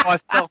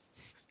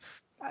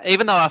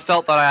even though I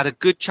felt that I had a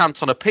good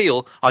chance on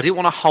appeal, I didn't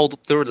want to hold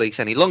up the release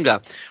any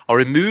longer. I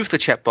removed the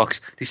checkbox,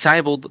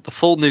 disabled the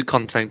full new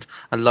content,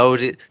 and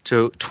lowered it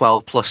to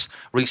 12 plus,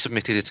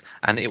 resubmitted it,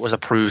 and it was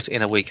approved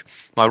in a week.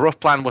 My rough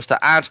plan was to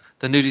add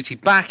the nudity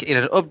back in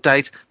an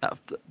update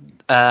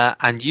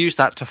and use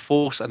that to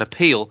force an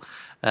appeal.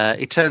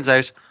 It turns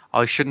out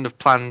I shouldn't have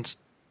planned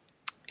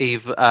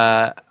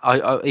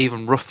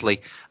even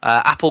roughly.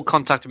 Apple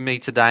contacted me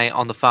today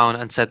on the phone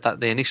and said that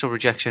the initial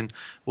rejection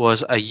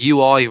was a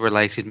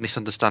UI-related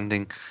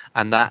misunderstanding,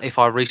 and that if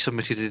I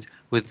resubmitted it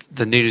with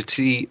the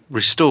nudity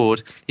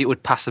restored, it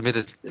would pass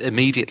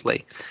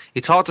immediately.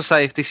 It's hard to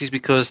say if this is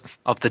because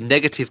of the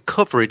negative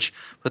coverage,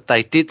 but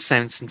they did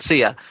sound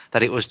sincere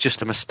that it was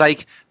just a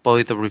mistake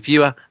by the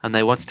reviewer, and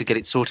they wanted to get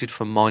it sorted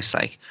for my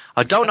sake.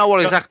 I don't know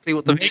what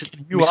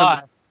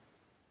the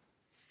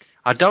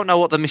I don't know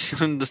what the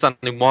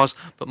misunderstanding was,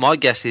 but my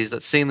guess is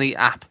that seeing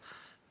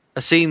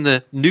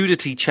the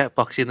nudity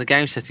checkbox in the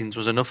game settings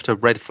was enough to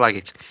red flag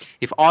it.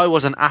 If I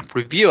was an app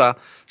reviewer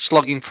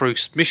slogging through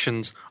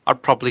submissions,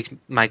 I'd probably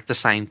make the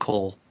same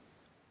call.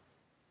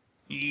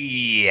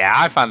 Yeah,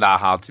 I find that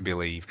hard to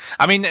believe.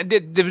 I mean,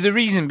 the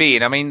reason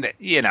being, I mean,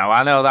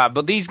 I know that,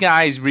 but these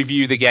guys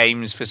review the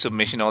games for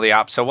submission or the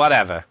apps or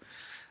whatever.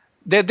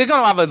 They're going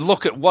to have a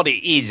look at what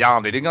it is,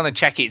 aren't they? They're going to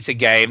check it's a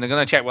game. They're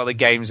going to check what the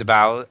game's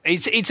about.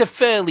 It's a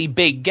fairly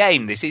big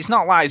game, this. It's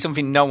not like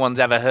something no one's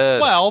ever heard.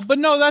 Well, but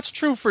no, that's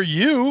true for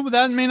you. But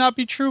that may not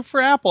be true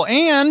for Apple.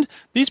 And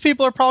these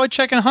people are probably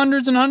checking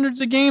hundreds and hundreds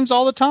of games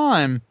all the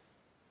time.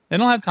 They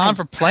don't have time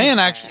for playing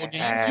actual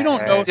games. You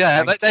don't know.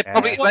 Yeah,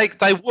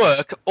 they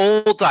work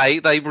all day.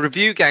 They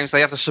review games. They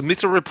have to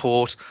submit a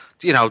report.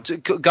 To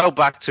go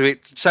back to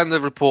it, send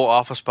the report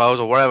off, I suppose,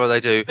 or whatever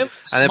they do, and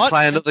then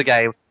play another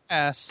game.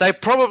 ass. They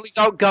probably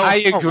don't go.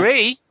 I home.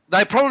 agree.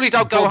 They probably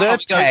don't go But home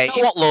and go, they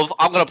you know what, love?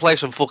 I'm going to play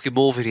some fucking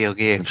more video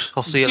games.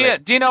 I'll see you later.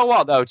 Do you know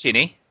what, though,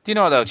 Chinny?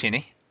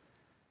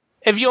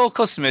 If your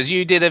customers,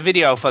 you did a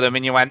video for them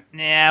and you went,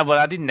 yeah, well,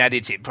 I didn't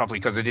edit it properly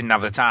because I didn't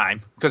have the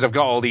time, because I've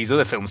got all these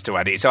other films to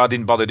edit, so I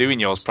didn't bother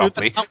doing yours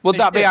properly. Would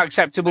that be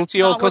acceptable to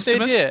your Not customers?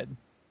 what they did.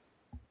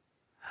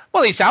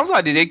 Well, it sounds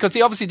like they did, because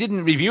they obviously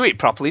didn't review it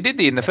properly, did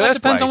they, in the Well, first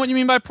it depends place? on what you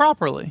mean by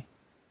properly.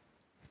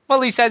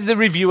 Well, he says the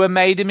reviewer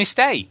made a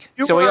mistake,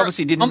 so he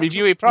obviously didn't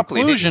review it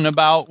properly. Conclusion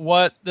about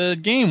what the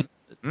game.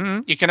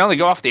 You can only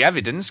go off the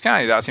evidence,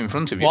 can't you? That's in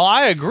front of you. Well,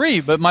 I agree,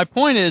 but my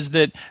point is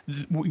that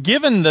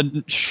given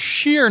the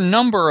sheer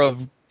number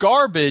of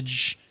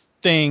garbage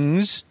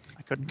things,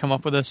 I couldn't come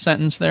up with a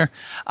sentence there.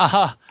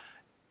 Yeah,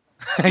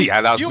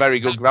 that was very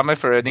good grammar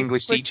for an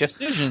English teacher.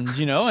 Decisions,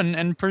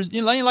 and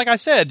like I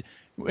said,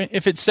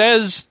 if it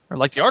says, or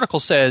like the article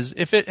says,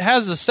 if it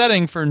has a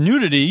setting for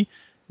nudity,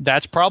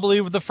 that's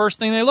probably the first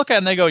thing they look at,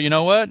 and they go, you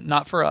know what,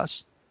 not for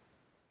us.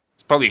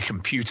 It's probably a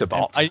computer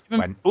bot.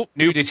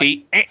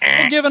 Nudity.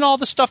 Given all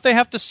the stuff they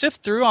have to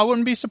sift through, I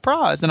wouldn't be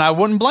surprised, and I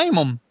wouldn't blame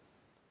them.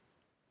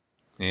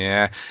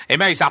 Yeah, it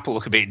makes Apple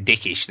look a bit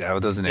dickish, though,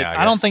 doesn't it?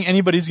 I don't think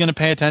anybody's going to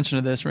pay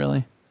attention to this,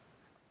 really.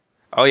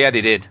 Oh, yeah,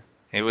 they did.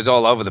 It was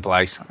all over the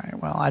place. All right,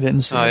 well, I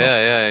didn't see it.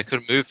 Yeah, I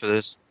couldn't move for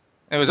this.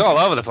 It was all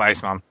over the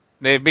place, man.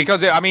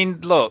 Because, I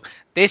mean, look,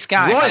 this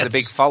guy has a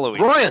big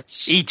following.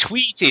 Riots! He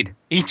tweeted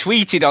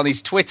on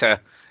his Twitter,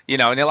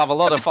 and he'll have a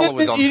lot of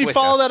followers on Twitter. He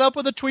followed that up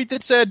with a tweet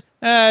that said,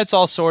 it's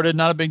all sorted,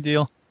 not a big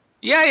deal.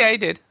 Yeah, he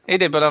did.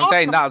 But I'm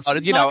saying that's,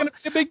 it's not going to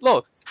be a big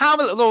look,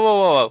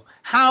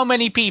 how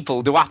many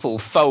people do Apple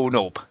phone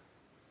up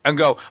and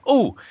go,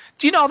 oh,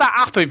 do you know that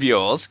app of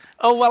yours?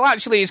 Oh, well,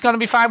 actually, it's going to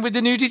be fine with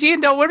the nudity,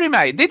 and don't worry,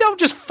 mate. They don't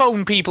just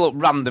phone people up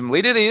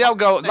randomly, do they? They don't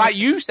go, like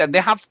you said,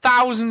 they have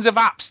thousands of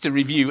apps to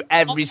review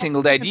every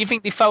single day. Do you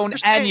think they phone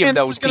any of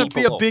those people up? It's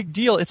going to be a big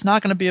deal. It's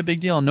not going to be a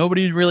big deal.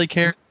 Nobody really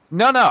cares.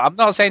 No, I'm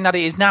not saying that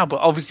it is now, but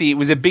obviously it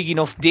was a big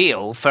enough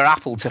deal for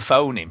Apple to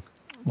phone him.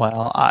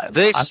 Well,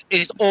 this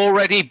is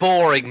already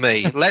boring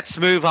me. Let's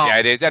move on. Yeah,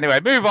 it is.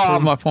 Anyway, move on.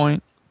 Prove my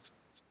point.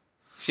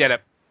 Shut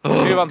up.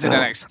 Move on to the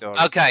next story.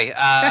 Okay.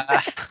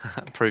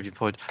 Prove your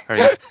point. Very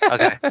good.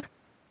 Okay.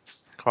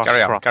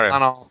 Carry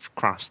on.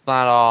 Cross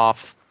that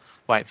off.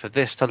 Wait for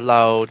this to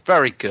load.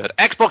 Very good.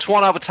 Xbox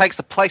One overtakes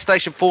the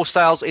PlayStation 4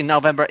 sales in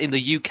November in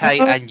the UK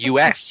and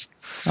US.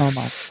 Oh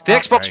my God. The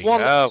Xbox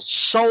One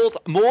sold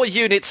more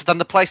units than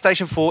the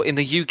PlayStation 4 in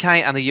the UK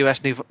and the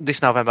US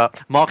this November,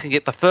 marking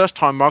it the first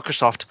time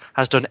Microsoft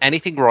has done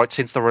anything right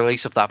since the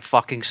release of that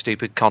fucking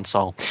stupid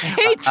console.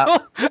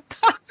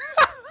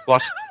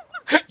 What?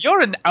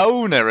 You're an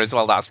owner as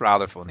well. That's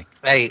rather funny.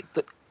 Hey,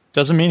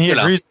 doesn't mean he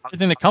agrees with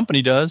everything the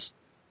company does.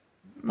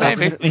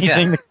 Maybe.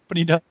 Anything the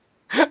company does.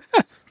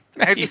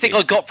 How do you think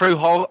I got through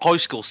high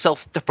school?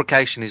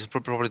 Self-deprecation is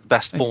probably the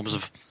best forms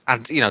of,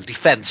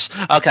 defense.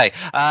 Okay,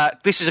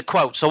 this is a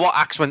quote. So what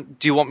accent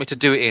do you want me to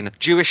do it in?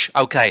 Jewish?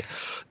 Okay.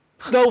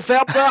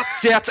 November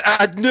set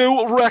a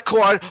new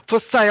record for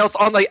sales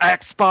on the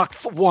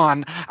Xbox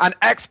One. And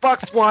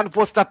Xbox One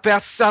was the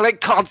best-selling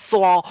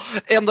console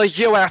in the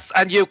US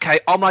and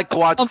UK. Oh my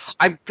God,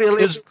 I'm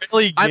feeling... It's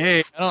really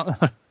gay.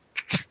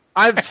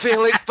 I'm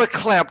feeling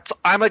verklempt.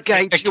 I'm a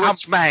gay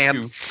Jewish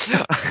man,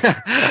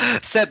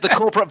 said the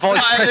corporate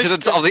vice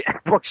president of the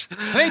Xbox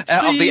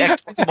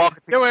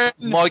marketing,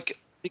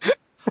 Mike.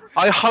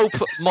 I hope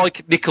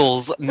Mike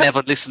Nichols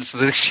never listens to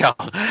this show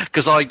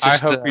because I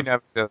hope he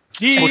never does.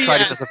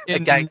 Portrayed him as a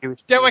gay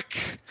Jewish. Derek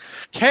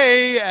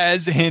K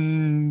as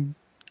in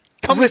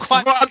I'm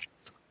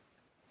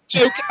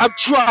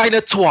trying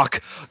to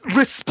talk.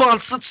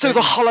 Responses to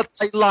the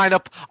holiday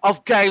lineup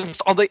of games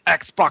on the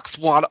Xbox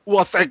One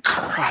was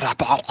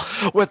incredible,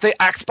 with the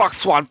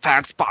Xbox One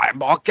fans buying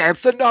more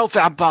games in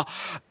November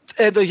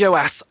in the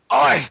US.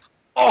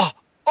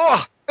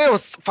 It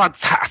was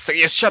fantastic.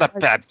 You should have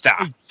been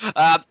there.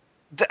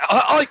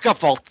 I got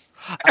votes.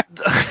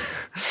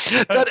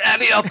 That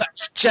any other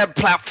gen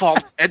platform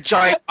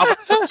enjoying over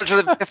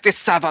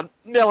 157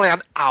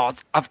 million hours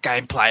of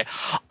gameplay.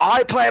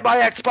 I play my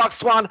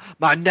Xbox One,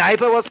 my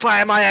neighbor was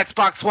playing my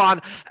Xbox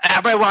One,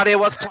 everybody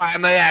was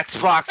playing the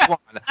Xbox One.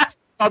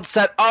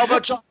 Sunset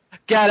Overdrive,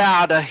 get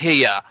out of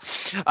here.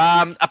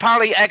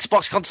 Apparently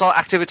Xbox console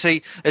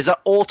activity is at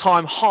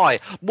all-time high.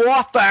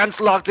 More fans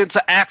logged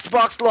into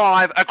Xbox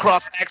Live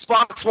across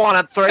Xbox One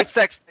and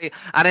 360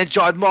 and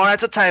enjoyed more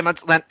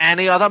entertainment than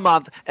any other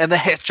month in the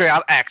history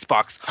of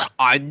Xbox.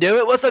 I knew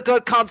it was a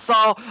good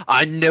console.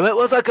 I knew it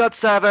was a good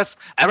service.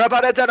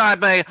 Everybody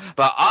denied me,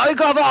 but I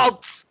got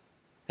votes.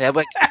 Here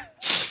we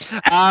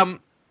go.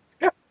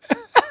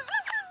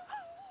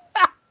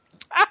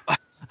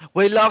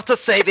 We love to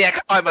see the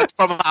excitement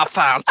from our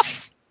fans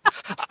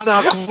and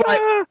our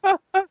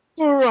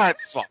great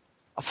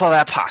for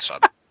their passion.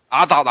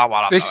 I don't know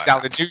what I'm This doing. is how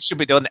the news should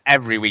be done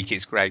every week.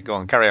 It's great. Go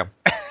on, carry on.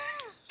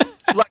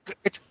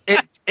 It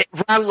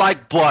ran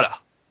like butter.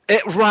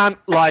 It ran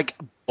like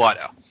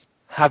butter.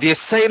 Have you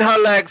seen her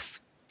legs?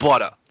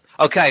 Butter.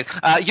 Okay,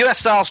 US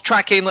sales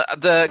tracking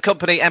the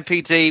company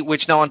MPD,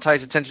 which no one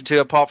pays attention to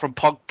apart from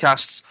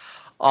podcasts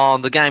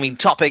on the gaming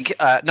topic,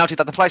 noted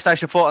that the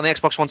PlayStation 4 and the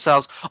Xbox One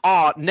sales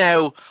are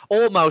now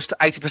almost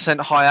 80%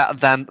 higher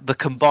than the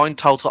combined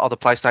total of the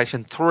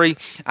PlayStation 3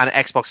 and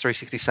Xbox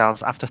 360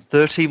 sales after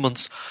 13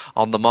 months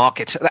on the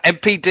market. The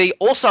MPD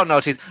also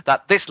noted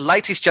that this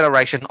latest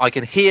generation, I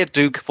can hear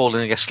Duke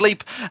falling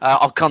asleep,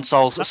 of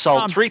consoles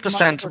sold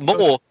 3%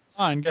 more.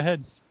 Fine, go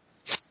ahead.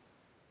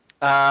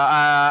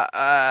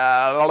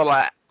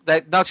 They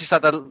noticed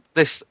that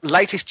this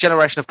latest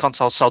generation of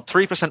consoles sold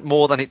 3%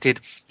 more than it did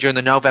during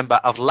the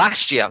November of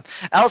last year.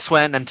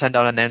 Elsewhere,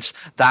 Nintendo announced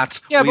that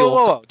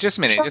whoa. Just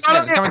a minute.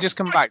 Can we just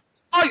come back?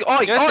 Just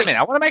a minute.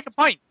 I want to make a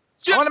point.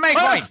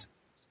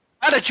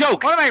 And a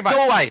joke. Go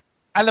away.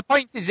 And the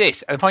point is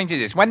this.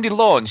 When they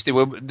launched,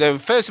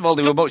 first of all,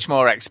 they were much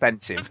more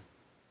expensive.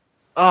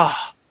 Oh,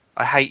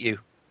 I hate you.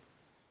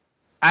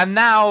 And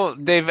now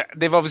they've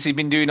obviously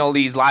been doing all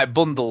these like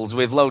bundles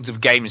with loads of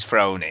games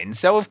thrown in.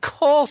 So of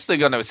course they're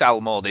going to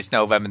sell more this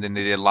November than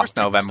they did last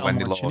November when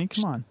they launched. Ginny,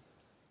 come on.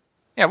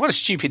 Yeah, what a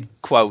stupid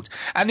quote.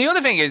 And the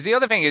other thing is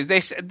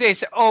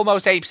this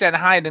almost 8%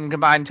 higher than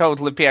combined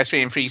total of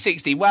PS3 and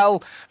 360.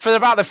 Well, for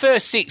about the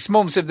first 6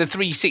 months of the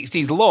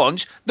 360's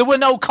launch, there were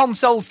no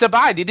consoles to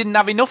buy. They didn't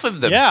have enough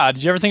of them. Yeah,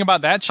 did you ever think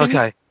about that, Ginny?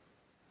 Okay.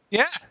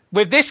 Yeah,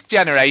 with this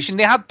generation,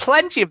 they had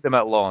plenty of them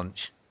at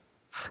launch.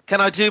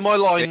 Can I do my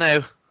line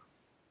now?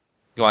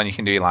 Go on, you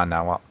can do your line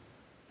now. What?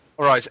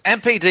 All right.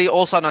 MPD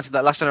also noted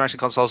that last generation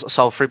consoles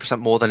sold 3%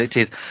 more than it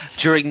did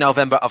during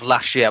November of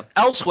last year.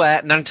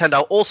 Elsewhere,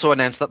 Nintendo also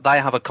announced that they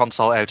have a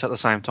console out at the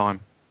same time.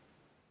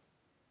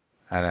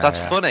 That's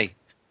funny.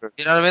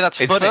 You know what I mean? That's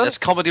funny. That's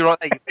comedy right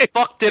there. You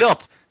fucked it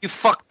up.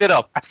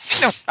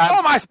 What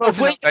am I supposed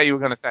to know what you were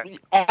going to say?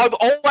 I'm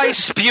always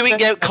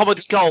spewing out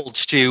comedy gold,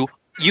 Stu.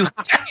 You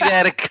have to be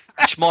there to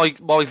catch my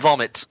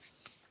vomit.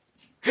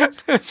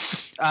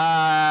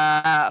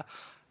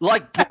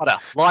 Like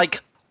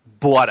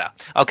butter.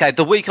 Okay,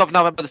 the week of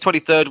November the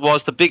 23rd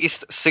was the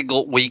biggest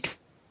single week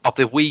of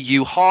the Wii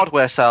U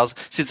hardware sales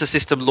since the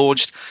system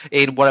launched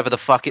in whatever the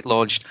fuck it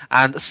launched,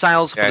 and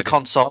sales for the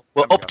console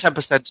were up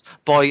 10%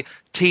 by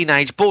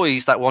teenage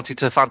boys that wanted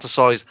to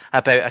fantasize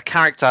about a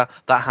character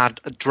that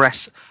had a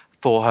dress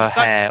for her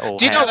hair. Or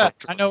do you know that?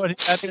 I know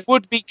it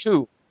would be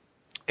cool.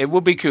 It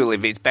would be cool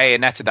if it's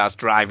Bayonetta that's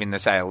driving the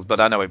sales, but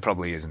I know it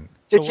probably isn't.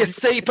 Did you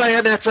see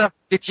Bayonetta?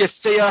 Did you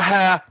see her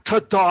hair to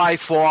die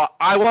for?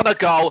 I want to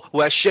go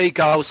where she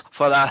goes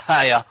for the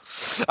hair.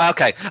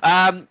 Okay.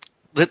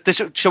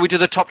 Shall we do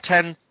the top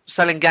 10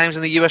 selling games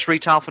in the US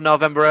retail for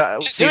November?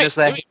 Do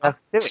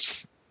it.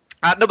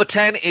 At number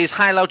 10 is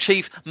Halo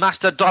Chief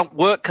Master Don't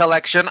Work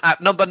Collection.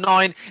 At number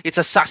 9, it's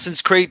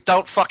Assassin's Creed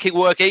Don't Fucking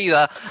Work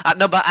Either. At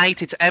number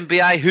 8, it's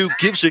NBA Who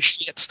Gives a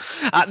Shit.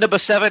 At number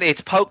 7, it's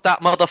Poke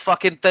That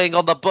Motherfucking Thing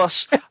on the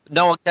Bus.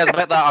 No one cares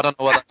about that. I don't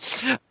know whether.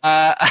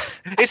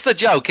 It's the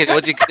joke.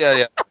 What did you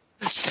earlier?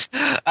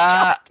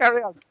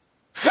 Carry on.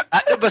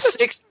 At number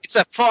 6, it's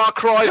a Far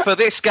Cry for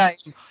this game.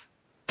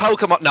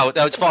 Pokemon. No,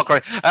 it's Far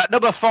Cry.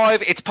 Number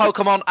 5, it's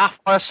Pokemon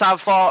Sapphire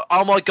Sapphire.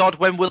 Oh my god,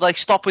 when will they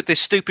stop with this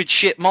stupid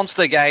shit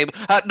monster game?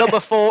 At number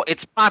 4,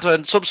 it's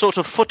Madden, some sort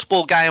of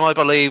football game, I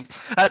believe.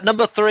 At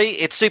number 3,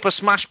 it's Super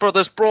Smash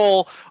Brothers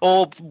Brawl,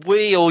 or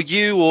Wii, or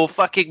U, or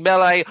fucking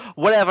Melee,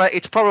 whatever.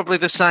 It's probably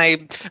the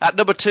same. At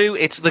number 2,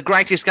 it's the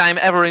greatest game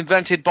ever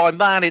invented by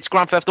man. It's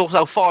Grand Theft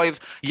Auto 5.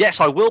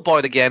 Yes, I will buy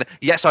it again.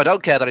 Yes, I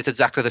don't care that it's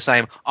exactly the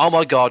same. Oh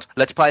my god,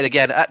 let's play it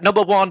again. At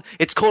number 1,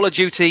 it's Call of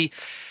Duty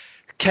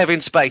Kevin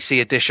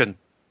Spacey edition.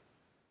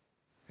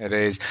 It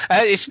is.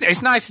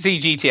 It's nice to see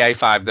GTA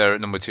 5 there at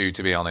number 2,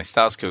 to be honest.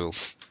 That's cool.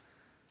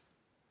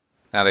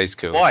 That is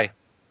cool. Why?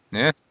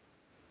 Yeah.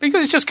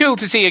 Because it's just cool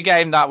to see a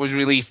game that was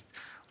released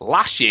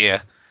last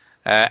year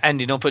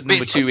ending up at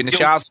number 2 in the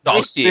charts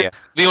this year.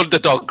 The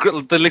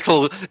underdog, the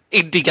little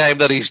indie game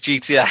that is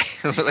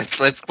GTA.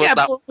 let's put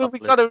that. But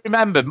we've got to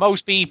remember,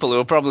 most people who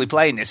are probably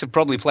playing this have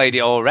probably played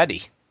it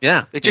already.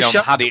 Yeah. It just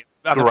had a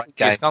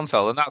previous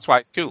console, and that's why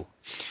it's cool.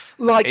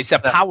 It's the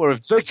power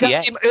of GTA. The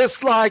game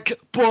is like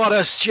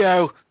butter,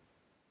 Joe.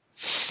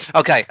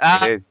 Okay.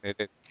 It is.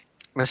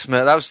 Listen,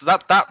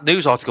 that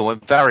news article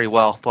went very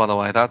well, by the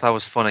way. That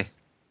was funny.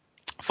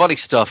 Funny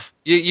stuff.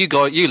 You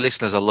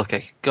listeners are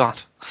lucky.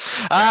 God.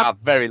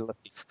 Very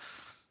lucky.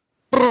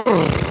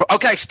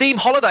 Okay, Steam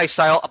Holiday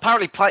Sale.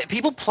 Apparently,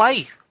 people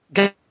play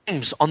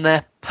games on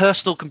their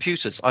personal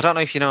computers. I don't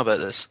know if you know about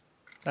this.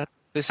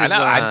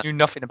 I knew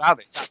nothing about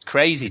this. That's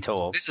crazy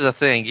talk. This is a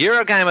thing.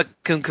 Eurogamer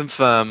can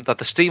confirm that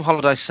the Steam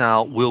Holiday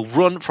Sale will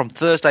run from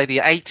Thursday the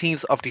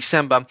 18th of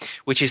December,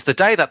 which is the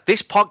day that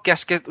this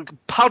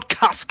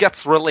podcast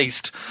gets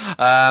released.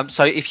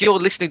 So if you're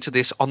listening to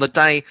this on the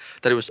day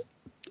that it was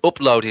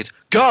uploaded,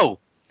 go!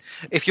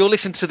 If you're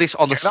listening to this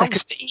on the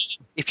second...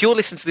 if you're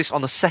listening to this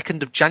on the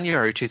 2nd of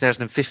January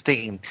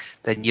 2015,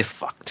 then you're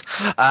fucked.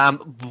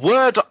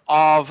 Word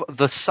of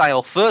the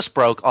sale first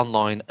broke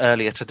online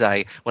earlier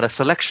today when a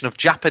selection of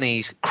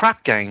Japanese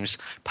crap games,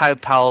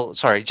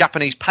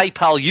 Japanese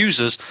PayPal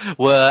users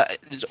were,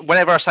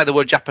 whenever I say the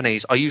word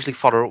Japanese, I usually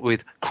follow it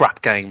with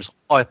crap games.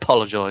 I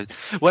apologise.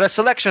 When a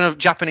selection of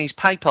Japanese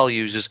PayPal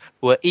users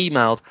were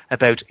emailed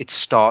about its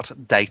start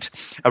date.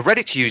 A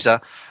Reddit user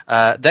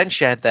then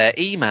shared their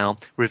email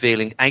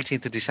revealing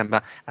 18th of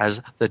December as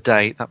the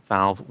day that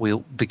Valve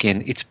will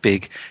begin its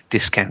big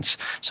discounts.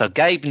 So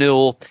Gabe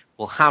Newell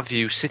will have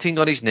you sitting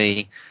on his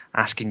knee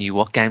asking you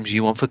what games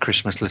you want for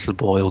Christmas, little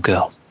boy or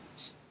girl.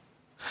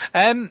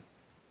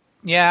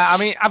 Yeah, I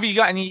mean, have you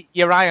got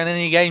your eye on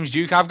any games,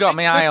 Duke? I've got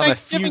my eye on a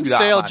few. The Thanksgiving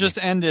sale just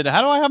ended.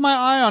 How do I have my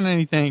eye on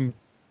anything?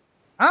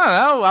 I don't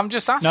know. I'm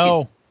just asking.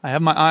 No, I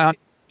have my eye on.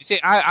 You see,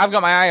 I've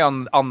got my eye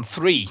on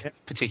 3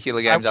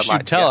 particular games I'd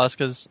like to tell us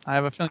because I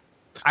have a feeling.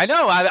 I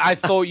know. I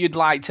thought you'd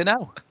like to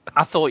know.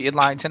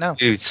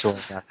 You saw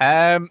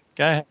that.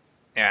 Go ahead.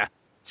 Yeah.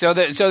 So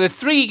the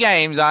 3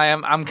 games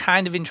I'm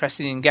kind of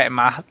interested in getting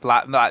my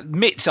like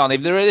mitts on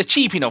if they're at a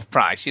cheap enough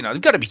price. You know,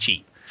 they've got to be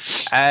cheap.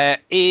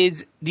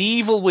 Is The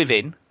Evil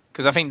Within,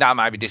 because I think that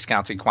might be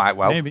discounted quite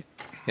well. Maybe.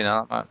 You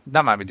know,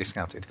 that might be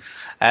discounted.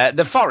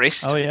 The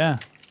Forest. Oh yeah.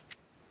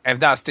 If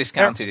that's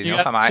discounted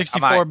enough, I might.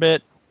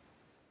 64-bit.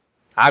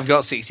 I've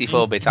got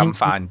 64-bit. I'm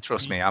fine.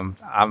 Trust me, I'm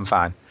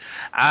fine.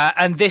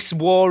 And This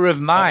War of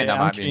Mine, I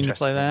might be interested to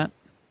play that.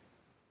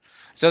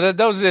 So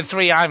those are the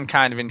 3 I'm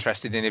kind of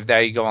interested in if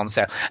they go on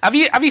sale. Have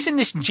you seen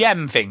this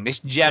gem thing? This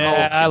gem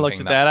auction I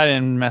looked at that. I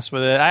didn't mess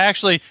with it. I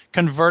actually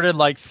converted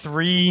like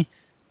 3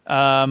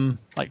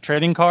 like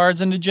trading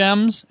cards into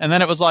gems, and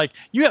then it was like,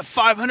 you have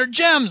 500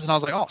 gems, and I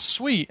was like, oh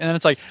sweet. And then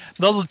it's like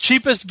the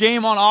cheapest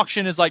game on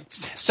auction is like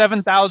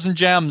 7,000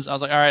 gems. I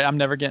was like, all right, I'm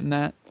never getting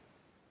that.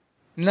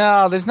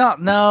 No, there's not.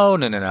 No.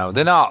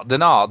 They're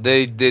not.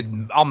 They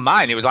on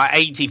mine it was like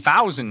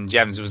 80,000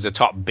 gems was the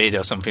top bid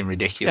or something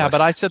ridiculous. Yeah,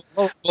 but I said,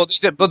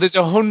 but there's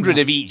 100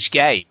 of each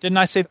game. Didn't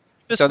I say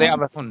this? So they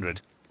have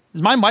 100.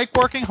 Is my mic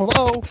working?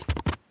 Hello.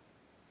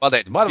 What?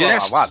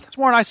 It's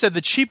more. I said the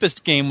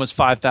cheapest game was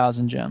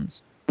 5,000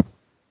 gems.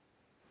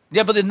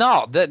 Yeah, but they're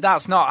not.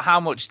 That's not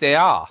how much they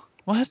are.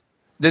 What?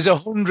 There's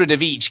 100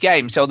 of each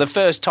game, so the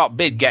first top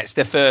bid gets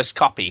the first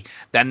copy,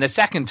 then the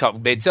second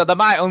top bid. So there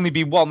might only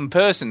be one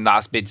person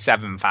that's bid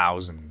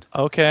 7,000.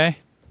 Okay.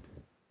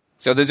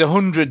 So there's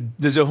 100.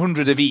 There's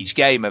 100 of each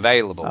game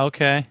available.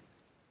 Okay.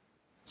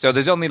 So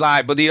there's only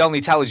but it only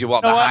tells you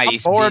what the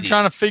highest I'm bored bid is.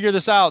 trying to figure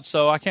this out,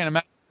 so I can't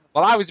imagine.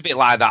 Well, I was a bit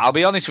like that. I'll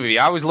be honest with you.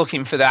 I was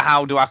looking for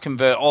how do I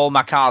convert all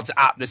my cards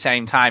at the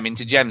same time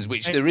into gems,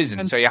 which there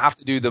isn't. So you have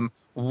to do them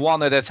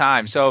one at a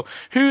time. So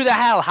who the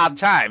hell had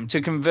time to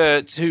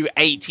convert to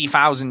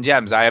 80,000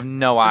 gems? I have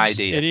no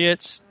idea.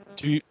 Idiots.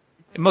 It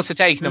must have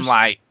taken them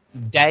like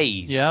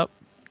days. Yep.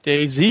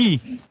 Daisy.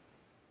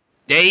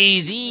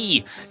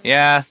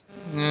 Yeah.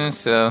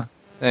 So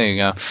there you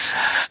go.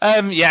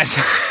 Yes.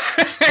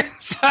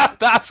 So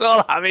that's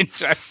all I'm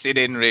interested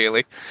in,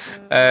 really.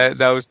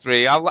 Those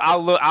 3.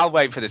 I'll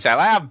wait for the sale.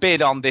 I have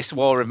bid on This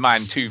War of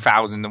Mine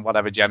 2,000 and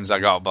whatever gems I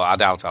got, but I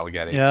doubt I'll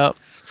get it. Yep.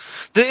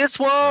 This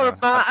War of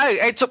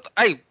Mine.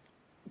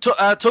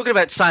 Talking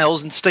about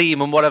sales and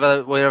Steam and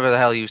whatever the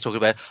hell you was talking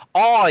about.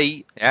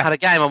 I had a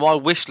game on my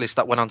wish list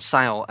that went on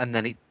sale and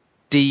then it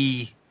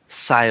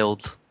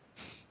de-sailed.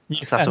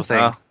 If that's a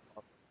thing.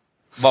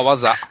 What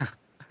was that?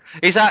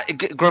 Is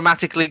that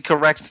grammatically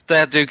correct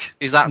there, Duke?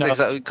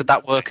 Could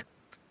that work?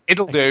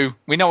 It'll do.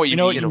 We know what you mean. You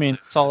know what you mean.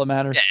 That's all that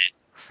matters.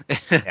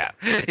 Yeah.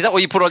 Is that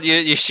what you put on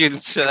your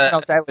students? We know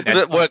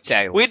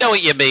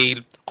what you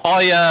mean.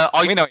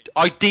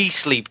 I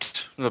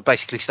de-sleeped.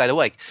 Basically stayed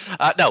awake.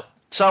 No.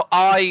 So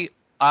I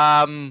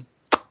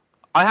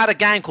had a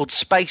game called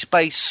Space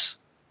Base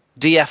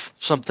DF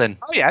something.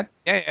 Oh yeah.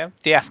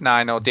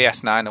 DF9 or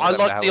DS9 or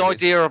whatever. I like the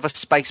idea of a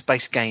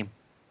space-based game.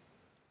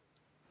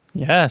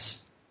 Yes.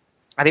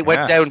 And it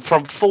went down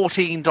from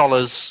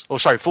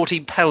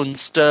 £14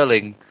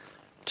 sterling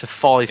to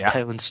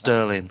 £5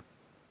 sterling.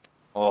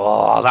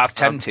 Oh, that's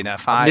tempting at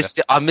 £5.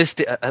 I missed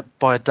it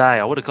by a day.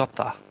 I would have got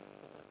that.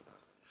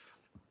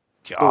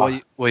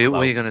 What are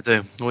you going to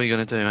do? What are you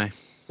going to do, mate?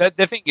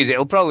 The thing is,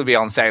 it'll probably be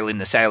on sale in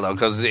the sale, though,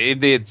 because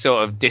if they'd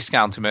sort of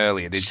discount them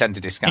earlier, they tend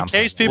to discount them.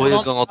 In case people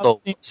don't know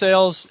Steam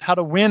sales, how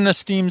to win a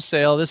Steam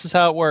sale, this is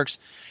how it works.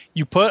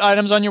 You put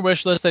items on your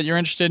wish list that you're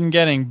interested in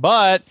getting,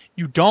 but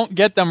you don't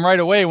get them right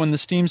away when the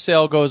Steam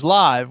sale goes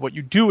live. What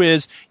you do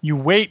is you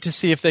wait to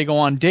see if they go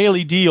on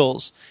daily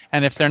deals,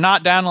 and if they're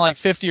not down to like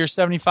 50 or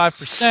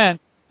 75%,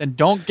 then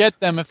don't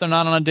get them if they're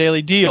not on a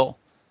daily deal.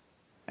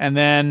 And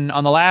then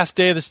on the last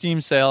day of the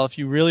Steam sale, if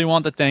you really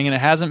want the thing and it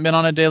hasn't been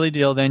on a daily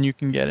deal, then you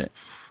can get it.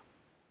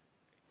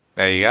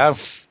 There you go.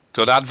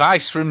 Good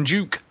advice from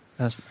Duke.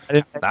 That's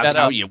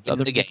how you win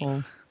the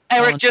game.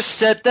 Eric just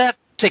said that.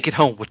 Take it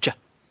home with you.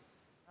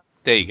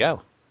 There you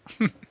go.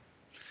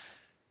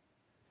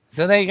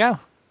 So there you go.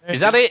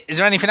 Is that it? Is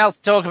there anything else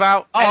to talk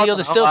about? Any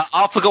other stuff?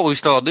 I forgot we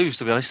started news,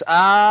 to be honest.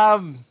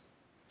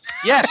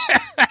 Yes.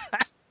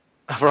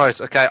 Right,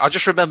 okay. I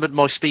just remembered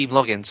my Steam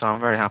login, so I'm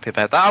very happy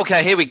about that.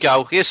 Okay, here we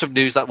go. Here's some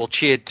news that will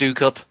cheer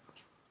Duke up.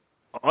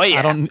 Oh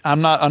yeah.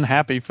 I'm not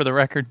unhappy, for the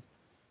record.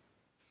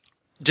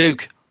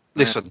 Duke,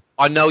 listen,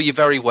 I know you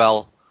very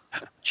well.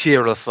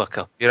 Cheer the fuck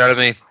up. You know what I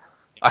mean?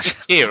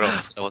 Cheer up. I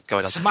don't know what's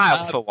going on.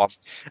 Smile for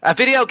once. A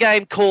video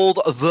game called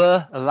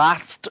The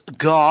Last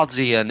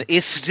Guardian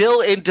is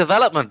still in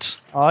development.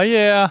 Oh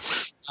yeah.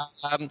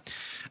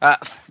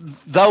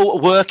 Though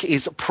work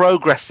is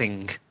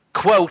progressing,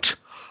 quote,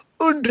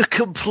 under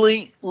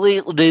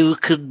completely new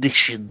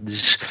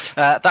conditions.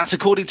 That's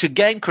according to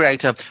game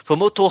creator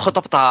Fumito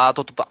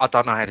Hotobuta. I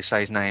don't know how to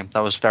say his name. That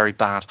was very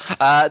bad.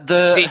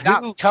 See,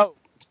 that's code.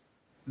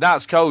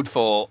 That's code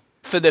for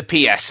the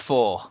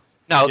PS4.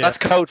 No, that's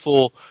code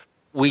for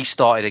we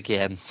started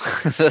again.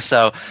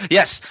 So,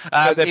 yes,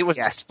 it was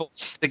PS4.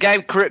 the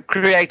game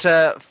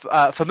creator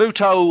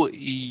Fumito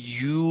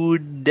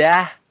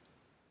Ueda.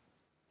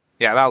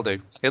 Yeah, that'll do.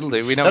 It'll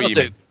do. We know what you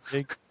mean.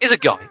 He's a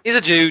guy. He's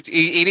a dude.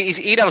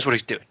 He knows what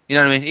he's doing. You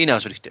know what I mean? He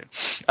knows what he's doing.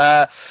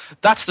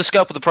 That's the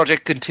scope of the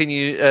project.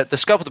 The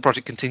scope of the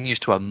project continues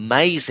to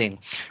amazing.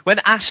 When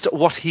asked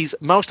what his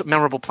most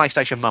memorable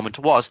PlayStation moment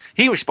was,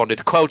 he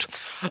responded, "Quote: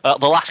 The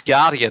Last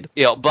Guardian.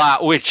 You know, by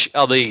which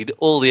I mean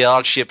all the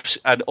hardships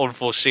and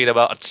unforeseen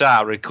amount of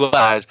time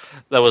required.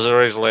 There was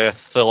originally a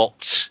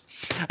thought."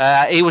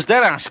 He was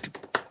then asked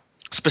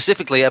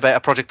specifically about a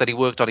project that he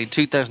worked on in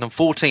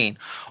 2014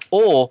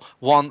 or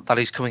one that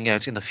is coming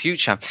out in the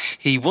future.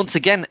 He once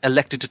again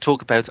elected to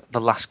talk about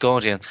The Last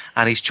Guardian,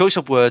 and his choice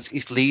of words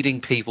is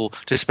leading people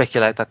to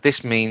speculate that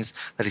this means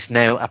that it's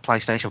now a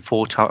PlayStation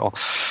 4 title.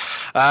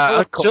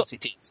 Of course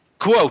it is.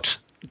 Quote,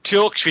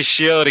 talks for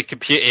sure in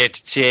computer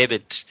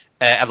entertainment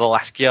and The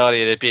Last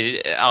Guardian have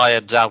been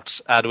ironed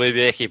out, and we're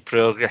making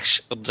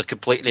progress under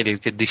completely new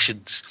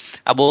conditions.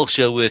 I'm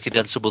also working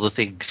on some other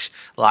things,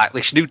 like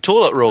this new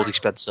toilet roll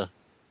dispenser.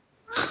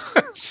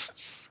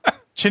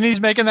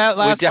 Chinny's making that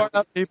last part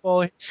up,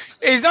 people.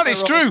 It's not.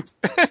 It's true.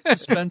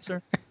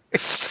 Spencer.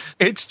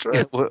 It's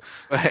true. No.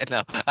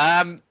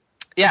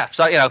 Yeah.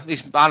 So I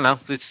don't know.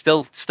 It's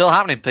still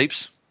happening,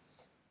 peeps.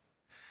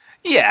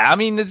 Yeah, I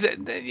mean,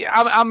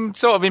 I'm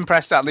sort of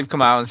impressed that they've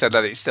come out and said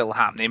that it's still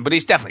happening, but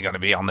it's definitely going to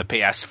be on the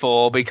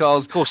PS4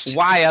 because of course.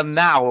 Why and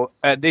now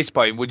at this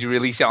point would you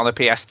release it on the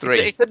PS3?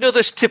 It's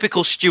another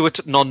typical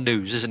Stuart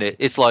non-news, isn't it?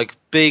 It's like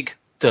big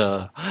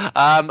duh.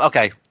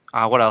 Okay.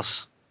 What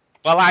else?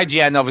 Well,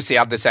 IGN obviously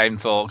had the same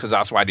thought because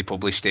that's why they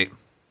published it.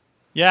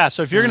 Yeah,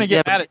 so if you're going to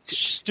get mad at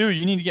Stu,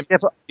 you need to get...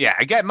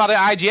 get mad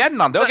at IGN,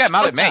 man. Don't get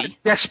mad at me.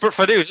 Desperate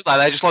for news,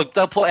 aren't they?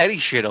 They'll put any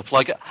shit up.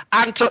 Like,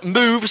 Ant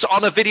moves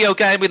on a video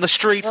game in the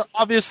street. They're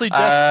obviously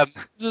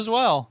desperate as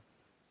well.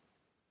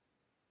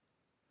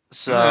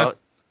 So,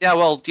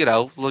 well,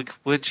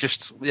 we're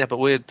just... Yeah, but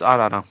I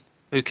don't know.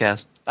 Who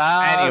cares?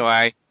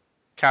 Anyway,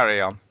 carry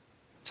on.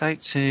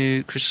 Take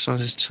to criticise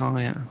his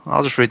time.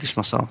 I'll just read this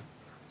myself.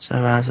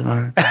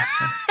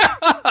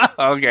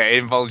 Okay, it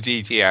involves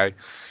GTA.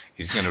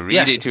 He's going to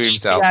read it to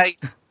himself.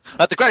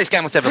 The greatest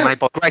game that's ever made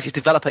by the greatest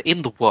developer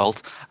in the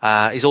world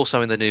is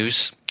also in the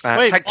news.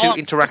 Take-Two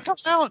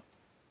Interactive.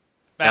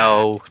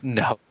 No.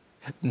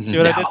 See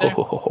what I did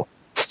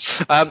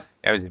there?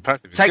 It was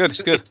impressive.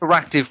 It's good.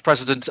 Interactive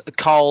president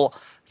Carl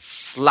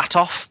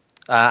Slatoff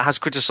has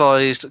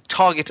criticised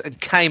Target and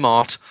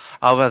Kmart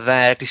over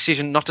their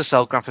decision not to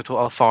sell Grand Theft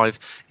Auto 5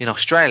 in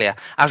Australia.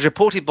 As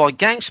reported by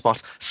GameSpot,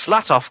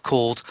 Slatoff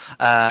called...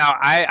 Now,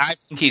 I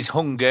think he's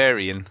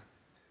Hungarian.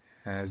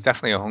 He's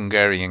definitely a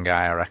Hungarian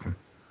guy, I reckon.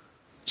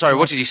 Sorry,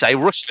 what did you say?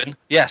 Russian?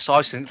 Yes,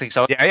 I think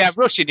so. Yeah,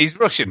 Russian. He's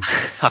Russian.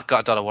 I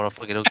don't know what I'm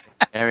fucking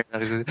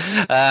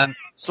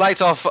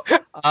Slatoff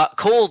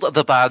called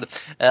the ban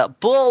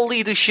poor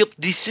leadership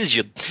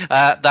decision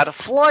that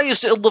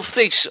flies in the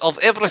face of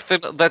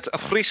everything that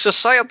free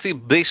society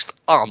based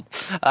on.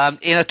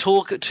 In a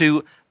talk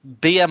to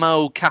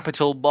BMO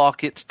Capital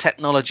Markets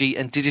Technology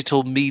and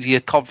Digital Media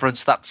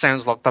Conference, that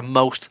sounds like the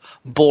most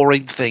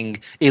boring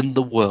thing in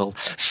the world.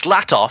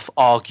 Slatoff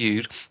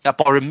argued that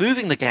by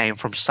removing the game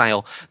from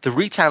sale, the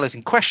retailers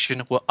in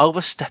question were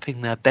overstepping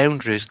their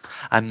boundaries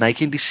and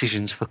making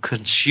decisions for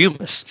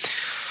consumers.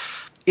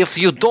 If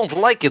you don't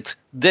like it,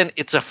 then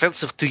it's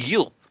offensive to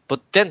you.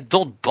 But then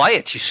don't buy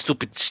it, you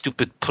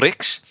stupid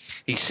pricks,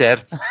 he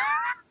said.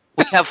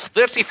 We have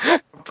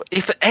 34.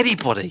 If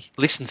anybody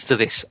listens to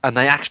this and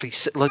they actually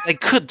they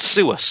could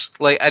sue us.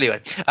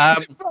 Anyway,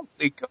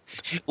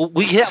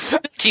 we have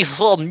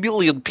 34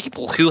 million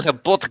people who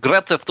have bought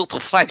Grand Theft Auto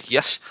 5.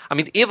 Yes, I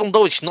mean even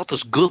though it's not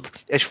as good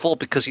as 4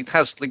 because it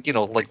has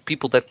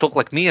people that talk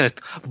like me in it.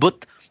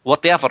 But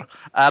whatever.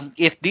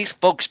 If these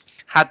folks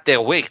had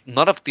their way,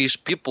 none of these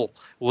people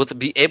would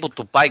be able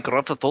to buy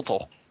Grand Theft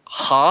Auto.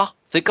 Huh?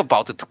 Think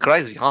about it,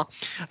 crazy, huh?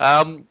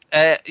 I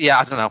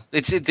don't know.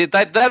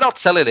 They're not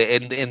selling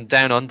it in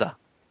Down Under.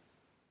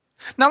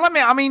 Now, was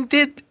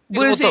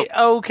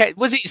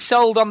it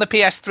sold on the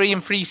PS3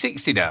 and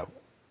 360 now?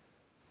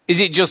 Is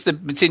it just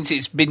since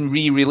it's been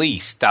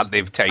re-released that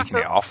they've taken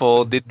it off,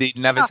 or did they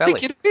never sell it? I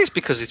think it is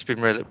because it's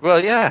been really...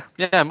 Well, yeah,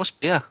 it must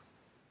be, yeah.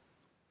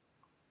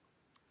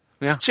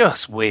 Yeah.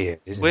 Just weird,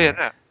 isn't Weird, it?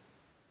 isn't it?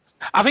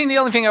 I think the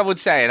only thing I would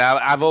say, and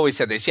I've always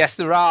said this, yes,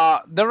 there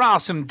are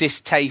some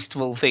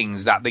distasteful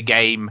things that the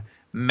game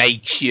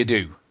makes you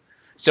do.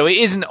 So it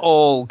isn't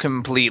all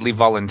completely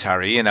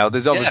voluntary, you know.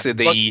 There's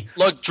obviously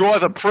like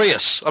drive a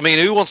Prius. I mean,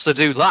 who wants to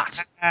do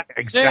that?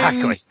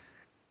 Exactly.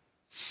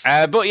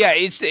 But yeah,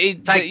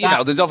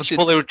 there's obviously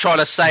people who are trying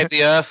to save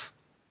the Earth.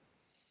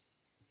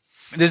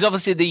 There's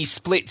obviously the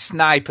split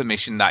sniper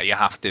mission that you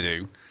have to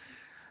do,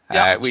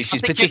 which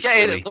is I think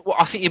particularly.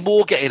 I think you're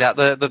more getting at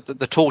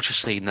the torture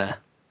scene there,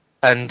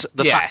 and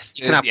the fact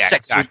you can have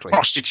sex with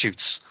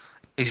prostitutes.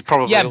 Is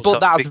probably but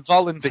that's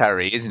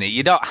voluntary, isn't it?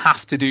 You don't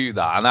have to do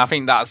that, and I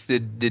think that's the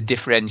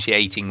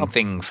differentiating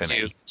thing for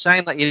me.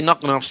 Saying that you're not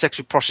going to have sex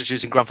with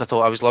prostitutes in Grand Theft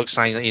Auto, I was like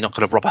saying that you're not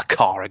going to rob a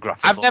car in Grand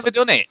Theft Auto. I've never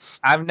done it.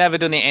 I've never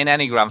done it in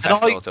any Grand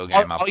Theft Auto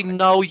game. I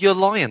know you're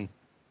lying.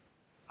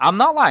 I'm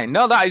not lying.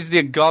 No, that is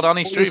the God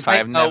honest truth. I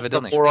have never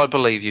done it. Or I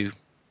believe you.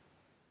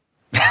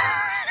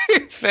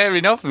 Fair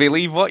enough.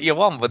 Believe what you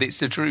want, but it's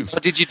the truth.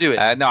 But did you do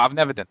it? No, I've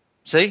never done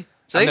it. See?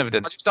 I've never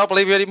done it. I just don't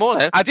believe you anymore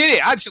now. I did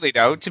it, actually,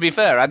 though. To be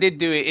fair, I did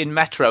do it in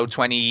Metro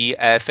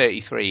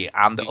 2033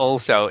 and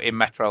also in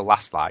Metro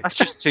Last Light. That's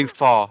just too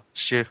far,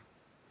 Stu.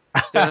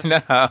 Yeah.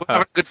 No. We're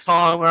having a good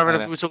time.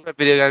 We're talking about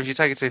video games. You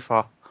take it too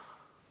far.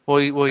 What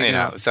are you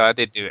doing? So I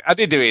did do it. I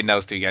did do it in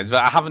those two games, but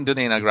I haven't done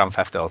it in a Grand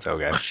Theft Auto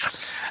game.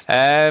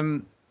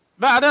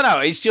 But I don't know.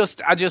 It's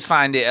just I just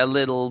find it a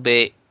little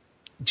bit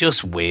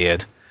just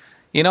weird.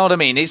 You know what I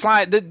mean? It's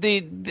like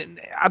the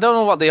I don't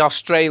know what the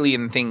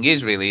Australian thing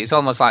is really. It's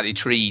almost like they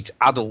treat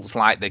adults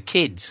like they're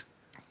kids.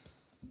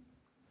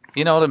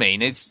 You know what I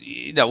mean? It's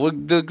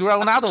the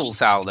grown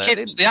adults out there.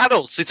 Kids, the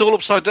adults. It's all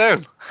upside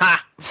down.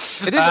 Ha!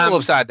 It is all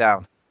upside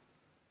down.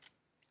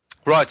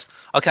 Right.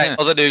 Okay.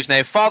 Other news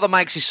now. Father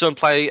makes his son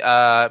play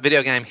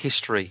video game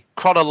history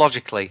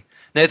chronologically.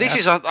 Now this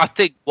is I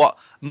think what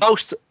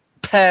most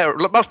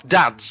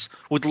dads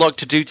would like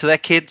to do to their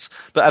kids,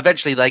 but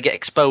eventually they get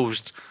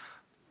exposed.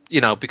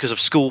 Because of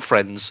school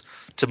friends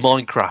to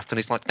Minecraft. And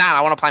it's like, Dad,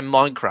 I want to play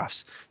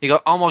Minecraft. You go,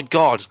 oh my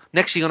God.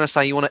 Next you're going to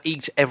say you want to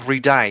eat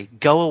every day.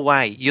 Go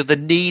away. You're the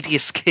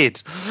neediest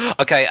kid.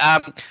 Okay,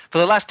 for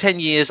the last 10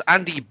 years,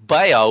 Andy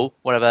Baio,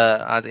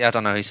 whatever, I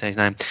don't know how you say his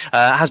name,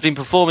 has been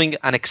performing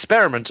an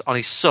experiment on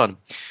his son.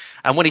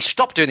 And when he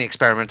stopped doing the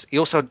experiment, he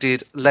also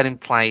did let him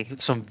play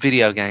some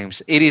video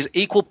games. It is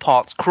equal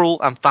parts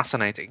cruel and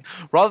fascinating.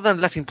 Rather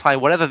than let him play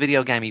whatever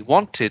video game he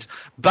wanted,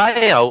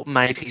 Baio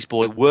made his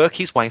boy work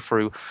his way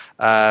through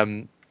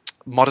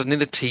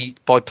modernity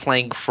by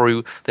playing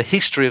through the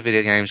history of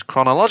video games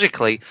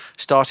chronologically,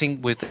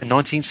 starting with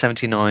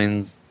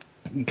 1979's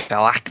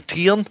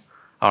Galaxian.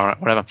 All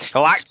right, whatever.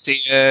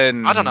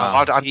 Galaxian. I don't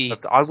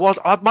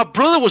know. My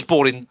brother was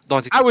born in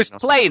 1979. I was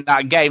playing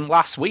that game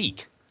last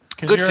week.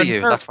 Good for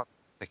you. That's fantastic.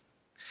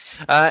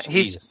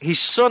 His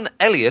son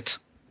Elliot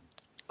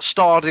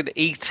starred in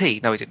E.T.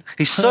 No, he didn't.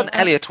 His son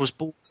Elliot was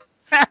born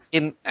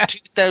in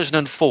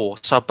 2004.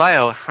 So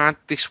Baio had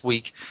this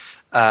week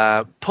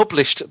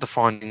published the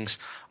findings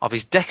of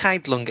his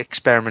decade-long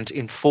experiment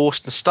in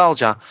forced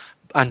nostalgia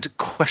and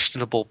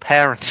questionable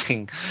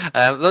parenting.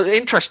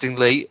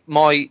 Interestingly,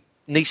 my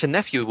niece and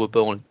nephew were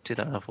born in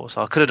 2004,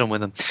 so I could have done with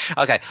them.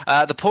 Okay,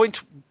 the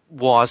point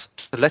was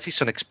to let his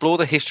son explore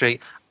the history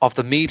of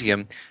the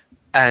medium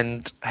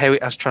and how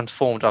it has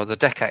transformed over the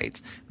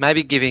decades,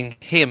 maybe giving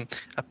him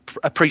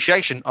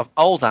appreciation of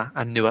older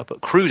and newer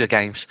but cruder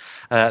games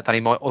that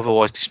he might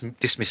otherwise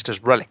dismissed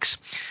as relics.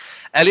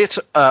 Elliot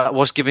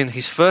was given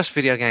his first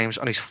video games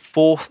on his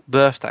 4th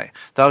birthday.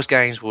 Those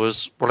games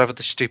was whatever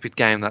the stupid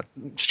game that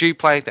Stu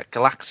played, that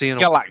Galaxian.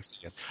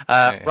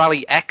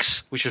 Rally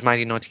X, which was made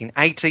in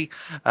 1980.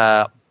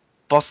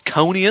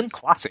 Bosconian.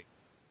 Classic.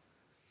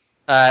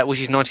 Which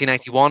is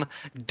 1981.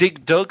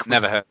 Dig Dug.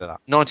 Never heard of that.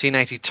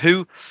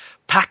 1982.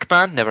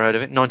 Pac-Man, never heard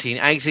of it,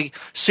 1980.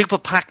 Super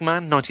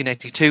Pac-Man,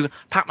 1982.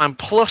 Pac-Man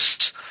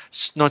Plus,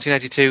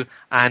 1982.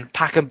 And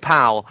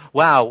Pac-and-Pal.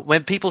 Wow,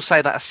 when people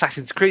say that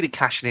Assassin's Creed are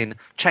cashing in,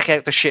 check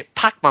out the shit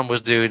Pac-Man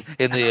was doing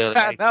in the early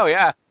 80s. No,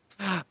 yeah.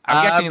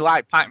 I'm guessing you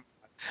like Pac-Man.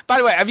 By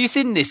the way, have you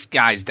seen this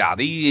guy's dad?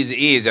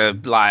 He is a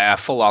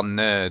full-on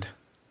nerd.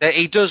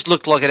 He does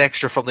look like an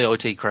extra from the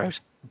IT crowd.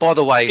 By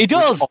the way... He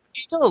does.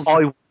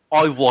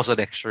 I was an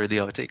extra in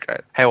the IT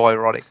crowd. How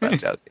ironic that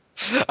joke.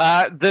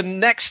 The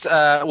next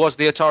was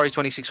the Atari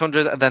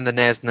 2600, and then the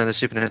NES, and then the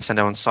Super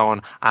Nintendo, and so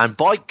on. And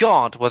by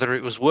God, whether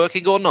it was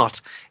working or not,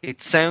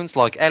 it sounds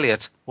like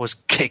Elliot was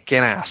kicking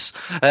ass.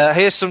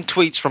 Here's some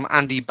tweets from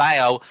Andy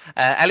Baio.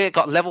 Elliot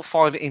got level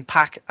 5 in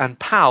Pac and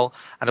Pal,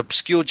 an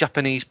obscure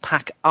Japanese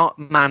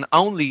Pac-Man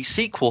only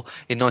sequel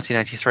in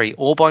 1983,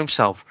 all by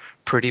himself.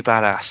 Pretty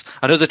badass.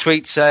 Another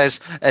tweet says,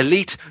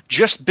 Elite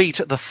just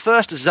beat the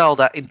first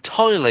Zelda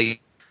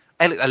entirely.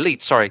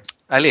 Elliot. I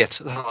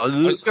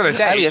was going to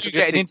say, Elliot, you're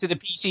getting into the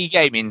PC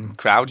gaming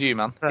crowd, you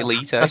man.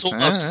 Elite. That's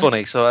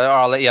funny, so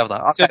I'll let you have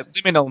that. Okay.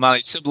 Subliminal, man.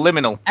 It's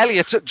subliminal.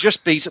 Elliot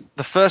just beat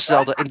the first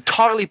Zelda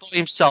entirely by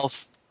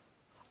himself.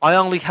 I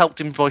only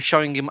helped him by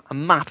showing him a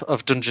map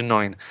of Dungeon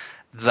 9.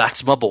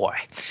 That's my boy.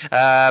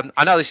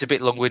 I know this is a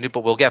bit long-winded,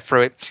 but we'll get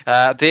through it.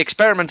 The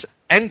experiment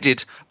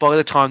ended by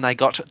the time they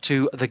got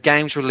to the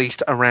games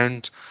released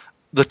around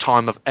the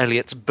time of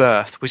Elliot's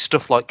birth, with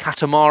stuff like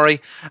Katamari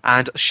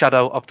and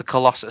Shadow of the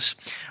Colossus.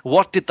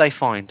 What did they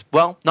find?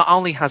 Well, not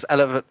only has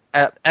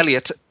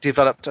Elliot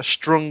developed a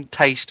strong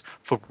taste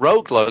for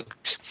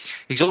roguelikes,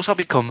 he's also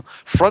become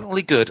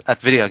frontally good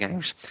at video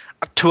games,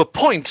 to a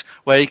point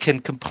where he can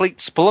complete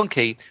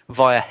Spelunky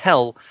via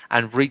Hell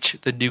and reach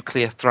the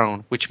nuclear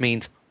throne, which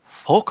means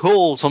fuck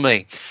all to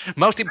me.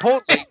 Most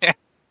importantly,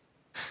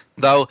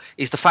 though,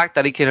 is the fact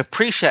that he can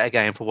appreciate a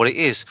game for what it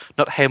is,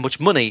 not how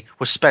much money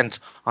was spent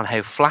on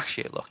how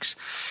flashy it looks.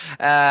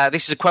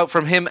 This is a quote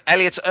from him.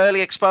 Elliot's early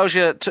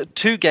exposure to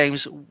two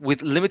games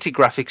with limited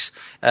graphics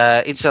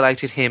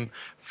insulated him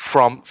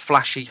from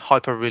flashy,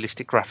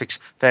 hyper-realistic graphics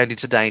found in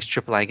today's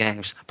AAA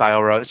games,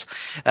 Bayo wrote.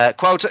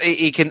 Quote,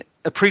 he can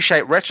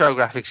appreciate retro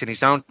graphics in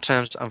his own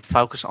terms and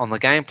focus on the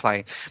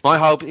gameplay. My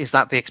hope is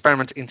that the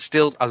experiment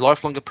instilled a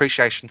lifelong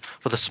appreciation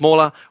for the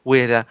smaller,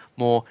 weirder,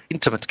 more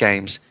intimate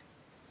games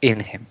in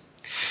him.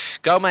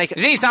 Go make it.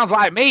 He sounds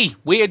like me.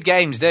 Weird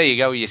games. There you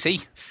go. You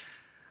see.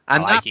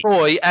 And like that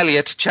boy,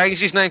 Elliot,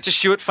 changed his name to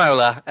Stuart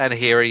Fowler, and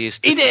here he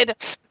is. He did.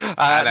 No,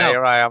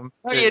 here I am.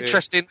 very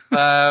interesting.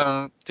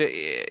 Yeah,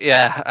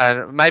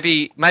 and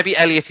maybe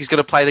Elliot is going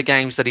to play the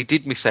games that he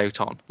did miss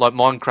out on, like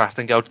Minecraft,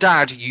 and go,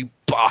 Dad, you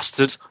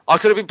bastard! I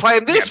could have been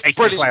playing this. Yeah,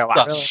 brilliant play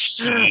stuff.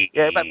 shit.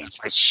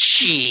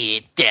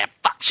 Shit, yeah,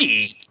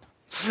 shit.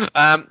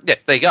 Yeah,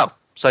 there you go.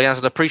 So he has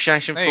an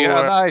appreciation There you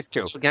go. Nice,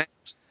 cool. for games.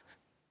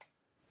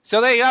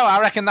 So there you go.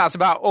 I reckon that's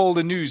about all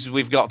the news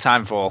we've got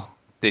time for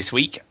this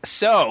week.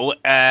 So,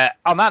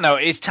 on that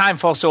note, it's time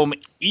for some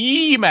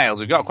emails.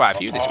 We've got quite a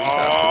few this week, so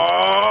that's cool.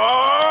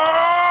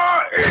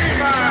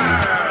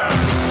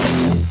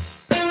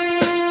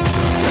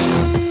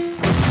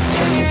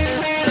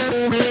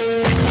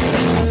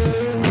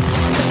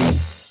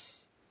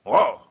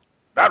 Whoa,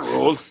 that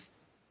ruled.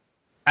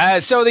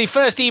 So the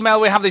first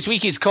email we have this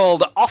week is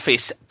called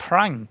Office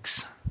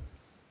Pranks.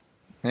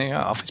 There you go,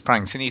 Office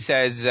Pranks. And he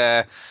says,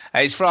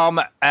 it's from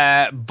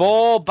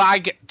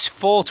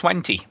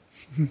Ballbag420.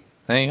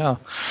 There you go.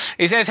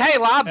 He says, hey,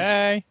 lads.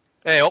 Hey.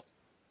 Hey, up.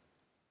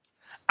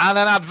 And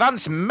an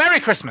advance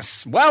Merry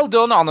Christmas. Well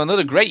done on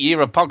another great year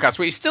of podcasts,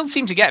 which still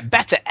seem to get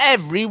better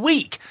every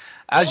week.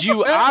 As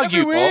you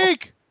argue more.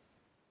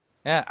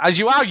 Yeah, as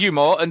you argue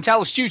more and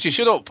tell Stu to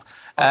shut up.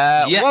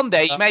 One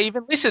day you may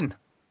even listen.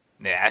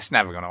 Yeah, it's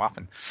never going to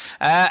happen.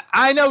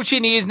 I know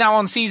Chinny is now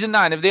on season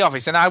 9 of The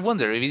Office, and I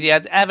wonder if he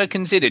had ever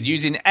considered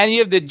using any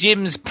of the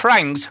Jim's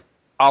pranks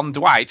on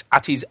Dwight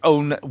at his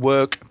own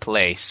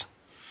workplace.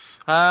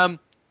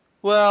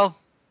 Well,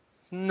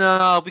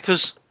 no,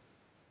 because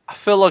I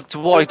feel like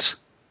Dwight...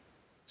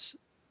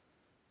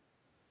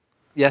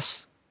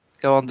 Yes?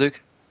 Go on, Duke.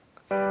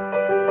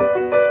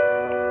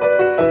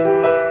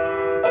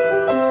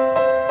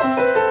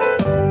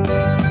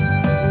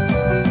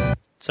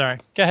 Sorry,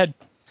 go ahead.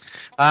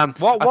 What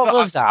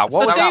was that?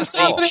 What was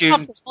that? Why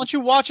don't you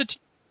watch it?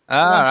 All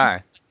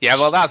right. Yeah,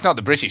 well, that's not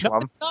the British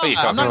one. What are you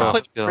talking I'm not about?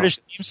 going to play the British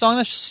theme song.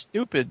 That's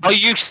stupid. I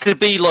used to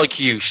be like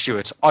you,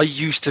 Stuart. I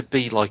used to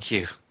be like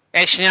you.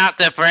 It's not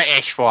the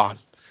British one.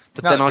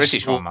 It's not the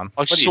British one, man.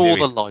 I saw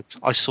the light.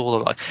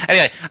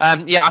 Anyway,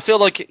 yeah, I feel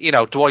like,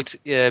 Dwight,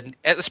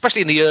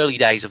 especially in the early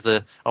days of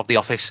the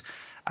Office,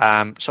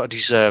 sort of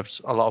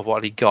deserved a lot of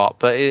what he got,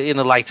 but in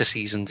the later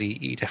seasons,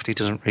 he definitely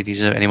doesn't really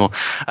deserve it anymore.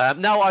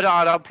 No,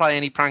 I don't play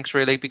any pranks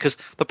really, because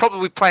the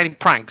problem with playing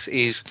pranks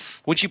is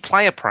once you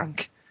play a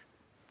prank,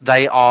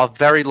 they are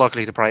very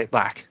likely to break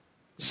back.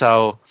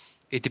 So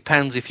it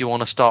depends if you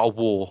want to start a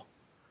war,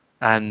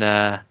 and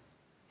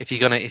if you're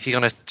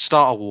gonna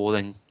start a war,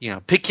 then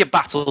pick your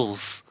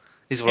battles.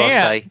 Is what I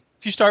say.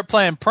 If you start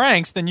playing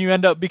pranks, then you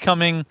end up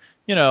becoming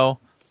a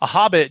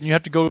hobbit, and you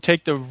have to go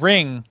take the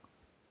ring.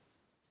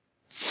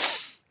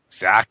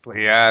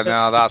 Exactly. Yeah.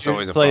 No, that's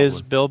always a play problem.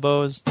 as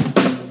Bilbo's.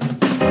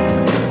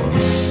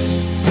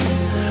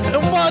 And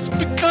what's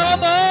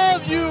become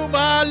of you,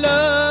 my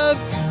love?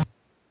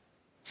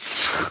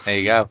 There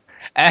you go.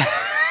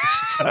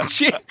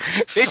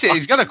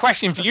 He's got a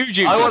question for you, Duke.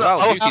 He's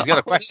got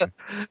a question.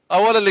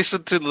 I want to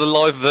listen to the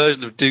live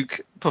version of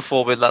Duke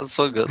performing that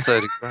song. That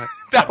sounded great.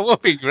 That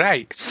would be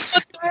great.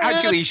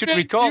 Actually, you should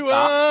record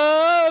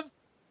that.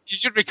 You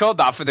should record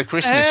that for the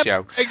Christmas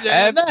show.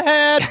 The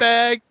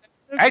handbag.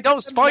 Hey,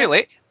 don't spoil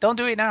it. Don't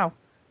do it now.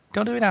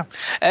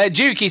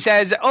 Duke, he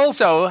says,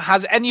 also,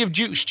 has any of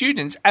Duke's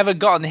students ever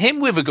gotten him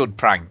with a good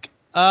prank?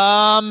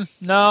 No.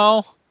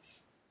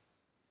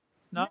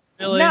 Not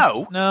really.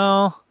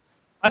 No.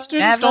 My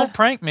students don't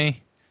prank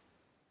me.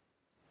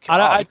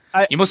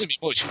 You mustn't be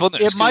much fun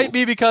at school. It might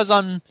be because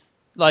I'm,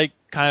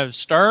 kind of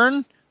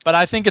stern, but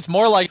I think it's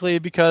more likely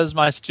because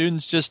my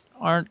students just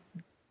aren't...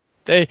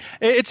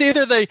 It's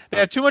either they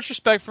have too much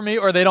respect for me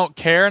or they don't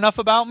care enough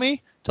about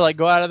me to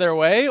go out of their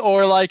way,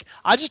 or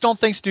I just don't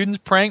think students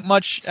prank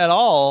much at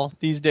all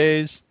these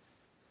days.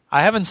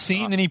 I haven't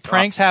seen any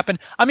pranks happen.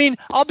 I mean,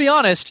 I'll be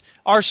honest,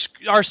 our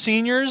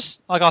seniors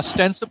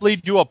ostensibly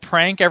do a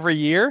prank every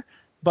year,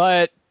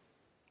 But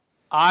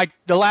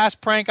the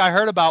last prank I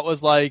heard about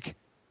was like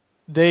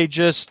they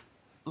just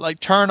like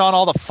turned on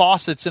all the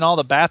faucets in all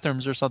the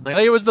bathrooms or something.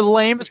 Like, it was the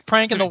lamest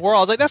prank in the world. I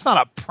was like, that's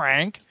not a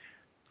prank.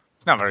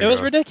 It's not very. It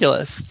was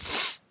ridiculous.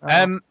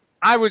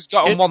 I was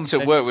got on once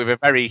at work with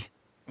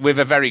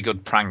a very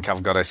good prank.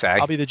 I've got to say.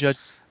 I'll be the judge.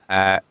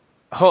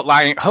 Hook,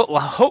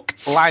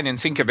 line, and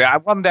sinker.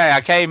 But one day I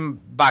came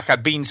back.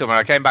 I'd been somewhere.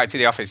 I came back to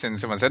the office and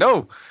someone said,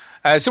 "Oh,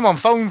 someone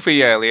phoned for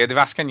you earlier. They've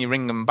asked, can you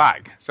ring them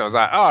back?" So I was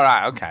like, "All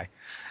right, okay."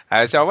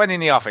 So I went in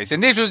the office,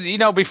 and this was,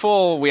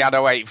 before we had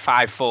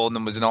 0854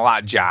 numbers and all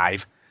that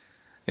jive.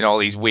 All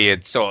these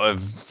weird sort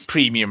of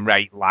premium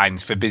rate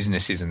lines for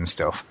businesses and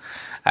stuff.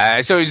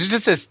 So it was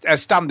just a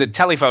standard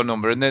telephone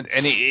number, and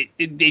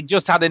it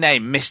just had a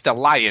name, Mr.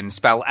 Lyon,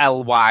 spelled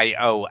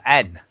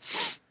Lyon.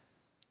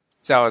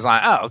 So I was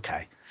like, oh,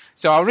 okay.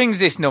 So I rings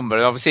this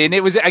number, obviously, and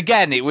it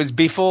was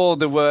before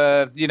there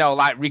were,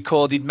 like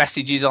recorded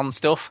messages on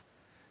stuff.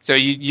 So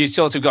you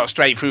sort of got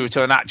straight through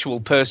to an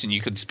actual person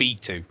you could speak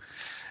to.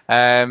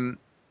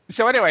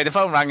 So anyway, the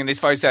phone rang and this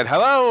voice said,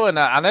 hello, and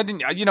I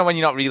didn't, when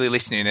you're not really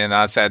listening, and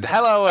I said,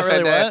 hello, I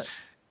said,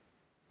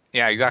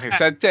 yeah, exactly. I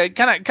said,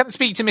 can I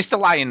speak to Mr.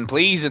 Lyon,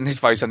 please? And his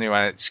voice only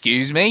went,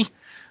 excuse me?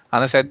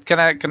 And I said, can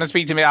I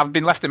speak to me? I've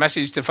been left a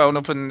message to phone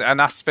up and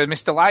ask for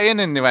Mr. Lyon.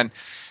 And he went,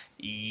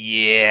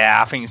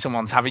 yeah, I think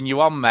someone's having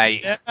you on,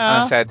 mate. Yeah,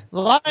 and I said,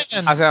 Lyon.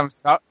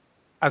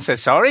 I said,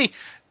 sorry,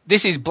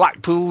 this is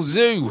Blackpool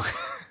Zoo.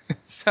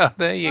 So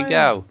there you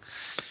go.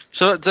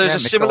 So there's a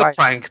similar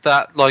prank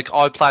that like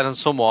I played on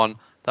someone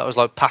that was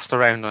like passed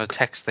around on a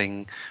text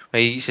thing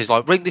where he says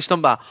like, ring this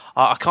number.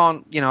 I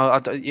can't,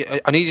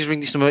 I need you to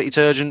ring this number. It's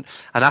urgent,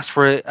 and ask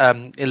for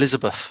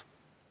Elizabeth.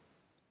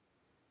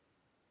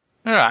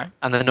 All right.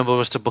 And the number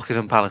was to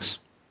Buckingham Palace.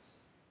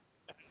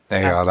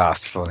 There you go.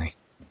 That's funny.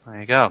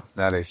 There you go.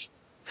 That is.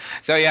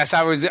 So yes,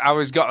 I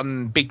was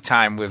gotten big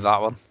time with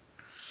that one.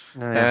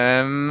 Oh,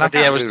 yeah.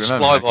 Idea was to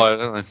fly by,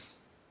 don't they?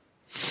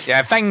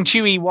 Yeah, Feng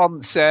Chewy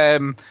once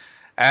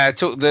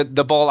took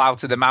the ball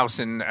out of the mouse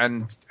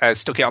and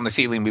stuck it on the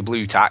ceiling with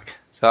blue tack.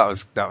 So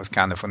that was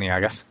kind of funny, I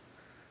guess.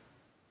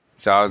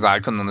 So I was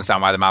like, I couldn't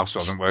understand why the mouse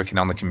wasn't working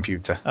on the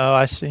computer. Oh,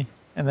 I see.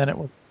 And then it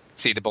would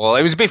see the ball.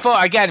 It was before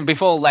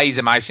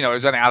laser mice. It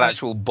was when it had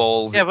actual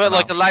balls. Yeah, but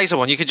like the laser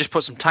one, you could just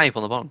put some tape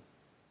on the bottom.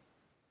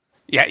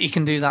 Yeah, you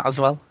can do that as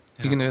well.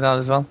 Yeah. You can do that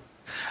as well.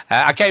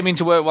 I came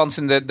into work once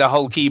and the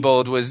whole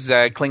keyboard was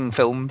cling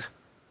filmed.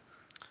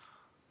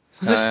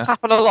 Does this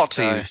happen a lot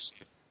to you?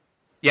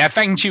 Yeah,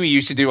 Feng Chewy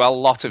used to do a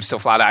lot of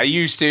stuff like that.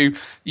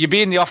 You'd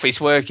be in the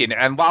office working,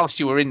 and whilst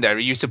you were in there,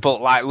 he used to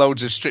put like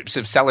loads of strips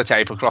of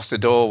sellotape across the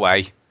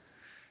doorway.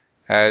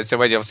 So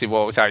when you obviously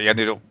walked out, you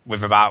ended up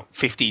with about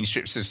 15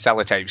 strips of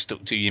sellotape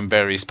stuck to you in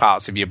various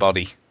parts of your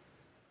body.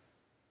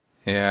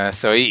 Yeah,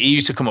 so he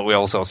used to come up with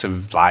all sorts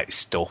of like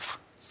stuff.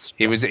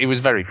 It was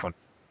very fun.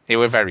 They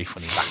were very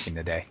funny back in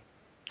the day.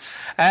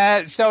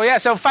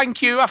 So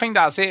thank you. I think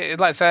that's it.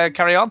 Let's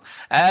carry on.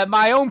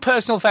 My own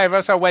personal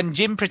favourite, so when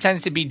Jim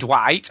pretends to be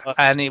Dwight,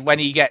 and when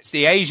he gets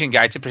the Asian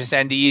guy to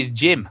pretend he is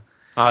Jim.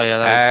 Oh, yeah,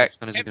 that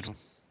is a good one.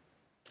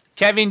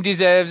 Kevin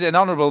deserves an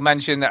honourable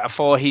mention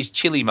for his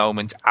chili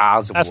moment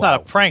as well. That's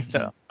not a prank,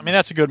 though. I mean,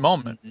 that's a good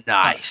moment.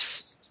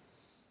 Nice.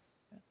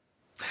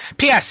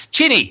 P.S.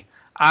 Chinny,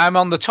 I'm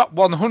on the top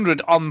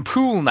 100 on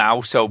pool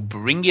now, so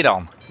bring it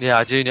on. Yeah,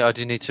 I do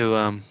need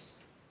to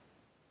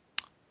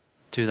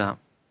do that.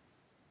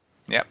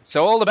 Yeah,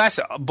 so all the best.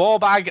 Ball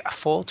bag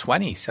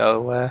 420.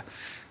 So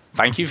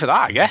thank you for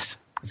that, I guess.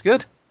 It's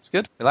good.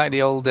 We like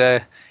the old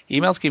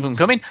emails. Keep them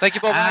coming. Thank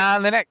you, Ball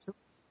bag. And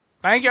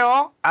thank you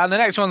all. And the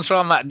next one's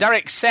from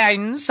Derek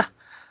Sainz.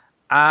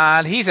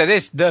 And he says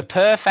it's the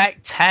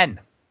perfect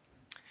 10.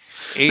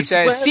 He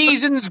says,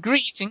 season's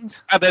greetings.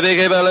 A baby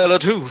gave a little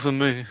too for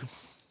me.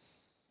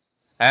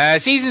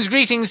 Season's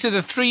greetings to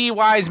the three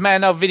wise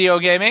men of video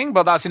gaming,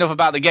 but that's enough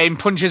about the Game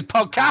Punchers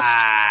podcast.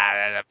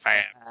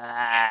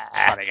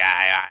 Funny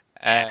guy.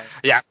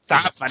 Yeah,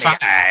 that's funny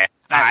guy.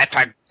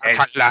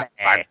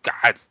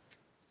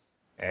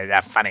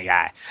 That funny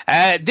guy.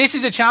 This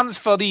is a chance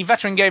for the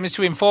veteran gamers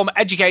to inform,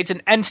 educate,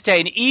 and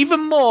entertain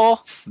even more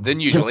than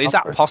usual. Is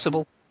that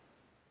possible?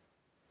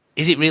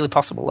 Is it really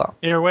possible, though?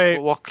 Here, wait.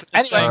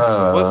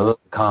 Anyway,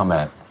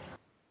 comment.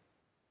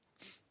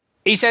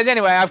 He says,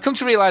 anyway, I've come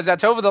to realise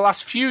that over the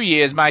last few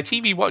years, my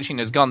TV watching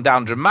has gone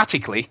down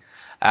dramatically,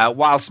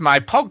 whilst my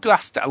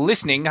podcast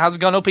listening has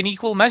gone up in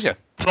equal measure.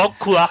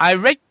 I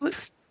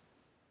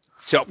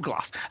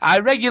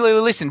regularly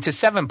listen to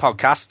 7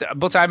 podcasts,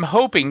 but I'm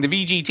hoping the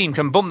VG team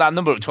can bump that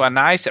number up to a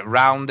nice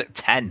round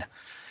 10.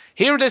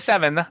 Here are the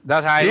 7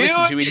 that I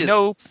listen to in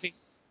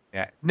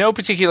no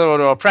particular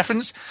order or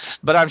preference,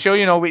 but I'm sure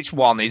you know which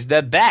one is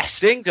the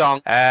best. Ding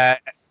dong.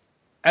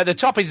 At the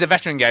top is the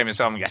veteran gamer,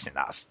 so I'm guessing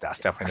that's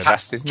definitely the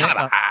best, isn't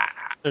it?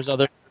 There's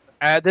other.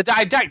 The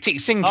didactic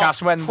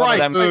singcast when one of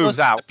them moves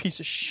out. A piece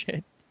of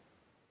shit.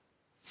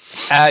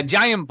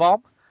 Giant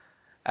Bomb.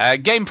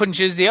 Game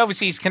Punchers, The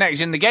Overseas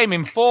Connection, The Game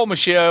Informer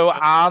Show,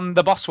 and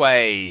The Boss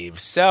Wave.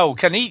 So,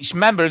 can each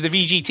member of the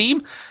VG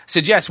team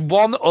suggest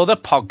one other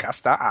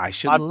podcast that I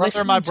should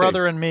listen to? My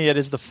Brother and Me. It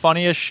is the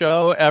funniest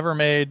show ever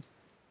made.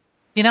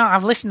 You know,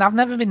 I've listened. I've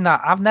never got into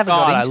that.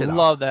 I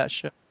love that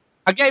show.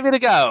 I gave it a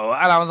go,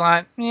 and I was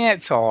like, yeah,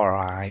 it's all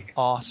right.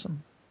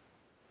 Awesome.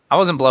 I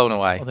wasn't blown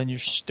away. Well, then you're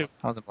stupid.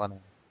 I wasn't blown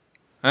away.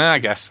 I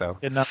guess so.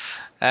 Good enough.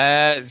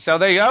 So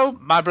there you go.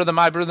 My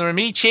Brother and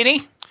Me.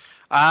 Chinny?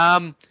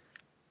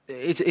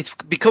 It's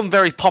become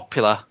very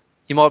popular.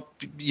 You might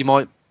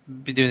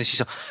be doing this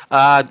yourself.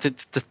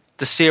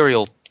 The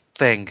serial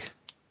thing,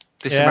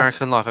 This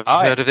American Life. Have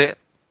you heard of it?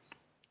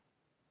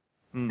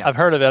 No. I've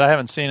heard of it. I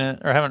haven't seen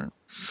it or haven't.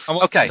 And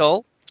what's it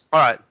called? All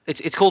right.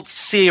 It's called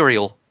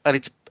Serial,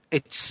 and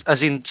it's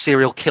as in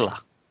serial killer,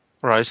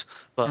 right?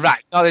 But,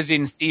 right. Not as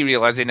in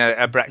cereal, as in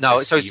a breakfast.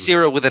 No. So it's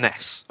cereal with an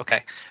S.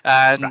 Okay.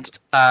 And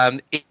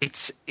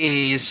it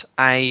is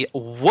a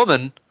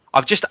woman.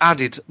 I've just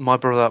added my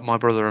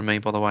brother and me,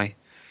 by the way,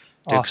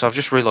 because I've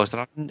just realised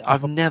that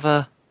I've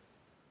never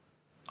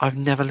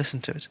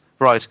listened to it.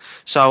 Right.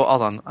 So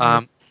hold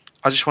on.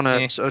 I just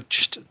want to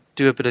just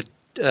do a bit of.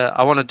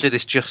 I want to do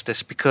this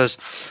justice because,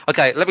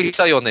 okay, let me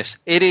tell you on this.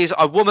 It is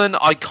a woman.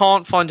 I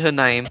can't find her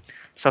name,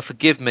 so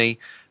forgive me,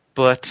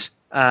 but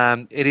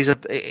it is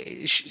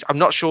I'm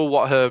not sure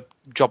what her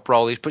job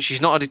role is, but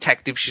she's not a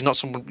detective. She's not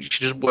someone.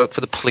 She doesn't work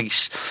for the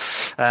police.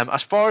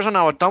 As far as I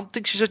know, I don't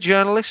think she's a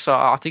journalist. So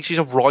I think she's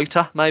a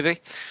writer, maybe.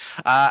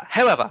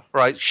 However,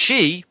 right,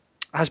 she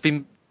has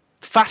been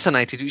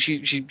fascinated.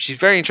 She's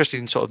very interested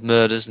in sort of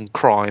murders and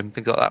crime,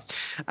 things like that.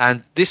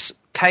 And this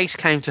case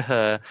came to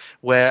her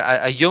where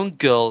a young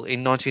girl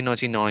in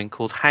 1999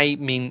 called Hae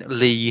Min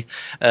Lee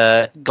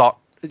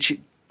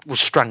was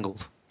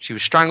strangled. She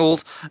was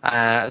strangled.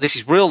 This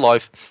is real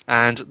life,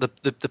 and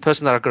the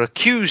person that got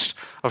accused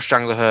of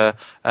strangling her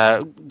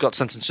got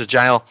sentenced to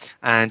jail,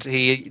 and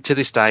he, to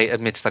this day,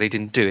 admits that he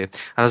didn't do it.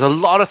 And there's a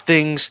lot of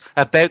things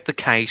about the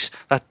case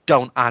that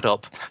don't add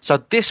up. So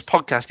this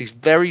podcast is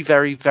very,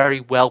 very, very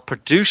well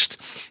produced.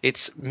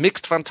 It's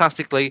mixed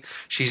fantastically.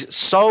 She's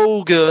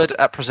so good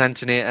at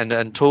presenting it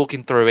and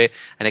talking through it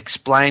and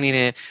explaining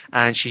it,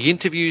 and she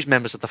interviews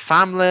members of the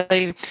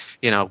family,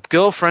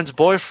 girlfriends,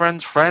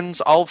 boyfriends,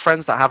 friends, old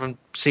friends that haven't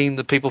seen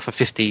the people for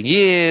 15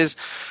 years.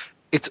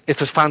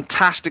 It's a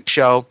fantastic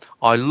show.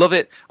 I love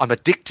it. I'm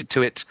addicted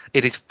to it.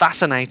 It is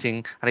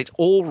fascinating, and it's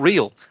all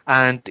real,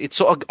 and it's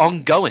sort of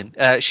ongoing.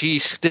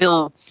 She's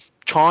still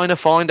trying to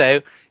find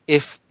out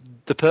if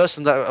the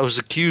person that was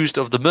accused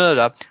of the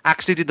murder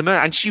actually did the murder,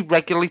 and she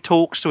regularly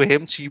talks to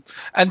him.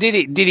 And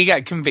did he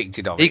get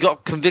convicted of it? He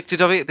got convicted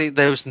of it.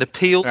 There was an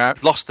appeal. Yeah.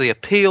 Lost the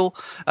appeal.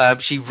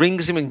 She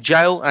rings him in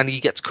jail, and he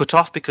gets cut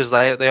off because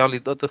they only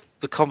the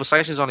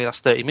conversations only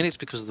last 30 minutes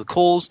because of the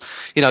calls.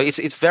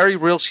 It's very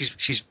real.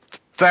 She's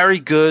very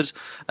good.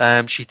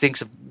 She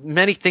thinks of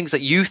many things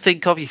that you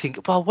think of. You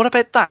think, well, what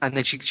about that? And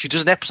then she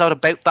does an episode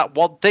about that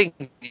one thing.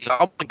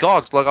 Oh my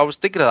God, like I was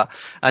thinking of that.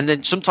 And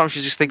then sometimes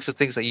she just thinks of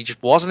things that you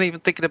just wasn't even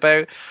thinking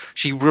about.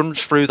 She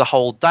runs through the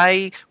whole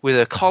day with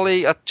her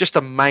colleague. Just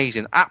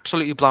amazing.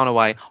 Absolutely blown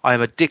away. I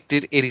am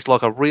addicted. It is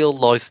like a real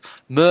life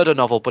murder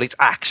novel, but it's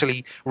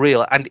actually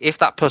real. And if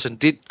that person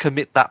did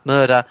commit that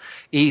murder,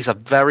 he's a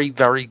very,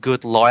 very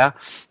good liar.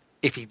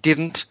 If he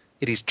didn't,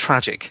 it is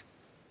tragic.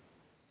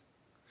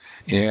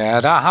 Yeah,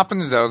 that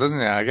happens though,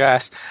 doesn't it? I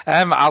guess.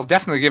 I'll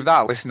definitely give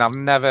that a listen. I've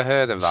never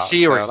heard of that.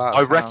 Seriously,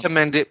 I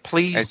recommend it.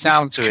 Please, it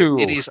sounds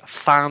cool. It is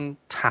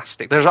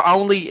fantastic. There's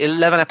only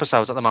 11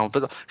 episodes at the moment,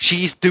 but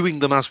she's doing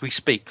them as we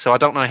speak, so I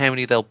don't know how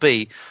many there'll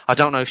be. I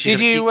don't know if she's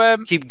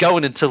keep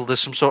going until there's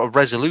some sort of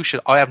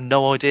resolution. I have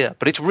no idea,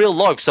 but it's real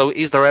life. So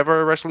is there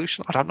ever a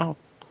resolution? I don't know.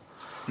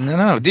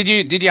 No. Did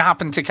you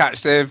happen to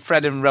catch the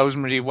Fred and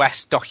Rosemary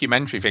West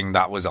documentary thing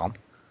that was on?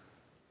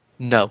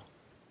 No.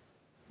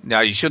 No,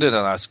 you should have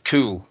done. That's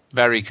cool,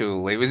 very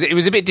cool. It was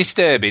a bit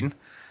disturbing,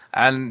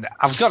 and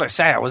I've got to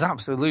say, I was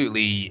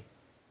absolutely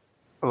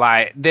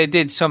they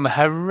did some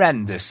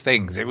horrendous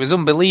things. It was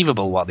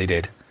unbelievable what they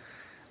did.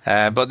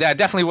 But they're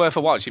definitely worth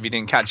a watch if you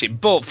didn't catch it.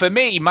 But for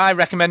me, my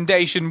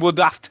recommendation would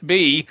have to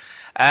be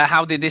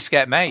How Did This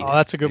Get Made? Oh,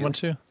 that's a good one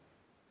too.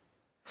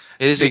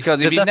 It is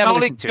because if you never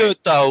listen to good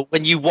though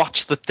when you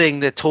watch the thing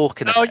they're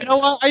talking about. Oh, you know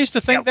what? I used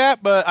to think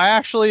that, but I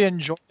actually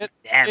enjoy it.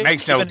 Yeah, it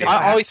makes no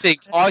difference. I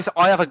think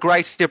I have a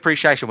great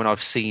appreciation when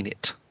I've seen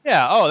it.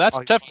 Yeah. Oh, that's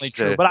definitely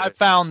true. But I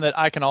found that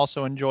I can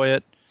also enjoy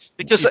it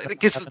because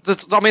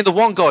the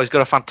one guy's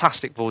got a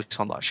fantastic voice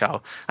on that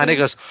show, and he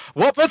goes,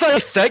 "What was I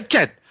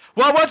thinking?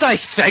 What was I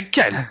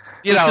thinking?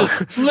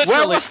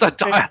 Where was the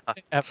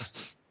dialogue?"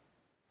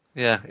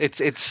 Yeah,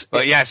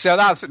 But yeah, so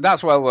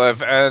that's well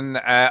worth. And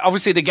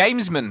obviously the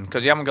Gamesman,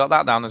 because you haven't got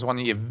that down as one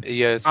of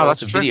your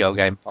sorts of video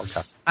game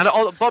podcasts. And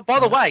by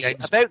the way,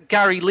 about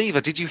Gary Lever,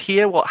 did you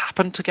hear what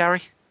happened to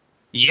Gary?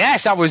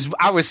 Yes, I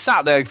was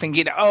sat there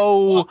thinking,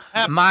 oh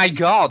my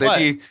God,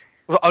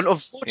 Well,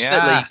 unfortunately,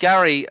 Yeah.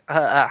 Gary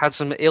had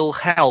some ill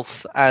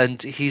health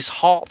and his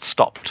heart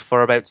stopped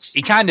for about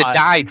He kind of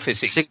died for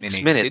 6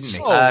 minutes,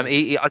 didn't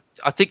he?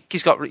 I think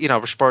he's got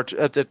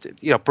respiratory,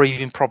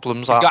 breathing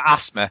problems. He's got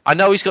asthma. I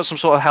know he's got some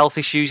sort of health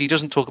issues. He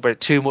doesn't talk about it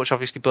too much,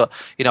 obviously, but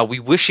we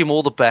wish him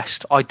all the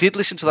best. I did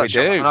listen to that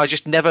show, and I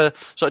just never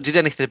sort of did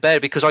anything about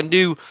it because I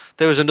knew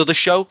there was another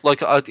show.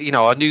 Like I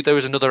knew there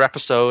was another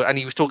episode, and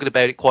he was talking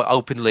about it quite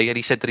openly, and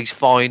he said that he's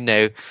fine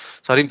now.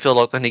 So I didn't feel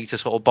like the need to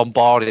sort of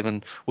bombard him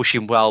and wish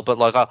him well. But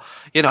like I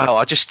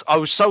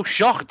was so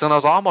shocked, and I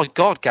was like, oh my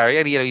god, Gary,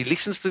 and he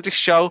listens to this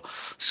show,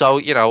 so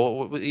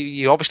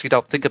you obviously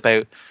don't think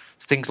about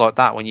things like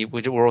that when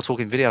we're all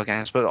talking video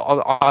games. But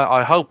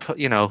I hope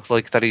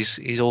that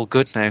he's all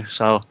good now.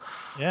 So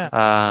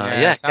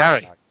yeah,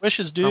 Gary,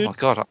 wishes, dude. Oh my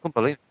god, I couldn't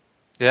believe it.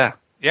 Yeah.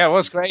 Yeah, it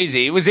was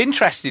crazy. It was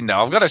interesting,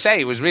 though. I've got to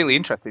say, it was really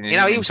interesting. He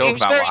was very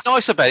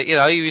nice about it.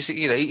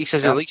 He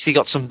says at least he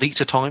got some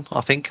Vita time, I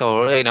think,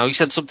 or he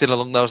said something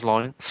along those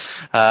lines.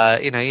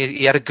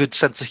 He had a good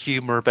sense of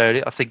humour about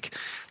it. I think,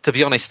 to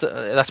be honest,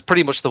 that's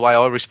pretty much the way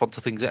I respond to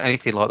things.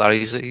 Anything like that,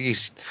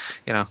 he's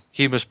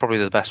humour's probably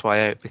the best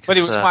way out. Because, but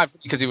it was quite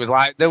funny because he was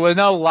like, there was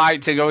no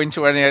light to go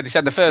into any. They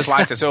said the first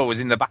light I saw was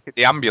in the back of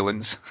the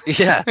ambulance.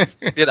 Yeah,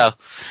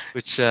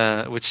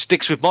 which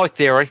sticks with my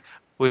theory.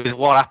 With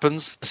what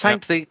happens, the same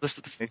thing. He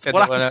said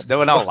there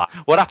were no light.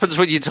 What happens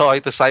when you die?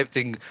 The same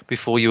thing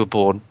before you were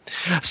born.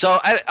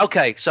 So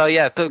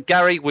but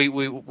Gary,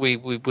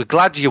 we're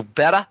glad you're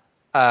better,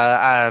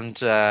 and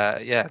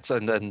stay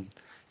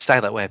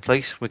that way,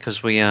 please,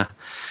 because we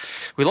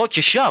like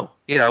your show.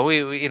 We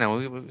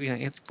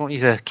want you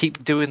to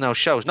keep doing those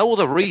shows. No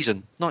other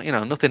reason,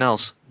 nothing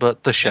else,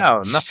 but the show.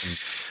 No, nothing.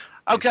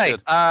 Okay.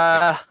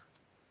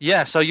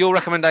 So your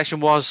recommendation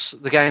was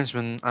The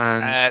Gamesman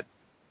and.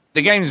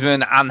 The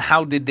Gamesman, and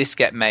how did this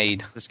get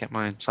made?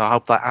 So I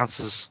hope that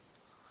answers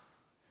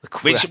the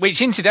question.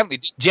 Which incidentally,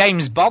 did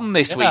James Bond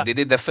this week. They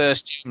did the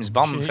first James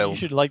Bond film. You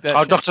should like that.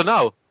 Oh, Dr.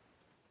 No.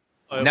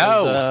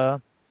 No.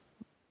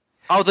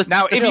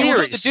 The if series. you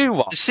wanted to do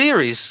one. The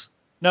series?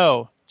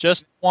 No,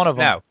 just one of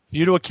them. No.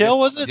 View to a Kill,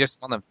 was it? Just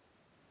one of them.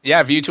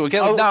 Yeah, View to a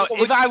Kill. No,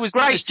 if I was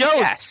Grace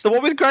Jones. The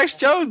one with Grace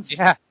Jones.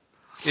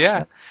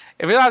 Yeah.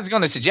 If I was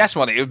going to suggest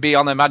one, it would be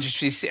on Her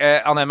Majesty's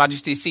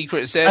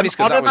Secret Service.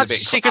 On Her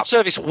Majesty's Secret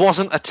Service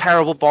wasn't a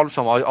terrible Bond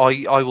film.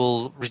 I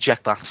will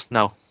reject that.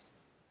 No.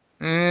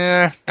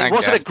 It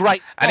wasn't a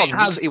great Bond.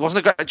 And it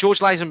wasn't a great. George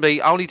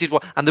Lazenby only did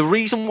one, and the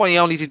reason why he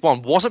only did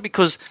one wasn't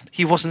because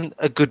he wasn't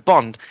a good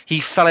Bond.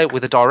 He fell out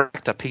with the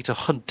director Peter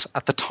Hunt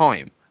at the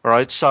time,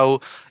 right?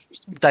 So.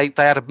 They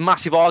had a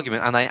massive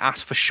argument and they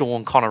asked for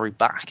Sean Connery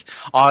back.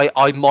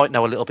 I might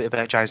know a little bit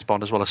about James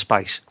Bond as well as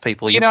space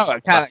people. Can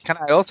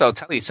I also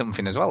tell you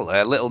something as well?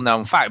 A little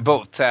known fact,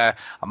 but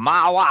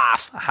my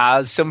wife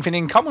has something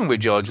in common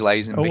with George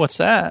Lazenby. Oh, what's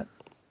that?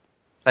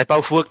 They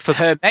both worked for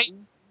her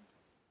maiden.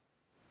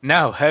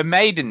 No, her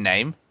maiden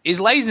name is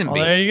Lazenby.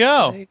 Oh, there you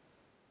go.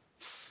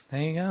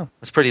 There you go.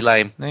 That's pretty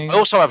lame. I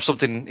also have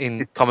something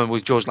in common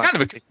with George Lazenby. Kind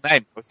of a good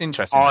name. It's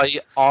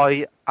interesting.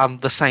 I am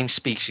the same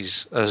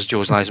species as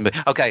George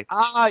Lazenby. Okay.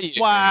 Wow,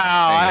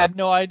 I had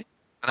no idea.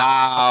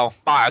 Wow.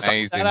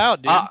 Amazing. That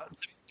out, dude.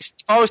 If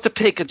I was to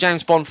pick a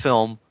James Bond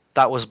film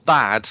that was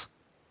bad,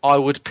 I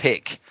would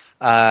pick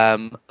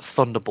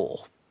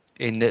Thunderball,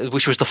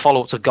 which was the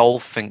follow-up to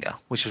Goldfinger,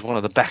 which was one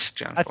of the best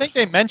James I think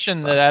they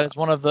mentioned that as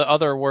one of the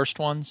other worst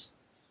ones.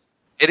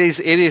 It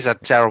is a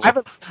terrible. I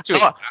haven't listened to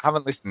it. I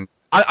haven't listened.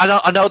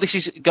 I know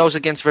this goes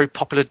against very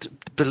popular.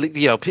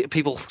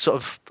 People sort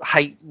of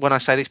hate when I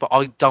say this, but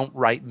I don't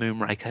rate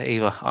Moonraker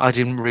either. I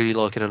didn't really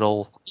like it at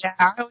all. Yeah,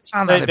 I always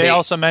found that. They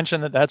also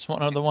mentioned that that's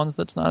one of the ones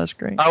that's not as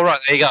great. Oh right,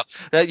 there you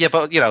go.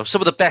 But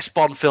some of the best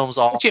Bond films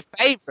are. What's your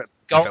favourite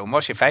film?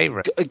 What's your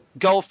favourite?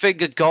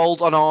 Goldfinger,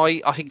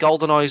 GoldenEye. I think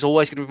GoldenEye is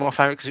always going to be my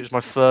favourite because it was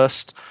my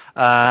first.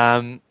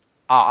 And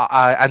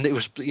it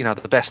was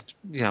the best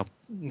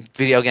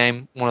video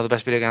game, one of the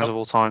best video games of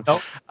all time.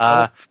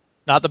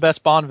 Not the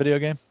best Bond video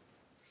game.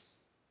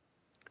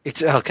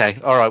 It's okay.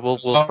 All right, we'll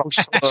stop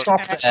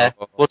there.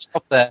 We'll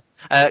stop there.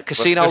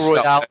 Casino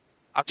Royale.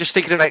 I'm just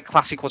thinking about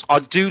classic ones. I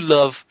do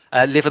love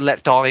Live and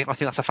Let Die. I think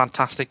that's a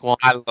fantastic one.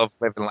 I love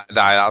Live and Let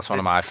Die. That's one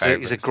of my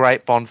favourites. It's a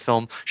great Bond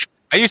film.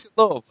 I used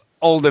to love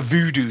all the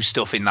voodoo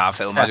stuff in that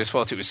film. I just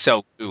thought it was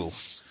so cool.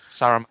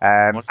 Sarah,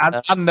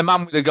 and the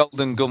man with the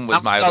golden gun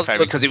was my other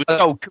favourite because it was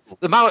so cool.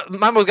 The man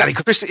with the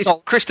it's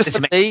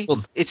Christopher Lee.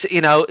 It's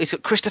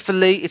Christopher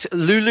Lee. It's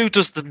Lulu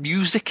does the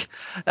music.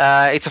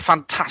 It's a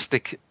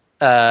fantastic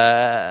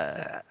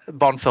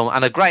Bond film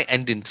and a great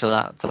ending to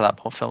that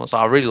Bond film. So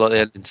I really like the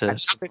ending to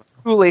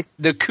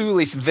the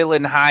coolest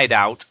villain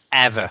hideout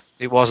ever.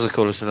 It was the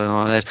coolest villain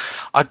hideout.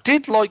 I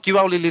did like You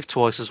Only Live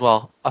Twice as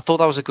well. I thought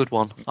that was a good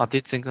one. I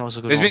did think that was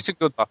a good one. There's been some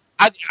good ones.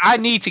 I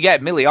need to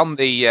get Millie on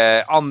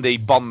the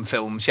Bond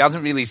film. She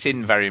hasn't really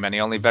seen very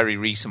many, only very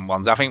recent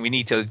ones. I think we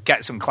need to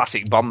get some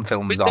classic Bond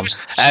films on.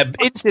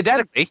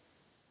 Incidentally,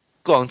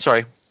 go on.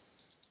 Sorry.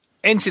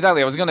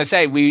 Incidentally, I was going to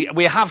say we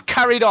have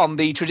carried on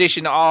the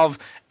tradition of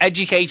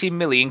educating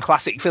Millie in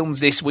classic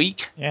films this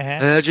week. Yeah.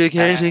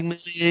 Educating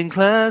Millie in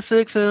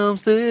classic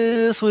films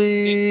this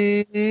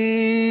week.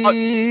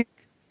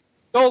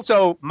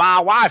 Also,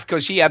 my wife,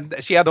 because she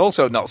had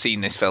also not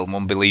seen this film,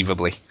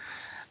 unbelievably,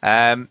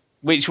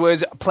 which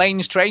was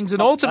Planes, Trains,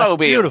 and Automobiles.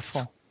 That's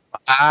beautiful.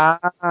 Wow.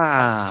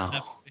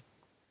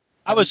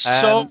 I was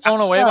so blown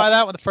away by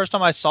that when the first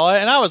time I saw it,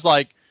 and I was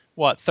like,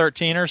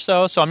 13 or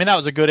so. So I mean, that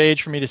was a good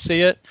age for me to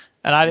see it.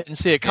 And I didn't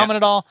see it coming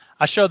at all.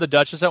 I showed the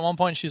Duchess at one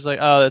point, and she's like,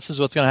 "Oh, this is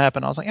what's going to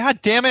happen." I was like,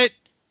 "God damn it!"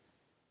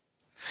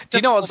 Do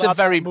you know what's the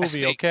very movie? best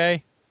thing?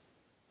 Okay.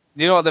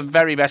 Do you know what the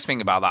very best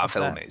thing about that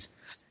film is?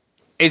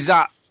 Is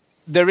that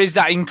there is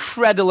that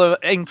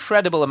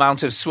incredible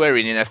amount of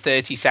swearing in a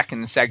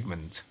 30-second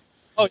segment.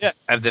 Oh yeah.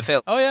 Of the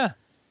film. Oh yeah.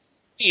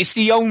 It's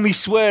the only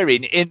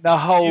swearing in the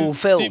whole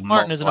film. Steve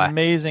Martin is an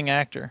amazing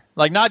actor.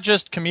 Like not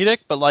just comedic,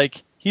 but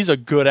like he's a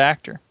good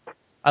actor.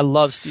 I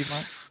love Steve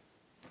Martin.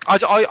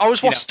 I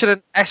was watching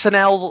an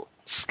SNL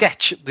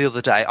sketch the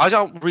other day. I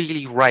don't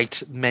really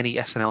rate many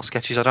SNL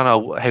sketches. I don't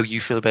know how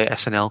you feel about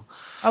SNL.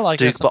 I like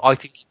Duke, SNL.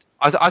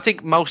 but I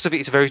think most of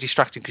it is very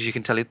distracting because you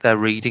can tell it they're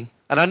reading.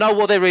 And I know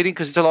what they're reading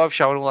because it's a live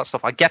show and all that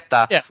stuff. I get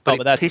that. Yeah, but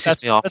it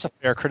pisses me off. That's a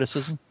fair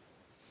criticism.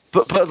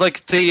 But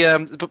like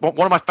but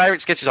one of my favourite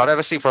sketches I've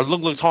ever seen for a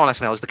long time on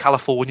SNL is the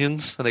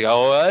Californians, and they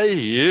go, "Oh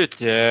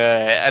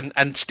yeah,"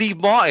 and Steve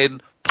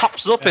Martin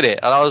pops up in it,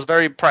 and I was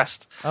very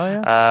impressed. Oh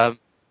yeah.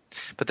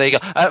 But there you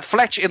go.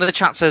 Fletch in the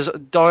chat says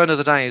Die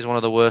Another Day is one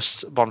of the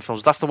worst Bond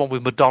films. That's the one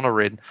with Madonna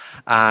in,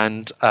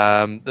 and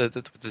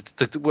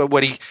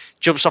when he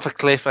jumps off a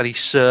cliff and he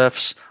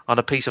surfs on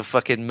a piece of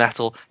fucking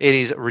metal. It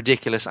is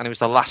ridiculous, and it was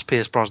the last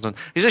Pierce Brosnan.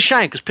 It's a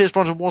shame because Pierce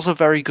Brosnan was a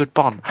very good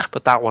Bond,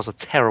 but that was a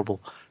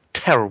terrible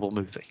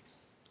movie.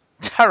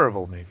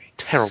 Terrible movie.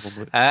 Terrible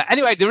movie.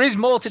 Anyway, there is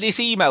more to this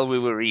email we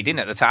were reading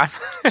at the time.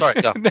 Sorry,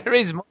 go. There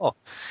is more.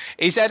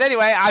 He said,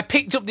 anyway, I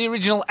picked up the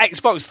original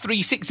Xbox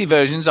 360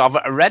 versions of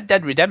Red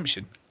Dead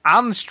Redemption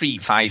and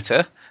Street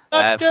Fighter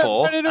Let's get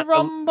 4 ready to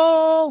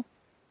rumble.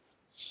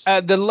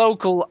 at the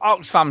local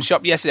Oxfam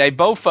shop yesterday,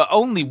 both for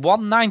only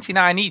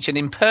 $1.99 each and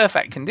in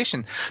perfect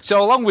condition.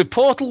 So along with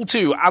Portal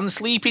 2 and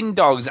Sleeping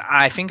Dogs,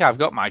 I think I've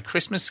got my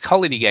Christmas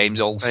holiday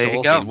games all There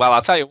you sorted. go. Well,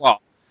 I'll tell you what.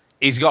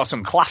 He's got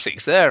some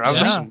classics there,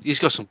 hasn't he? He's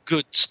got some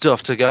good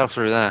stuff to go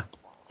through there.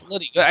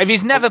 Bloody good. If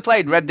he's never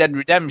played Red Dead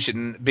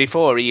Redemption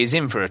before, he is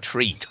in for a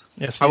treat.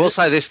 Yes, I will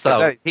say this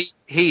though,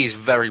 he is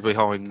very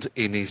behind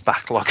in his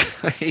backlog.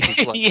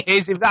 He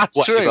is, if that's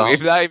What true.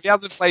 about? If he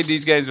hasn't played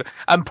these games,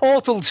 and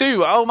Portal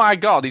 2, oh my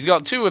God, he's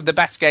got two of the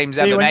best games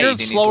See, ever when made. you're in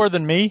his slower life.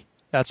 than me,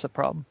 that's a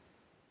problem.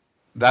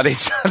 That is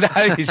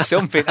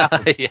something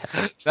else.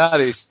 Yeah. That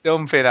is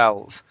something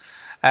else.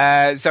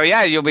 So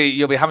yeah, you'll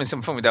be having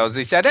some fun with those.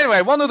 He said,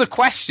 anyway, one other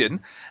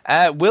question: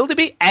 will there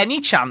be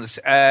any chance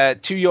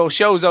to your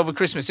shows over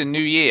Christmas and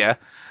New Year,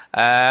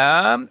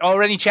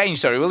 or any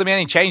change? Sorry, will there be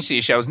any change to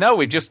your shows? No,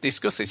 we've just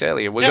discussed this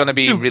earlier. We're going to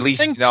be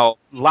releasing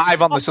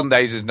live on the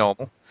Sundays as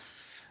normal.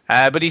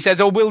 But he says,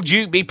 "Oh, will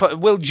Duke be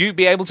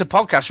able to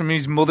podcast from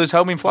his mother's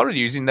home in Florida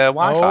using their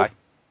Wi-Fi?"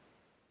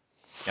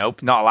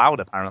 Nope, not allowed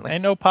apparently.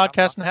 Ain't no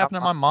podcasting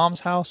happening at my mom's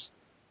house.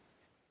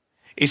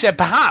 He said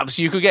perhaps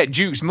you could get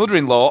Duke's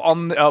mother-in-law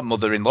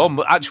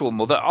actual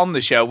mother, on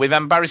the show with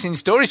embarrassing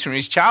stories from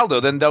his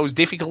childhood and those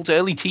difficult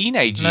early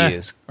teenage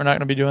years. We're not going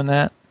to be doing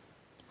that.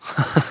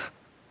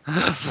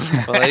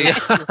 Well, there you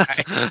go.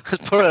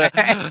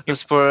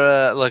 Let's put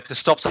a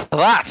stop to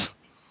that.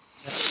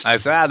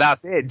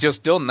 That's it,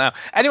 just done now.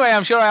 Anyway,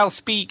 I'm sure I'll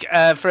speak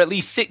for at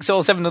least 6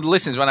 or 7 of the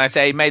listeners when I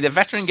say, may the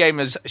Veteran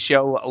Gamers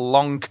show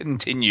long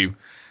continue.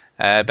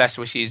 Best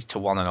wishes to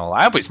one and all.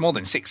 I hope it's more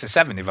than 6 or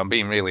 7, if I'm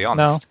being really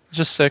honest. No,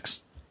 just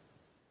 6.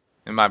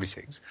 It might be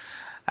 6.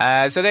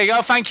 So there you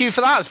go. Thank you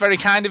for that. It's very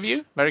kind of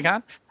you. Very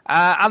kind.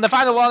 And the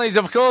final one is,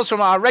 of course,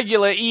 from our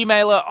regular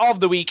emailer of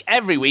the week,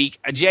 every week,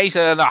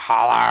 Jason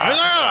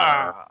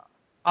Holler.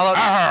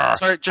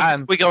 Sorry,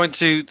 we go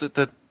into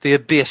the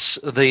abyss,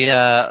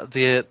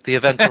 the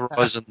event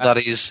horizon that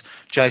is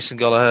Jason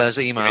Gallagher's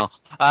email.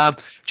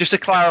 Just to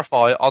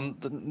clarify, on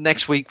the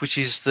next week, which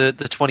is the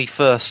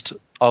 21st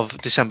of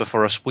December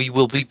for us, we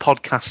will be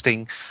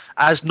podcasting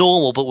as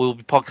normal, but we'll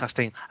be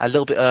podcasting a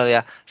little bit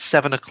earlier,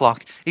 7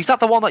 o'clock. Is that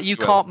the one that you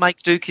can't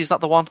make, Duke? Is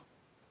that the one?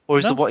 Or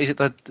is it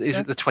the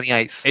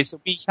 28th? It's a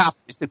week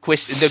after. It's the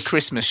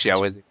Christmas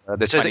show, is it?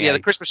 The 28th. The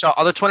Christmas show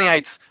on the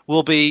 28th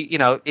will be,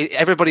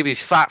 everybody will be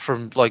fat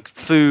from like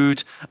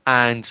food,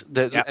 and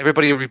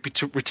everybody will be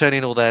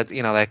returning all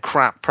their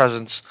crap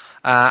presents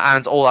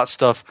and all that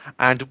stuff,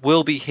 and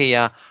we'll be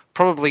here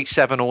probably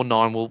 7 or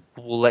 9. We'll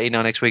let you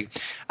know next week,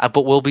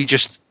 but we'll be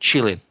just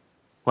chilling.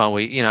 Well,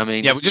 yeah,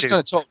 we're just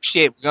going to talk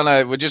shit.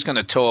 We're just going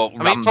to talk.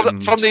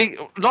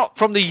 Not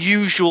from the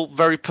usual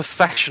very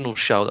professional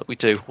show that we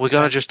do. We're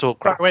going to just talk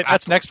crap. Wait,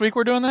 that's next week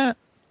we're doing that?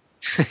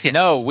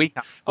 No, we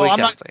can't. I'm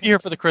not here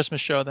for the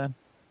Christmas show then.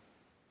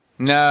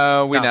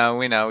 No, we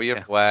know. You're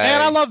away.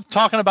 Man, I love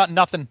talking about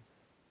nothing.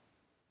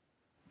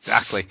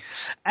 Exactly.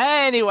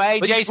 Anyway,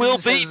 But Jason you will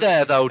be says-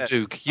 there, though,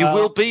 Duke. You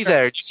will be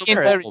there. in some in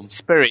the form.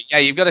 spirit. Yeah,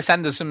 you've got to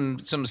send us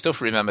some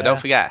stuff, remember. Don't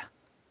forget.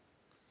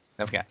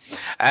 Don't forget.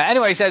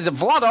 Anyway, he says,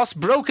 Vlados,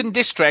 broken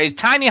disc trays,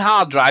 tiny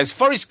hard drives,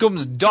 Forrest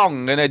Gump's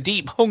dong, and a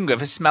deep hunger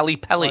for smelly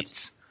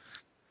pellets.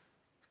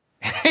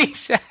 He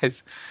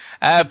says,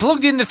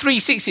 plugged in the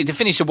 360 to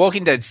finish The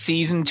Walking Dead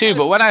Season 2,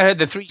 but when I heard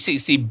the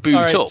 360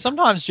 boot up...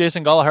 Sometimes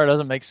Jason Gallagher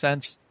doesn't make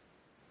sense.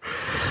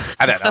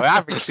 I don't know.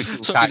 I think it's a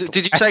cool title.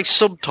 Did you say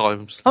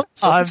sometimes?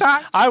 Sometimes.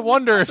 I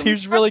wonder if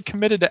he's really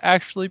committed to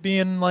actually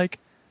being, like,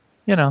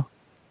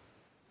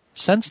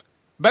 sense.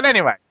 But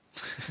anyway,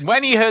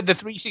 when he heard the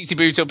 360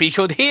 boot up, he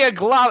could hear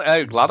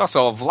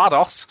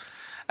Vlados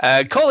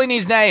calling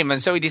his name,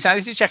 and so he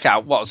decided to check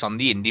out what's on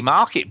the indie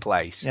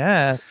marketplace.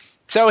 Yeah.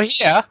 So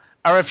here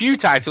are a few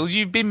titles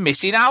you've been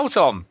missing out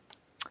on.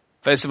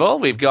 First of all,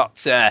 we've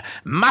got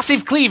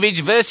Massive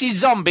Cleavage versus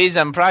Zombies,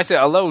 and priced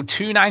at a low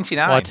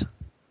 $2.99. What?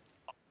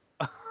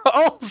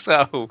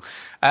 Also,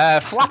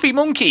 Flappy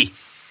Monkey.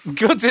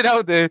 Good to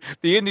know the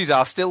indies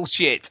are still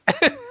shit.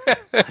 There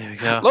we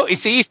go. Look, you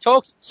see, he's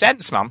talking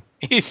sense, man.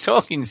 He's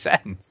talking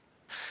sense.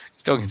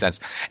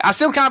 I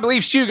still can't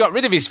believe Stu got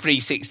rid of his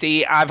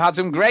 360. I've had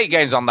some great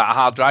games on that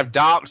hard drive.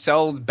 Dark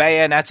Souls,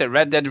 Bayonetta,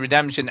 Red Dead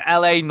Redemption,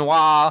 L.A.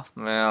 Noire.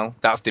 Well,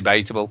 that's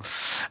debatable.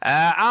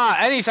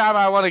 Anytime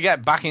I want to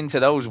get back into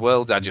those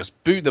worlds, I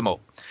just boot them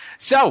up.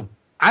 So,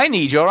 I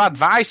need your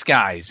advice,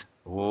 guys.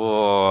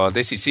 Whoa,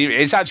 this is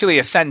serious. It's actually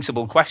a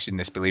sensible question,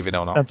 this, believe it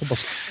or not. Sensible.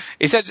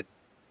 It says...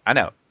 I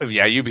know.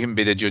 Yeah, you can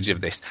be the judge of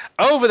this.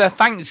 Over the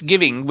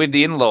Thanksgiving with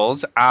the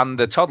in-laws and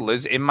the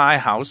toddlers in my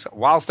house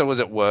whilst I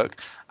was at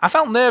work, I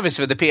felt nervous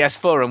for the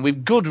PS4, and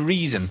with good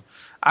reason.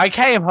 I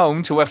came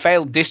home to a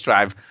failed disk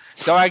drive,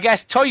 so I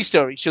guess Toy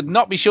Story should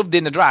not be shoved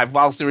in the drive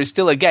whilst there is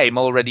still a game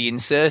already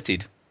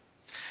inserted.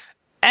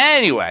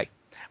 Anyway,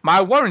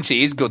 my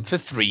warranty is good for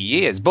 3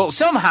 years, but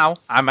somehow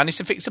I managed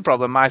to fix the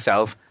problem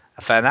myself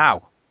for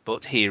now.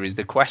 But here is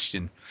the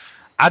question.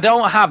 I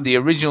don't have the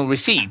original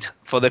receipt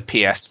for the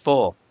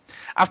PS4.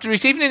 After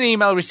receiving an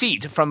email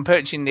receipt from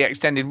purchasing the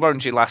extended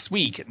warranty last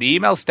week, the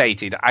email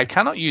stated I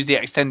cannot use the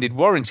extended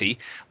warranty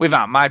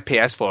without my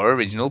PS4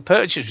 original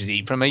purchase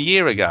receipt from a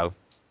year ago.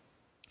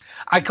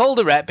 I called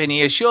a rep and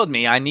he assured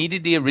me I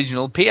needed the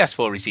original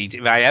PS4 receipt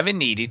if I ever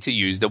needed to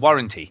use the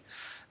warranty.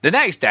 The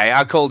next day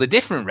I called a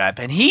different rep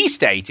and he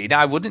stated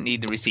I wouldn't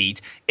need the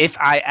receipt if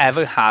I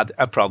ever had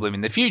a problem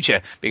in the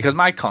future because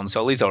my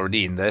console is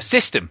already in the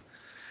system.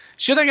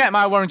 Should I get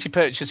my warranty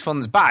purchase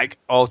funds back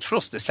or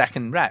trust the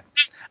second rep?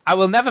 I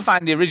will never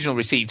find the original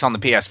receipt on the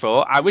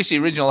PS4. I wish the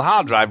original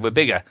hard drive were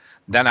bigger.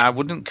 Then I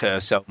wouldn't care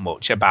so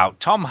much about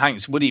Tom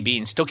Hanks' Woody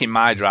being stuck in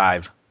my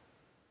drive.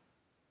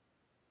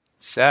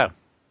 So,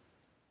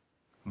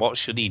 what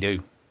should he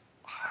do?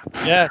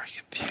 Yeah.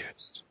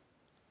 Confused.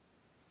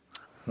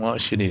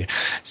 What should he do?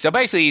 So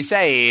basically he's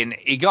saying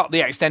he got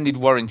the extended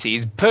warranty.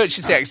 He's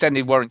purchased the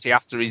extended warranty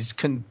after his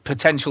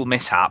potential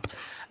mishap.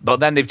 But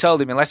then they've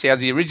told him unless he has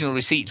the original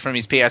receipt from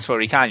his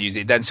PS4, he can't use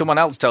it. Then someone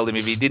else told him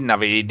if he didn't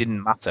have it, it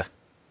didn't matter.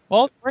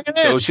 Well, bring it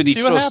in. So should he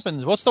See what trust-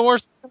 happens. What's the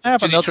worst that can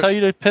happen? Should he They'll tell trust-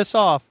 you to piss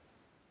off.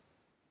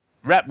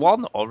 Rep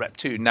 1 or Rep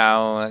 2?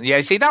 Now,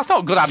 yeah, see, that's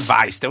not good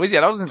advice, though, is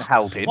it? That doesn't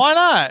help him. Why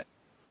not?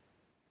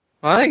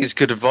 I think it's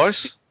good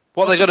advice.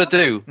 What are they going to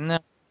do?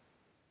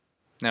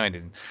 No, it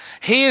isn't.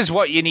 Here's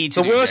what you need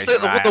to The do. worst,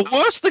 Jason, right? the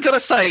worst they're going to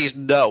say is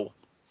no.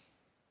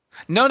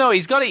 No,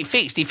 he's got it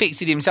fixed. He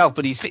fixed it himself,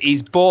 but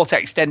he's bought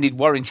extended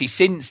warranty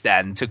since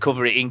then to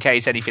cover it in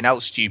case anything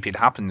else stupid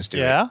happens to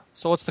it. Yeah.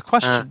 So what's the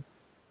question?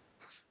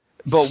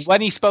 But when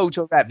he spoke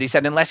to a rep, they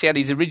said unless he had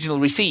his original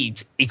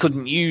receipt, he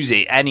couldn't use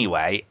it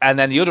anyway. And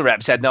then the other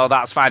rep said, no,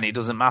 that's fine, it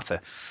doesn't matter.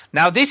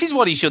 Now, this is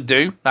what he should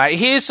do. Right?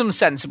 Here's some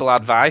sensible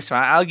advice.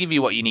 Right? I'll give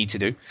you what you need to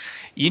do.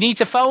 You need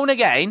to phone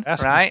again,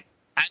 right?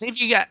 And if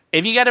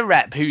you get a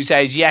rep who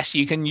says, yes,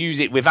 you can use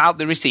it without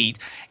the receipt,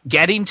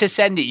 get him to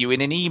send it you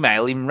in an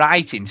email in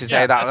writing to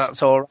say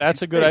that's all right.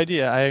 That's a good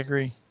idea. I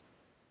agree.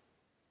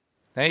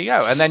 There you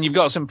go. And then you've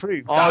got some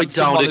proof. I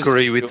don't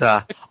agree with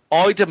that.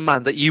 I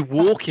demand that you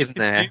walk in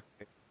there,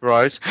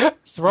 right?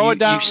 Throw it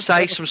down. You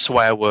say some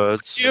swear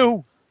words.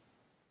 You.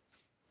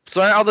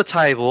 Throw it on the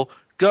table.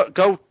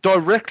 Go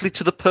directly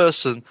to the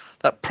person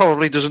that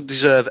probably doesn't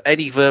deserve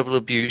any verbal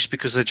abuse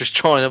because they're just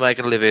trying to make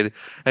a living,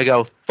 and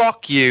go,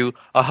 fuck you,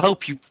 I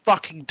hope you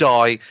fucking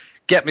die,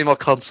 get me my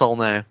console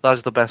now. That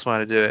is the best way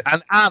to do it.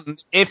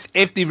 And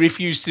if they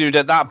refuse to do it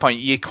at that point,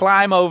 you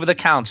climb over the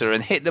counter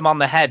and hit them on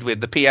the head with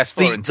the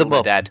PS4 until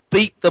they're dead.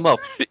 Beat them up.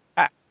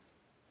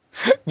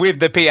 With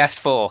the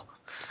PS4.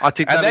 I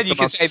think that is the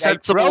most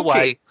sensible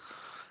way.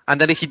 And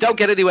then if you don't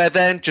get anywhere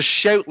then, just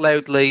shout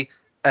loudly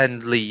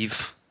and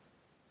leave.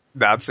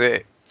 That's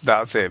it.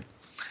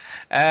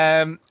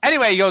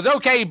 Anyway, he goes,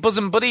 okay,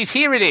 bosom buddies,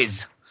 here it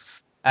is.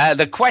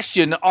 The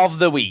question of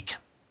the week.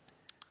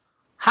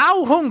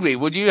 How hungry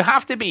would you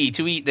have to be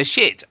to eat the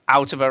shit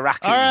out of a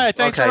raccoon? All right,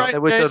 thanks. Okay,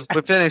 we're done.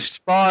 We're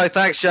finished. Bye.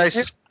 Thanks,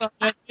 Jason.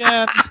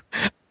 Yeah.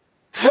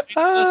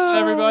 Listen,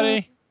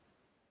 everybody.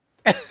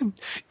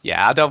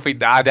 Yeah, I don't think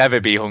that I'd ever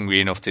be hungry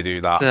enough to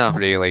do that, No.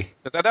 really.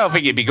 But I don't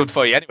think it'd be good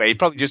for you anyway. It'd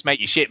probably just make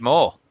you shit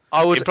more.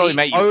 I would It'd probably eat,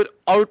 make you...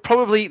 I would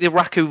probably eat the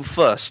raccoon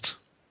first.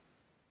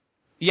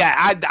 Yeah,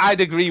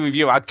 I'd agree with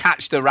you. I'd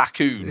catch the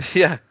raccoon.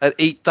 Yeah, and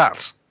eat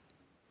that.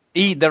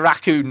 Eat the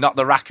raccoon, not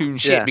the raccoon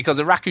shit, Yeah. because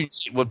the raccoon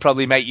shit would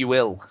probably make you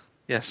ill.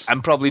 Yes.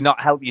 And probably not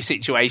help your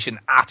situation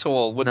at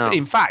all. Would, No.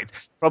 in fact,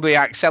 probably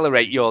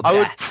accelerate your I death.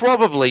 would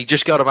probably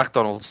just go to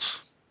McDonald's.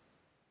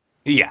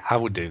 Yeah, I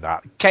would do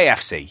that.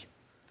 KFC.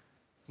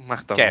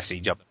 McDonald's.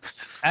 KFC job.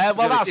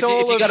 Well, that's if,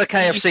 all. if you go to of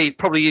KFC, it'd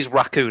probably use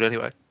raccoon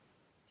anyway.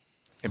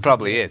 It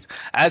probably is.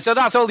 So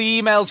that's all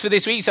the emails for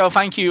this week. So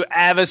thank you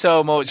ever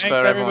so much Thanks,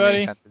 for everyone who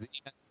everybody. sent us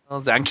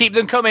emails, and keep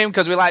them coming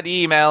because we like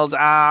the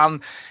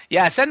emails.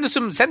 Yeah, send us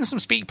some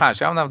speak pipes.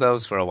 We haven't had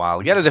those for a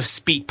while. Get us a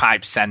speak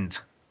pipe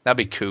sent. That'd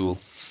be cool.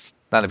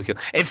 That'd be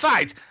cool. In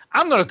fact,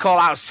 I'm going to call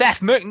out Seth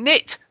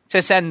McNitt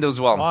to send us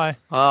one. Why?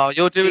 Oh,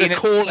 you're doing Seeing a it-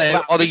 call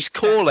out on these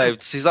call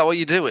outs. Is that what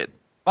you're doing?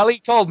 Well, he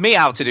called me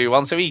out to do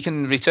one, so he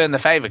can return the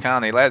favour,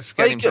 can't he? Let's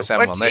get him to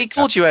send one. He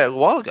called you out a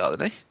while ago,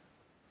 didn't he?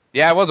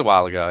 Yeah, it was a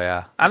while ago,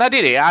 yeah. And I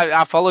did it.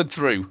 I followed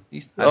through.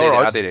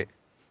 I did it.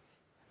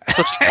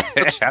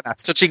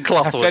 Touching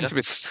cloth. I wasn't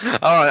sent you?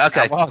 it. All right,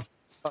 okay. I was.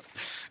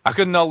 I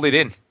couldn't hold it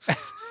in.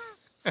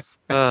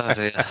 Oh,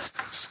 dear.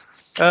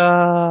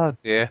 Oh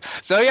dear.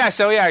 So yeah,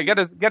 get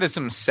us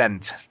some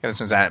scent.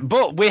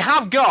 But we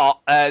have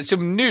got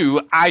some new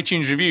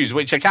iTunes reviews,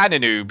 which I kind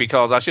of knew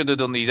because I should have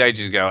done these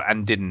ages ago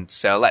and didn't.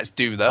 So let's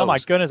do those. Oh my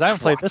goodness, I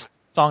haven't played this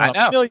song in I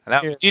know. a million I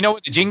know. years. Do you know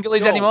what the jingle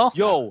is anymore?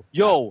 Yo,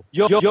 yo,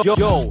 yo, yo, yo,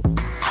 yo.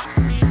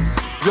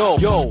 Yo,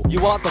 yo,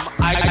 you want them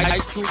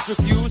iTunes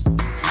reviews? You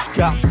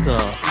got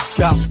to.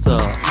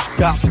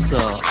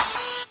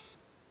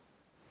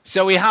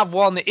 So we have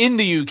one in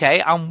the UK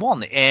and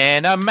one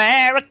in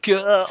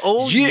America.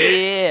 Oh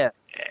yeah.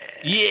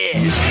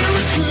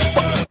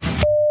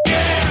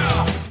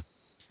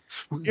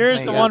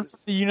 Here's the one from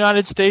the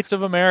United States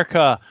of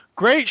America.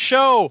 Great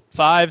show,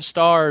 5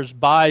 stars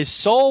by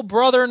Soul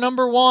Brother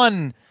number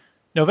 1,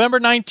 November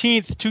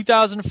 19th,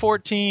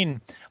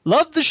 2014.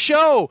 Love the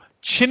show.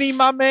 Chinny,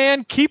 my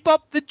man, keep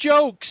up the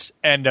jokes.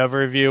 End of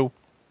review.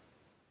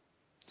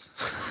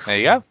 There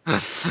you go.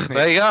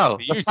 There you go.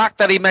 The fact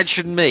that he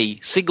mentioned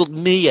me, singled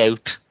me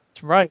out.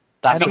 That's right.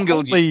 That's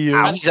Singled only you you.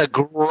 out. That is a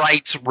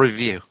great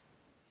review.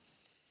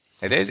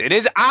 It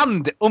is.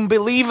 And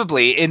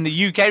unbelievably, in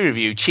the UK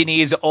review,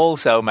 Chinny is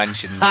also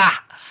mentioned.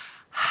 Ha!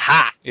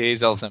 Ha! He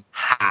is also.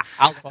 Ha!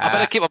 I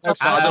better keep my mouth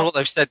shut. I don't know what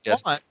they've said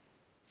yet.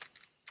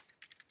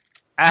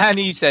 And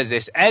he says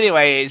this.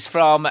 Anyway, it's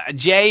from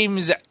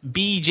James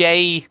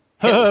BJ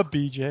Hill.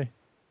 BJ.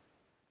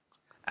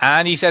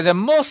 And he says, a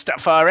must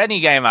for any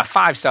gamer,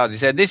 5 stars. He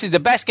said, this is the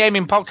best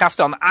gaming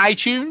podcast on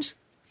iTunes.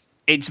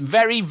 It's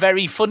very,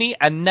 very funny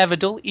and never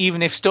dull,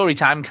 even if story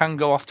time can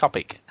go off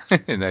topic.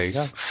 There you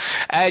go.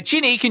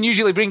 Chinny can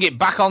usually bring it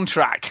back on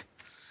track.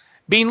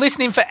 Been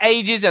listening for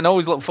ages and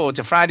always look forward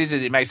to Fridays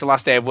as it makes the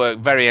last day of work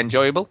very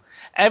enjoyable.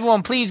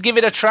 Everyone, please give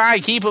it a try.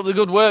 Keep up the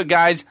good work,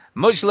 guys.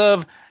 Much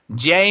love,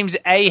 James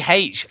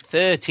AH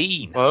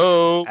 13.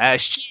 Oh.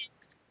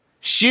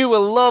 Stu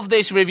will love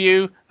this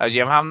review, as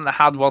you haven't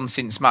had one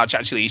since March.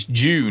 Actually, it's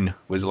June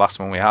was the last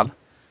one we had.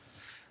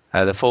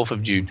 The 4th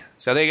of June.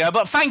 So there you go.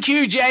 But thank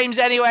you, James,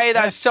 anyway.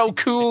 That's so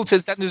cool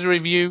to send us a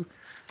review.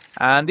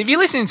 And if you're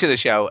listening to the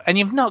show and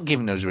you've not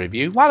given us a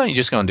review, why don't you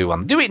just go and do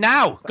one? Do it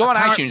now. Go on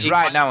iTunes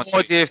right now. I have no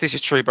idea if this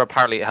is true, but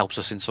apparently it helps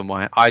us in some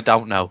way. I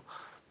don't know.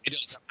 It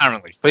does,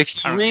 apparently. But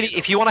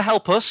if you want to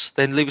help us,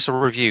 then leave us a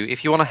review.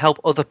 If you want to help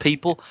other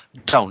people,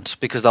 don't,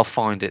 because they'll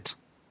find it.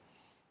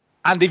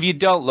 And if you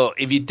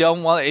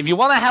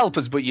want to help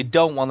us, but you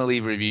don't want to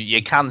leave a review,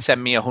 you can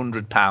send me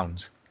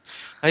 £100.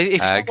 If you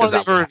don't want to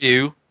leave a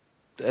review,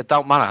 it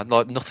don't matter.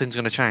 Like, nothing's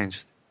going to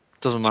change.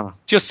 Doesn't matter.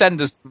 Just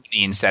send us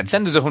money instead.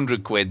 Send us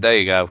 £100. There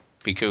you go.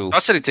 Be cool. I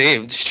said it to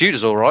him. The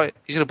studio's all right.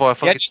 He's going to buy a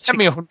fucking. Yeah, just send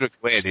me £100.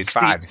 It's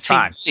fine. It's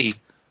fine.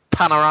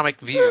 Panoramic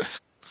view.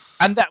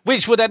 And that,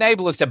 which would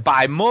enable us to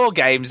buy more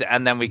games,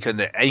 and then we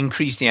could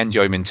increase the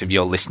enjoyment of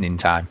your listening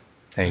time.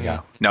 There you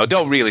go. No,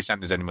 don't really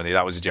send us any money.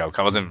 That was a joke.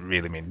 I wasn't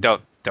really mean.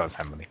 Don't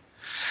send money.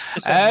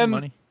 Just send me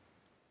money.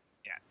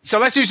 Yeah. So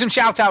let's do some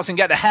shout outs and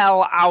get the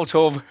hell out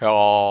of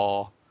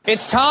here.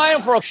 It's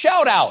time for a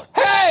shout out.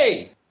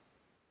 Hey!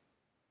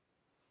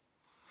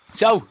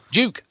 So,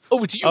 Duke,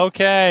 over to you.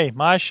 Okay,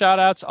 my shout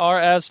outs are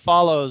as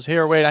follows.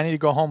 Here, wait, I need to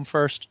go home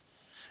first.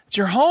 It's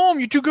your home.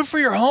 You're too good for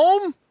your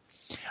home?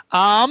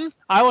 I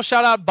will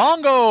shout out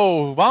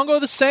Bongo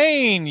the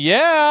Sane.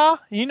 Yeah,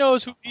 he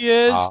knows who he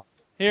is.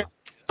 Here.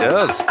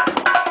 Does.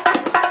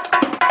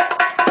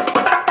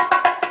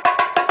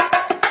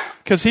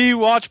 Because he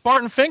watched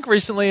Barton Fink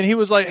recently, and he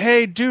was like,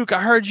 hey, Duke,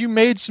 I heard you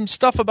made some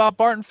stuff about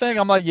Barton Fink.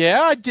 I'm like, yeah,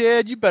 I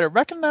did. You better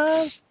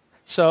recognize.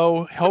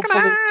 So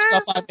hopefully the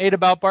stuff I made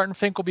about Barton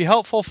Fink will be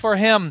helpful for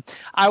him.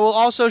 I will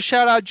also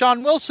shout out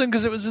John Wilson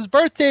because it was his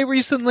birthday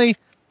recently.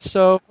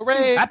 So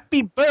hooray.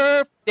 Happy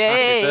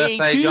birthday, Happy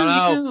birthday, to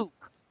John-O. you.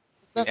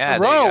 That's Yeah,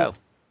 the there you row. go.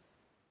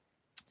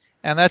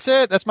 And that's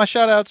it. That's my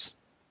shout outs.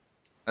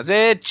 That's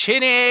it,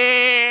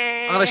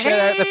 Chinny. I'm going to shout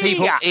out the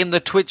people in the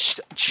Twitch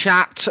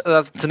chat.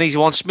 Tunisia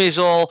One,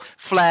 Smizzle,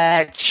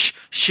 Fletch,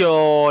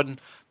 Sean,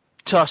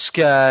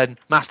 Tuscan,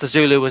 Master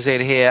Zulu was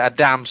in here,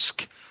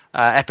 Adamsk,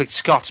 Epic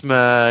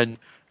Scotsman,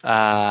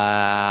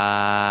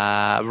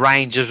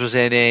 Rangers was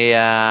in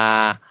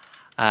here,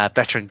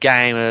 Veteran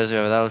Gamers,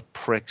 whoever those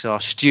pricks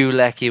are, Stu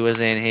Leckie was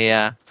in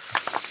here.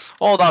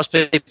 All those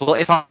people,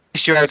 if I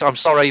missed you out, I'm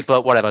sorry,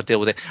 but whatever, deal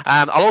with it.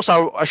 I'll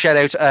also shout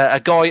out a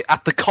guy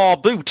at the car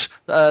boot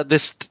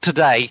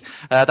today.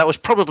 That was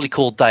probably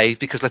called Dave,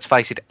 because let's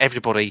face it,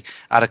 everybody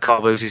at a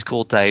car boot is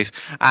called Dave.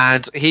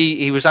 And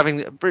he was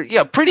having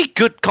pretty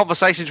good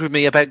conversations with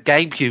me about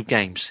GameCube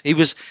games.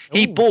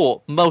 He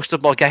bought most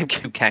of my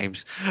GameCube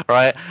games,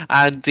 right?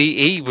 And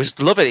he was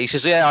loving it. He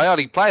says, "Yeah, I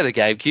only play the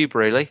GameCube,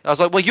 really." I was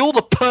like, "Well, you're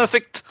the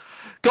perfect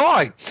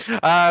guy."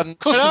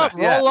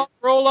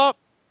 Roll up.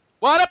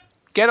 What up?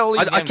 Get all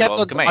these I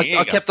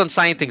kept on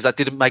saying things that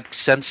didn't make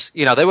sense.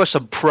 You know, there were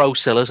some pro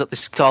sellers at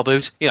this car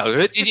boot. You know,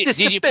 did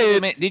you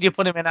put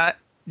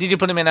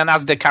him in a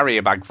Asda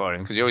carrier bag for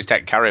him? Because you always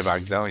take carrier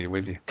bags, don't you,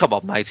 with you? Come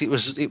on, mate. It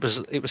was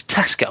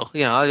Tesco.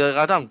 You know,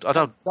 I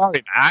don't.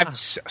 Sorry, man. I'm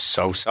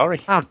so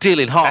sorry. I'm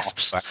dealing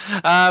hops.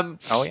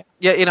 Oh yeah.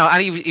 Yeah, you know,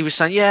 and he was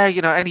saying, yeah,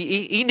 you know, and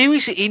he knew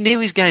his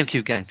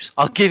GameCube games.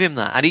 I'll give him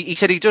that. And he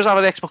said he does have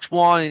an Xbox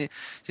One. And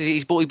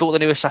he bought the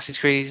new Assassin's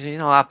Creed. You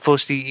know, at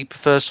first he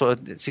prefers sort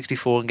of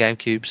 64 and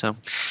GameCube. So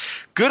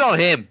good on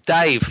him,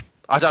 Dave.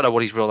 I don't know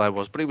what his real name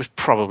was, but it was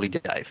probably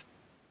Dave.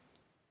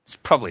 It's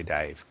probably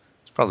Dave.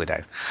 Well,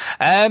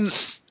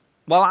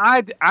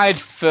 I'd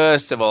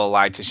first of all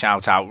like to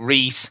shout out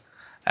Reese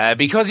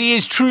because he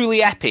is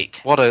truly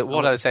epic. What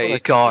a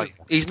guy!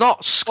 He's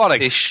not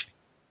Scottish.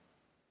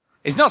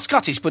 He's not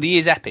Scottish, but he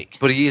is epic.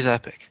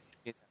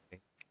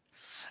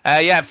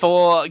 Yeah,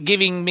 for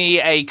giving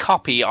me a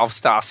copy of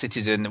Star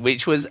Citizen,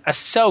 which was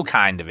so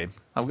kind of him.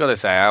 I've got to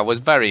say, I was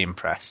very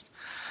impressed.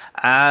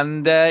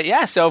 And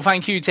so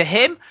thank you to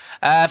him.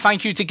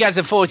 Thank you to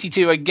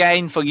Geza42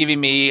 again for giving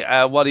me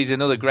what is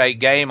another great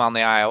game on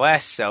the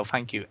iOS. So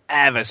thank you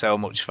ever so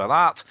much for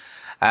that.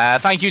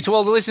 Thank you to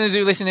all the listeners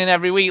who listen in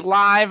every week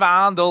live,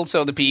 and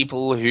also the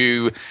people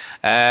who,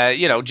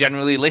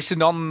 generally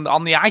listen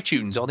on the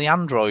iTunes or the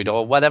Android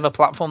or whatever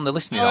platform they're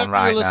listening on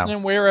right now.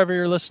 Wherever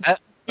you're listening.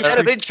 Out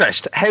of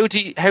interest, how do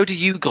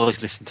you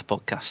guys listen to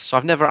podcasts?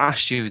 I've never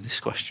asked you this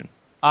question.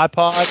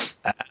 iPod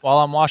while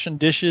I'm washing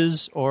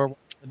dishes or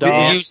the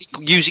dog.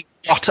 Using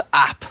what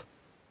app?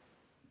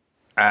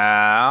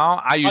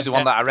 I use the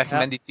one that I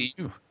recommended to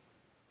you.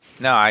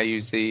 No, I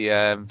use the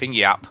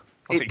Thingy app.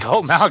 What's it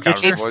called now? I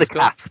can't remember what it's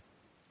called.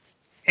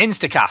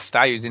 Instacast.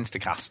 I use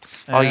Instacast.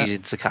 I use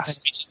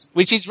Instacast.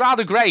 Which is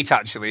rather great,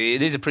 actually.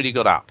 It is a pretty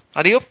good app.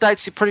 And he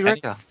updates it pretty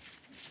regular.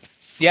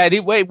 Yeah,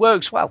 it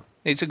works well.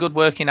 It's a good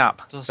working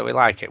app, so we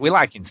like it. We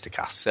like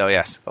Instacast, so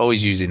yes,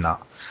 always using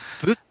that.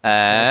 This is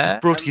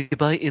brought to you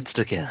by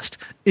Instacast.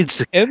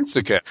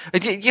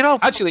 Instacast. You know,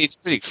 actually, it's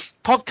pretty.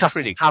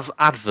 Podcasts have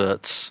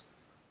adverts.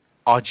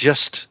 Are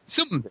just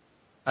some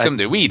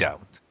do. We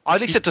don't. I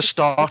listen to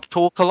Star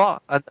Talk a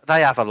lot, and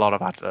they have a lot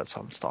of adverts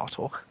on Star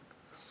Talk.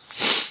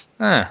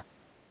 There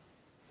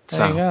you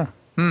go.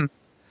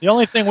 The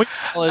only thing we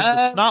call is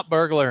the snot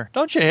burglar.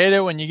 Don't you hate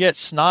it when you get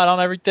snot on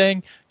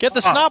everything? Get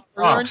the snot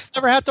burglar and you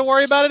never have to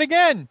worry about it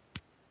again.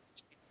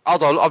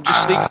 Hold on, I'm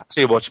just sneezing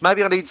too much.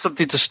 Maybe I need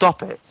something to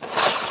stop it.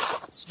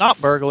 Snot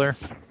burglar.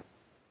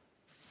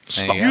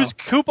 Use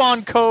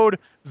coupon code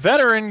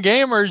Veteran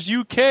Gamers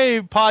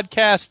UK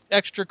podcast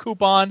extra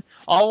coupon,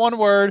 all one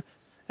word,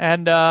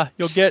 and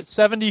you'll get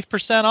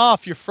 70%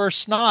 off your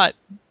first snot.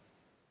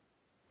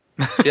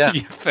 Yeah.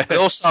 But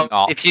also,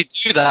 if you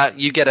do that,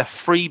 you get a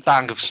free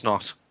bang of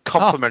snot.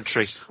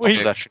 Complimentary.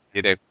 You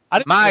do.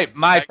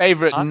 My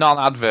favourite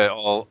non-advert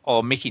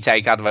or Mickey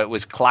Take advert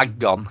was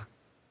Claggon.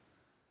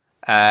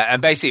 And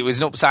basically it was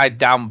an upside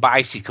down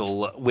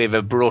bicycle with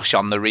a brush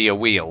on the rear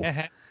wheel.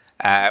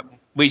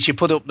 Which you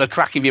put up the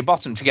crack of your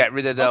bottom to get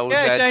rid of those.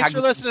 Thanks for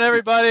listening,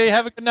 everybody.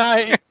 Have a good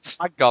night.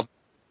 Claggon.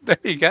 There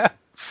you go.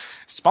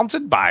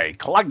 Sponsored by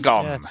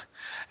Claggon.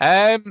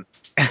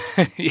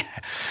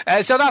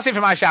 Yes. So that's it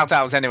for my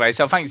shout-outs anyway.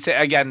 So thanks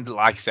again,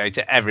 like I say,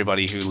 to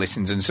everybody who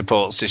listens and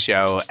supports the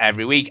show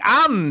every week.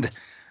 And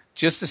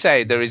just to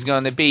say, there is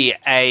going to be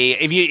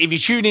if you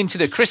tune into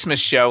the Christmas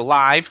show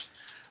live,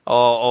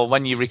 or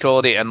when you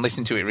record it and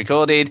listen to it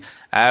recorded,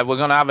 we're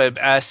going to have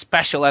a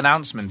special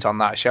announcement on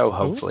that show,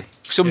 hopefully.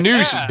 Some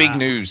news, big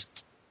news.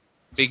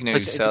 Big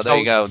news, so there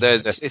you go.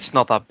 It's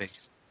not that big.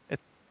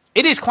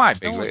 It is quite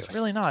big, really. It's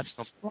really not.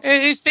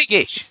 It's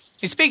big-ish.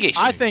 It's big-ish.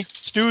 I think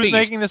Stu's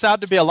making this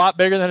out to be a lot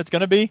bigger than it's going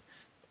to be.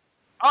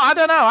 Oh, I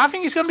don't know. I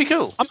think it's going to be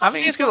cool. I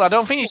think it's cool. I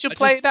don't think you should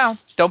play it down.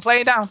 Don't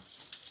play it down.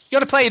 You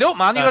got to play it up,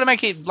 man. You got to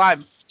make it like,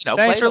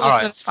 Thanks for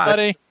listening,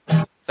 everybody.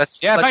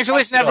 Thanks for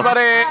listening,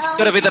 everybody. It's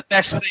going to be the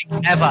best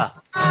thing ever.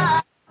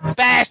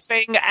 Best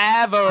thing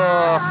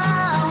ever.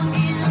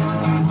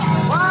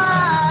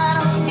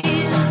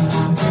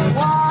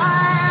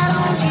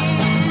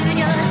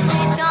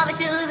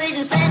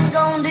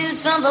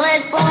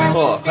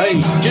 Oh, hey,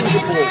 Ginger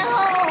Boy.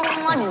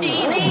 watch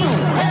TV,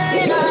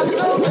 and I'm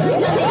so good to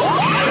me.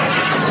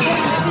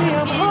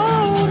 I'm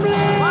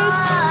homeless.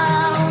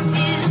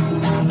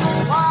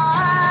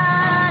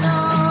 Why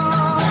don't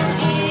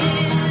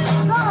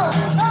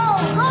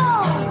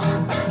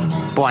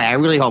you? Boy, I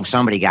really hope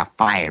somebody got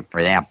fired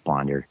for that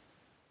blunder.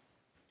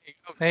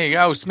 There you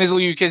go.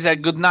 Smizzle UK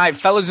said, good night,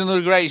 fellas.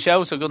 Another great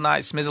show. So good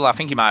night, Smizzle. I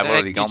think he might have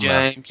already gone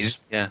there. James.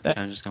 Yeah,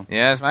 James is gone.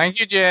 Yes, thank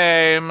you,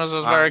 James. It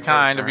was very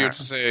kind of you to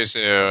say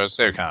so.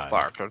 So kind.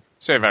 Farquhar.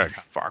 So very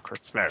kind. Farquhar.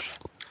 Very,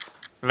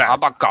 Oh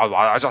my God,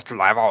 I just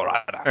live all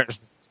right.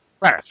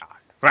 very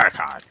kind. Very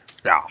kind.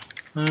 Yeah.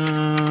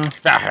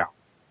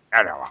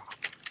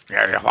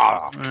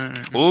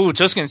 Ooh,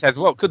 Tuscan says,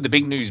 what could the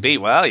big news be?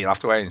 Well, you'll have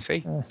to wait and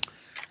see.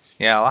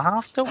 Yeah, I'll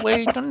have to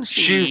wait and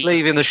see. Shoes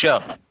leaving the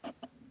show.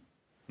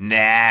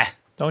 Nah.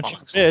 Don't you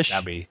wish?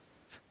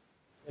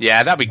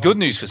 That'd be good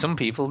news for some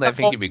people. They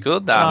think it'd be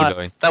good.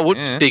 That would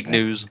be big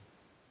news.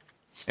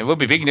 It would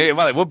be big news.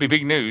 Well, it would be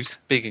big news.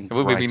 It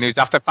would be big news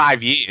after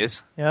 5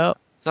 years. Yep.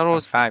 Is that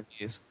always 5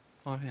 years?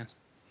 5 years.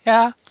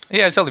 Yeah.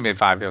 Yeah, it's only been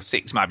 5 or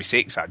 6. Might be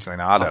 6, actually.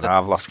 No, I don't know.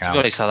 I've lost count.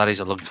 To be honest, that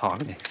is a long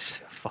time, isn't it?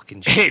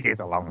 Fucking it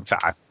is a long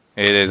time.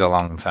 It is a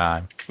long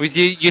time.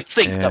 You'd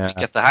think that we'd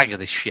get the hang of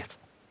this shit.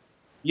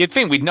 You'd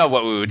think we'd know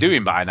what we were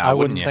doing by now, I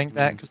wouldn't wouldn't you? think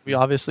that because we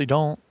obviously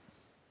don't.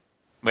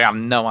 We have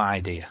no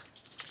idea.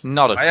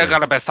 Not a clue. You're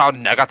going to be so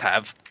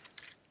negative.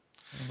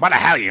 What the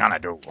hell are you going to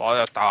do?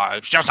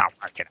 It's just not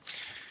working.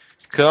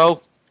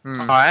 Cool.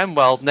 Alright,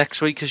 well, next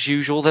week as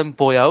usual then,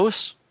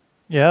 boyos.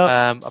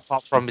 Yeah.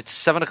 Apart from, it's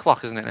 7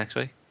 o'clock, isn't it, next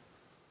week?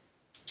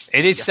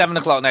 It is 7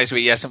 o'clock next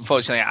week, yes.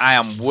 Unfortunately, I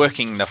am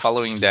working the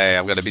following day.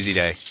 I've got a busy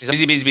day.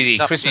 Busy.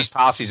 Christmas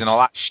parties and all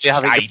that shit.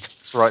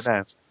 Right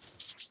now.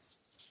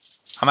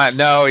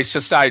 No, it's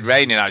just started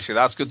raining, actually.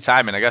 That's good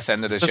timing, I guess,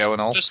 end of the show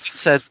and all. Just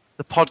said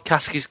the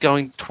podcast is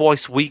going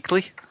twice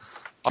weekly.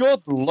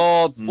 Good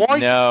Lord, Why?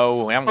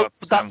 no. We haven't got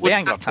time. We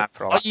ain't got time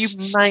for all that. Are you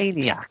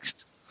maniacs?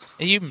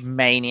 Are you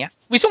maniac?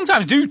 We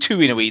sometimes do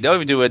 2 in a week, though.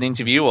 We do an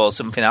interview or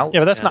something else.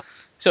 Yeah, but that's not...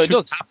 So it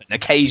does happen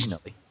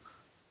occasionally.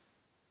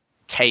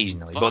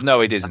 But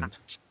no, it isn't.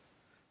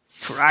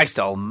 Christ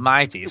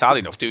almighty, it's hard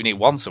enough doing it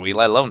once a week,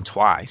 let alone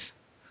twice.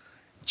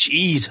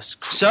 Jesus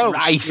Christ.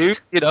 So,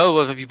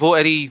 Stu, have you bought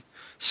any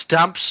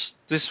stamps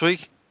this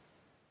week?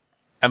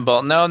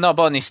 No, not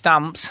bought any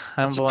stamps.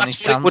 I haven't bought any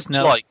stamps,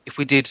 no. Like if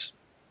we did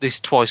this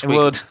twice a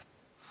week.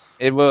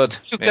 It would.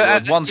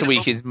 Once a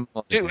week is...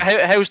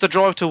 How's the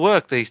drive to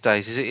work these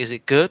days? Is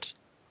it good?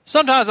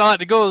 Sometimes I like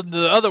to go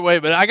the other way,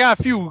 but I got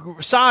a few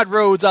side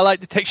roads I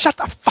like to take. Shut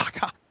the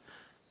fuck up.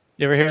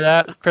 You ever hear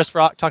that? Chris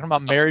Rock talking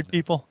about married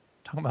people?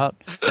 Talking about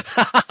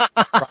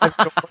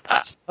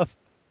stuff.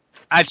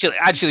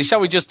 Actually,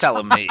 shall we just tell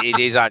them it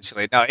is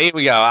actually? No, here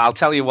we go. I'll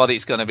tell you what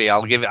it's going to be.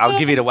 I'll give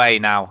it away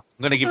now.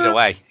 I'm going to give it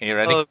away. Are you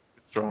ready?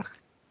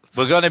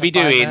 We're going to be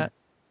doing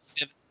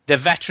the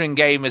Veteran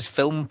Gamers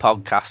Film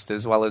Podcast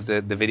as well as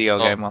the video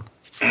game one.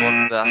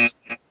 What's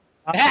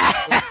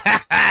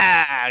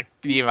that?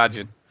 Can you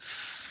imagine?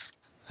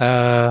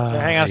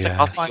 Hang on a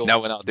second. No,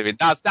 we're not doing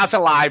that's a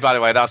lie, by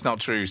the way. That's not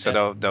true. So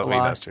don't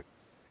believe that's true.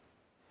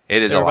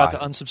 It is a lie. About to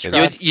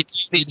unsubscribe. You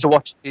need to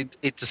watch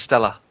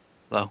Interstellar,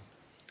 though.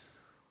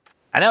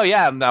 I know,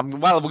 yeah.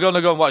 Well, we're going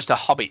to go and watch The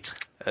Hobbit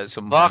at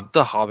some point. Fuck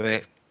The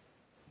Hobbit.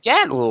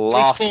 Get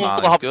lost,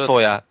 man. The Hobbit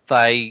for you.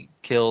 They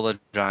kill the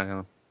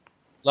dragon.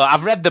 Look,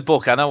 I've read the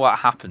book. I know what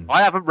happens.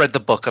 I haven't read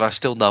the book, and I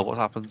still know what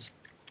happens.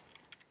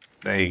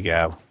 There you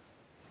go.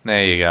 But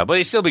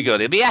it'll still be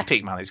good. It'll be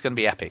epic, man. It's going to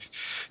be epic.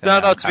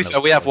 No, to be fair,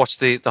 we have watched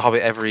the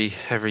Hobbit every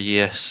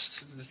year.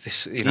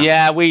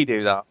 Yeah, we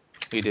do that.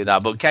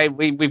 But okay,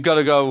 we've got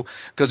to go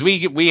because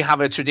we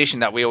have a tradition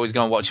that we always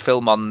go and watch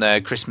film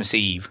on Christmas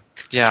Eve.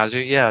 Yeah, I do.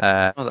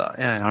 Yeah,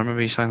 I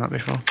remember you saying that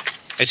before.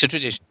 It's a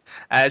tradition.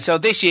 So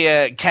this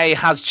year, Kay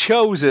has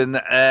chosen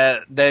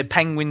the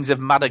Penguins of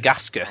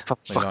Madagascar.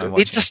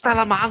 It's a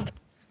stellar, man.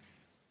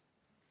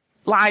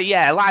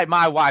 Like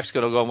my wife's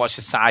going to go and watch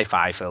a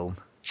sci-fi film.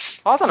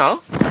 I don't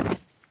know.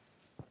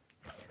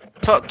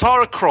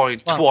 Tara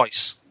cried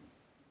twice.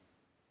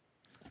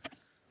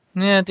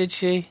 Yeah, did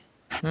she?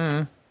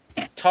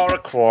 Tara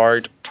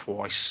cried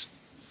twice.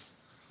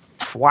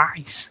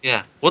 Twice?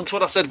 Yeah. Once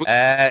when I said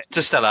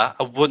to Stella,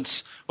 and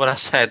once when I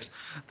said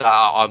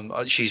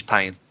that she's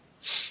paying.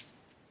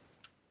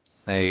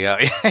 There you go.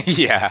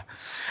 Yeah.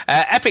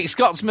 Epic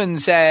Scotsman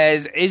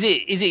says, is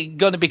it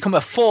going to become a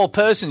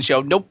 4-person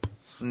show? Nope.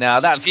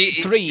 No, that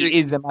 3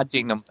 is the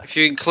magic number. If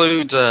you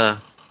include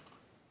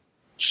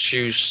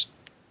Stu's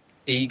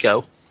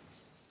ego.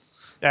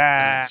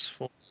 All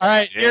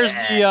right, here's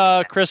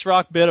the Chris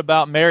Rock bit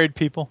about married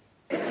people.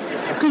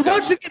 Because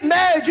once you get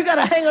married, you got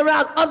to hang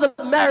around other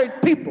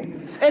married people.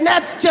 And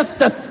that's just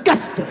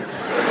disgusting.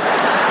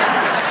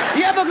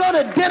 You ever go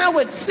to dinner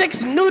with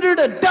 6 neutered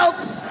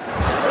adults?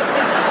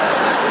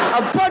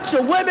 A bunch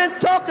of women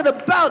talking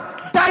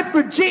about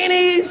diaper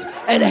genies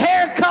and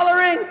hair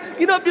coloring.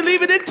 If you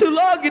leave it in too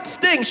long, it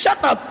stings.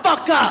 Shut the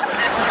fuck up.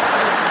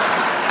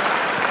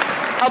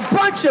 A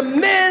bunch of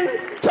men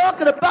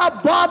talking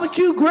about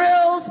barbecue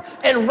grills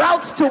and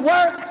routes to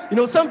work. You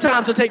know,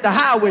 sometimes I take the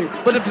highway,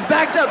 but if it's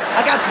backed up,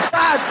 I got some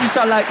side streets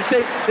I like to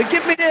take. They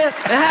get me there in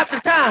half the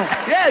time.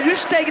 Yeah, you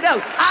should take it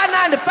up.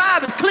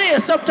 I-95 is clear.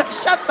 Sometimes,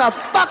 shut the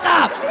fuck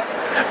up.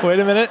 Wait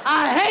a minute.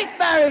 I hate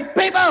married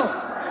people.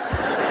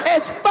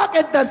 It's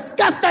fucking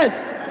disgusting.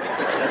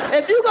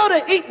 If you go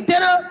to eat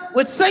dinner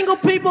with single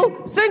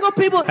people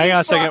Hang eat on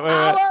a for second. an Wait.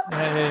 hour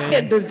Yeah.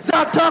 and then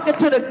start talking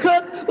to the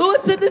cook.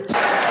 What's in the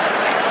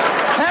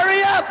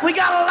hurry up, we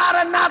got a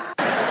lot of not.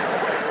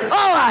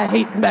 Oh, I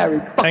hate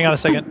married. Hang on a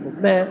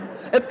second. Man.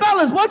 And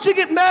fellas, once you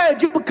get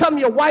married, you become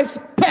your wife's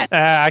pet.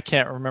 I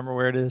can't remember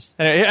where it is.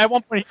 Anyway, at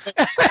one point.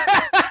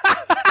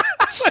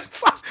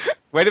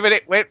 Wait a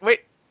minute.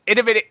 Wait. In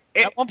a minute.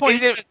 At one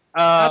point,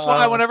 that's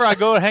why whenever I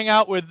go hang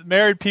out with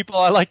married people,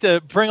 I like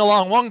to bring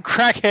along one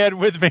crackhead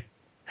with me.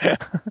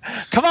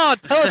 Come on,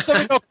 tell us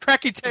some of your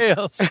cracky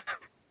tales.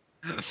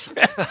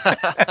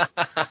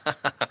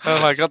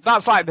 Oh my god,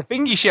 that's like the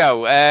Thingy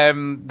Show.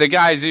 The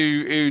guys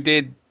who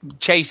did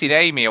Chasing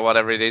Amy or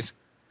whatever it is.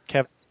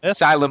 Kevin Smith?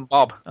 Silent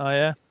Bob. Oh,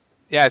 yeah?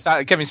 Yeah,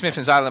 Kevin Smith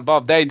and Silent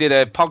Bob, they did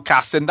a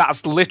podcast, and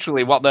that's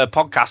literally what their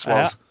podcast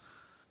was. Yeah.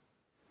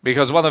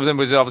 Because one of them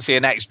was obviously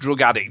an ex-drug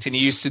addict, and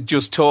he used to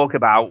just talk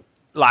about,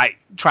 like,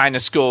 trying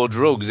to score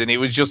drugs, and it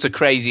was just the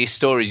craziest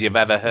stories you've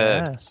ever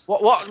heard. Yes.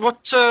 What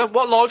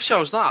live show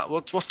is that?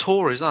 What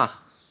tour is that?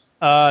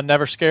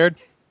 Never Scared.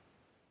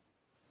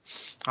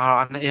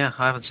 Yeah,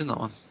 I haven't seen that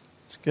one.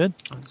 It's good.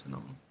 I haven't seen that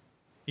one.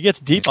 He gets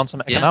deep on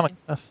some economic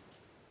stuff.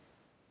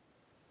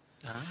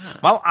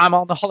 Well, I'm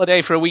on the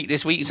holiday for a week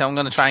this week, so I'm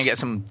going to try and get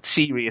some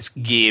serious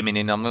gaming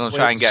in. I'm going to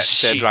try and get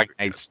Dragon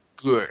Age.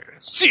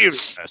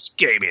 Serious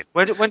gaming.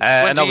 When do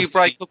you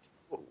break up?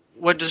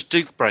 When does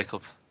Duke break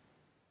up?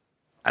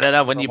 I don't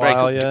know. When you break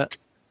up, Yeah.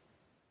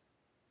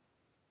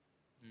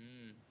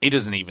 he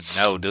doesn't even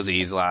know, does he?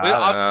 He's like,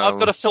 I've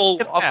got a full.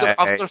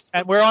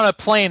 And we're on a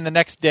plane the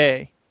next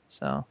day,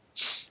 so.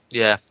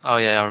 Yeah. Oh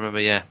yeah, I remember.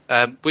 Yeah.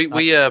 We've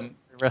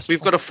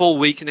got a full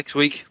week next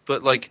week,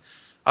 but like,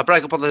 I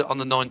break up on the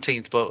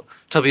 19th. But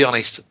to be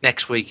honest,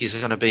 next week is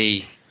going to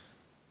be.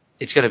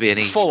 It's going to be an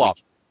easy full on.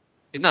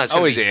 No, it's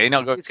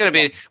it's going to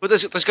be. Well,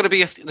 there's going to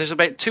be. There's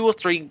about 2 or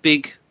 3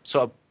 big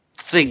sort of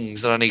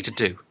things that I need to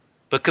do,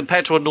 but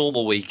compared to a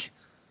normal week,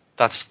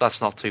 that's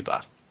not too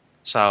bad.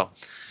 So.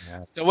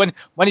 Yeah. So when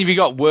have you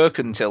got work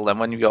until then?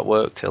 When have you got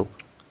work till?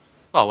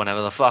 Well,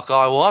 whenever the fuck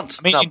I want.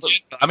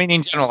 I mean,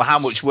 in general, how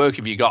much work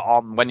have you got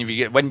on? When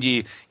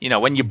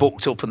you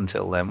booked up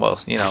until then?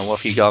 What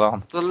have you got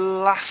on? The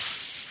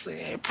last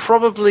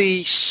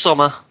probably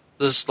summer.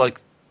 There's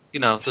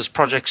there's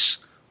projects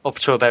up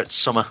to about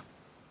summer.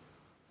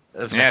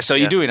 So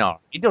you're doing all right.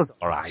 He does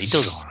all right.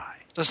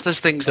 There's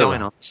things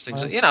going on. There's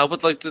things,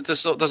 but like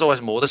there's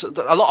always more. There's a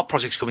lot of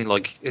projects coming.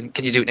 Like,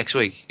 can you do it next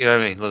week? You know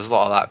what I mean? There's a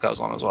lot of that goes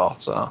on as well.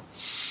 So,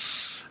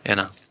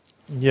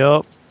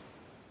 Yup.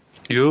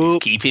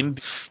 Keep him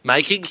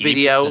making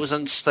videos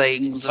and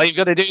things. Well, you've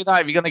got to do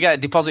that if you're going to get a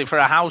deposit for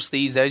a house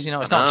these days.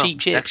 It's not cheap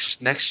shit.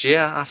 Next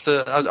year,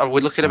 we're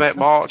looking about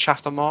March.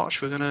 After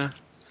March, we're gonna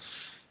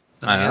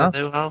get a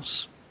new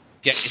house.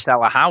 Get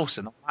yourself a house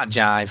and all that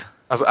jive.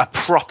 A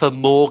proper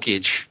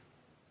mortgage.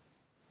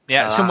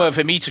 Yeah, somewhere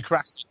for me to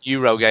crash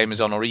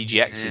Eurogamers on or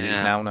EGXs it's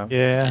now. No.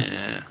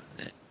 Yeah.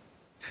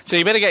 So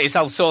you better get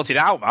yourself sorted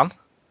out, man.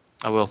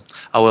 I will.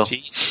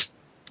 Jesus.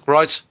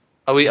 Right.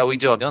 Are we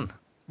done?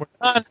 We're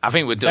done. I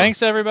think we're done.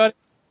 Thanks, everybody.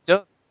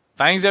 Done.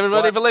 Thanks,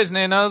 everybody, for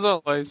listening, as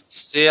always.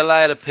 See you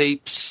later,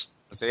 peeps.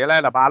 See you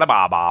later. Bye, bye,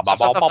 bye, bye,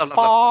 bye,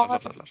 bye, bye.